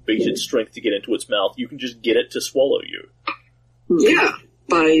have to beat its strength to get into its mouth. You can just get it to swallow you. Yeah,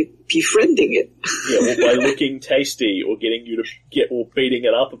 by befriending it. Yeah, or by looking tasty, or getting you to or beating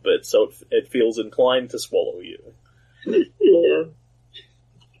it up a bit so it feels inclined to swallow you. Yeah.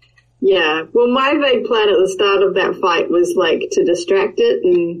 Yeah, well my vague plan at the start of that fight was, like, to distract it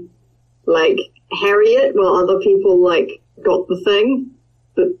and, like, harry it while other people, like, got the thing.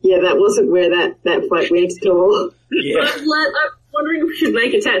 But, yeah, that wasn't where that fight went at all. Yeah. I'm wondering if we should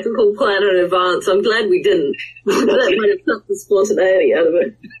make a tactical plan in advance. I'm glad we didn't. That might have took the spontaneity out of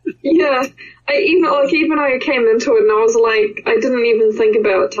it. Yeah, even I came into it and I was like, I didn't even think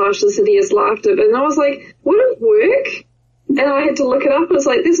about Tasha's hideous laughter, but then I was like, would it work? And I had to look it up, and it's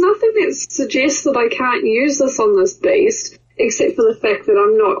like, there's nothing that suggests that I can't use this on this beast, except for the fact that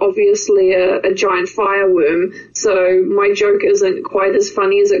I'm not obviously a giant fireworm, so my joke isn't quite as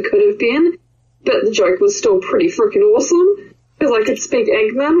funny as it could have been, but the joke was still pretty freaking awesome, because I could speak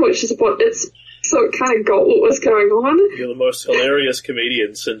Ignan, which is what it's, so it kind of got what was going on. You're the most hilarious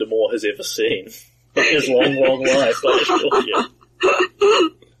comedian Cinder Moore has ever seen. In his long life, I assure you.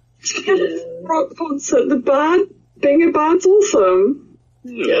 Rock concert, the bard, being a bard's awesome.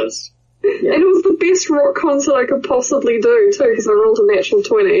 Yes. And it was the best rock concert I could possibly do, too, because I rolled a natural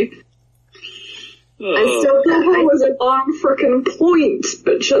 20. I still That can't, was an on frickin' point,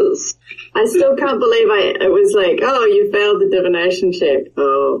 bitches. I still can't believe it was like, oh, you failed the divination check.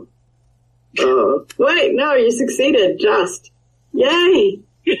 Oh. Wait, no, you succeeded, just. Yay!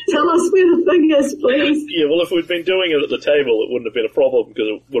 Tell us where the thing is, please. Yeah, well, if we'd been doing it at the table, it wouldn't have been a problem because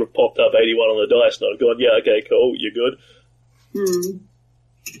it would have popped up 81 on the dice and I'd have gone, yeah, okay, cool, you're good.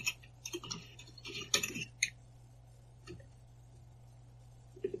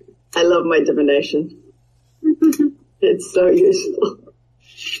 I love my divination. It's so useful.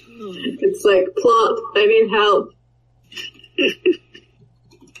 It's like, plot, I need help.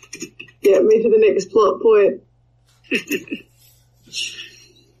 Get me to the next plot point.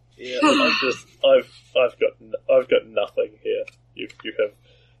 Yeah, I've got nothing here.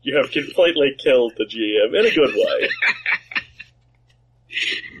 You have completely killed the GM in a good way.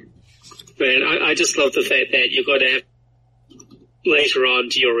 Man, I just love the fact that you're going to have later on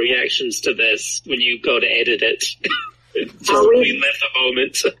to your reactions to this when you go to edit it. Just we left a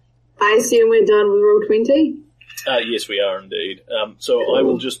moment. I assume we're done with Roll20? Yes, we are indeed. So I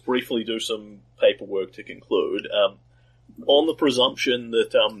will just briefly do some paperwork to conclude. On the presumption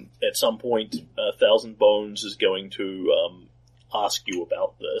that at some point Thousand Bones is going to ask you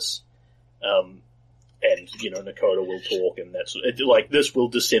about this, and Nakoda will talk, and that's like this will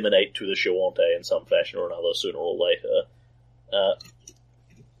disseminate to the Shawante in some fashion or another sooner or later.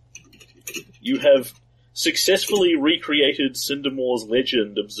 You have successfully recreated Cindermore's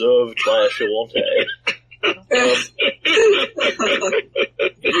legend observed by a Shawante.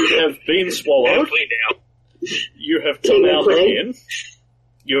 You have been swallowed. You have come out again.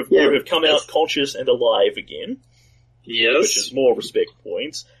 You have come out conscious and alive again. Yes. Which is more respect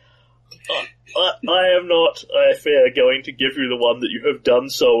points. I am not, I fear, going to give you the one that you have done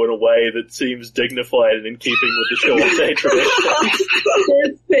so in a way that seems dignified and in keeping with the Shawante tradition.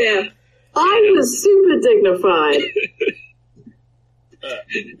 That's fair. I was super dignified.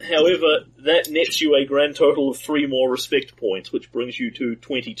 However, that nets you a grand total of 3 more respect points, which brings you to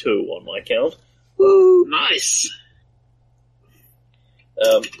 22 on my count. Ooh. Nice.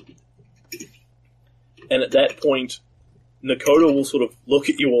 And at that point, Nakoda will sort of look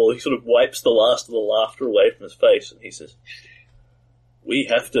at you all. He sort of wipes the last of the laughter away from his face, and he says, "We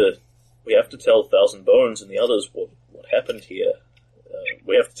have to tell Thousand Bones and the others what happened here.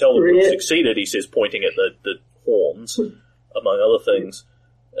 We have to tell them we succeeded." He says, pointing at the horns, among other things.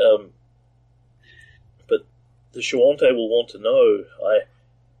 But the Shawante will want to know.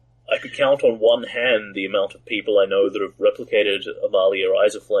 I could count on one hand the amount of people I know that have replicated Amalia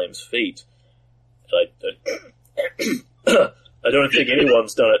Isoflame's feat. I don't think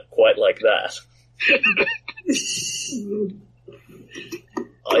anyone's done it quite like that.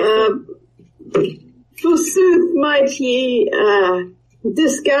 Forsooth might ye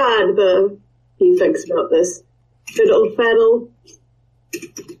discard the, he thinks about this, fiddle faddle.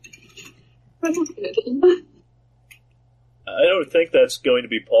 I don't think that's going to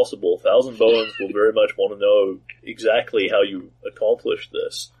be possible. Thousand Bones will very much want to know exactly how you accomplished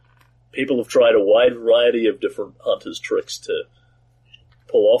this. People have tried a wide variety of different hunters' tricks to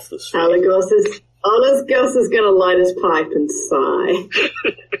pull off this feat. Honest Gus is going to light his pipe and sigh.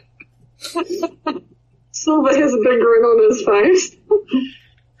 Silver has a big grin on his face.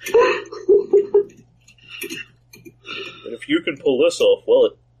 But if you can pull this off,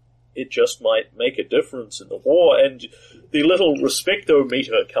 well, it just might make a difference in the war, and the little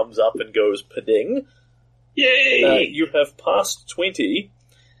respectometer comes up and goes pading. Yay! You have passed 20.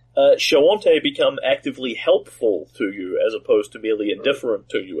 Shawante become actively helpful to you as opposed to merely indifferent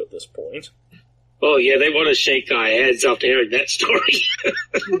to you at this point. Oh yeah, they want to shake our heads after hearing that story.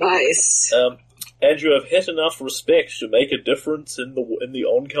 Nice. And you have hit enough respect to make a difference in the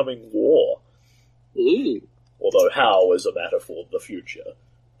oncoming war. Ooh. Although how is a matter for the future.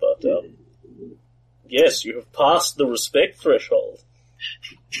 But, yes, you have passed the respect threshold.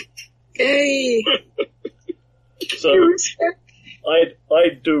 Yay! So,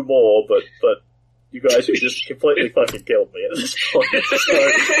 I'd do more, but you guys have just completely fucking killed me at this point. So,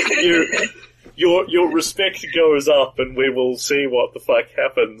 your respect goes up, and we will see what the fuck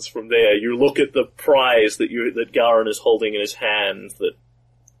happens from there. You look at the prize that Garin is holding in his hand, that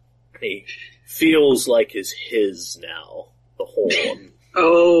he feels like is his now, the horn.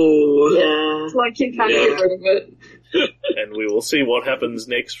 Oh. Yeah. It's like you can't get rid of it. And we will see what happens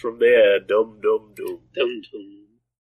next from there. Dum dum dum. Dum dum.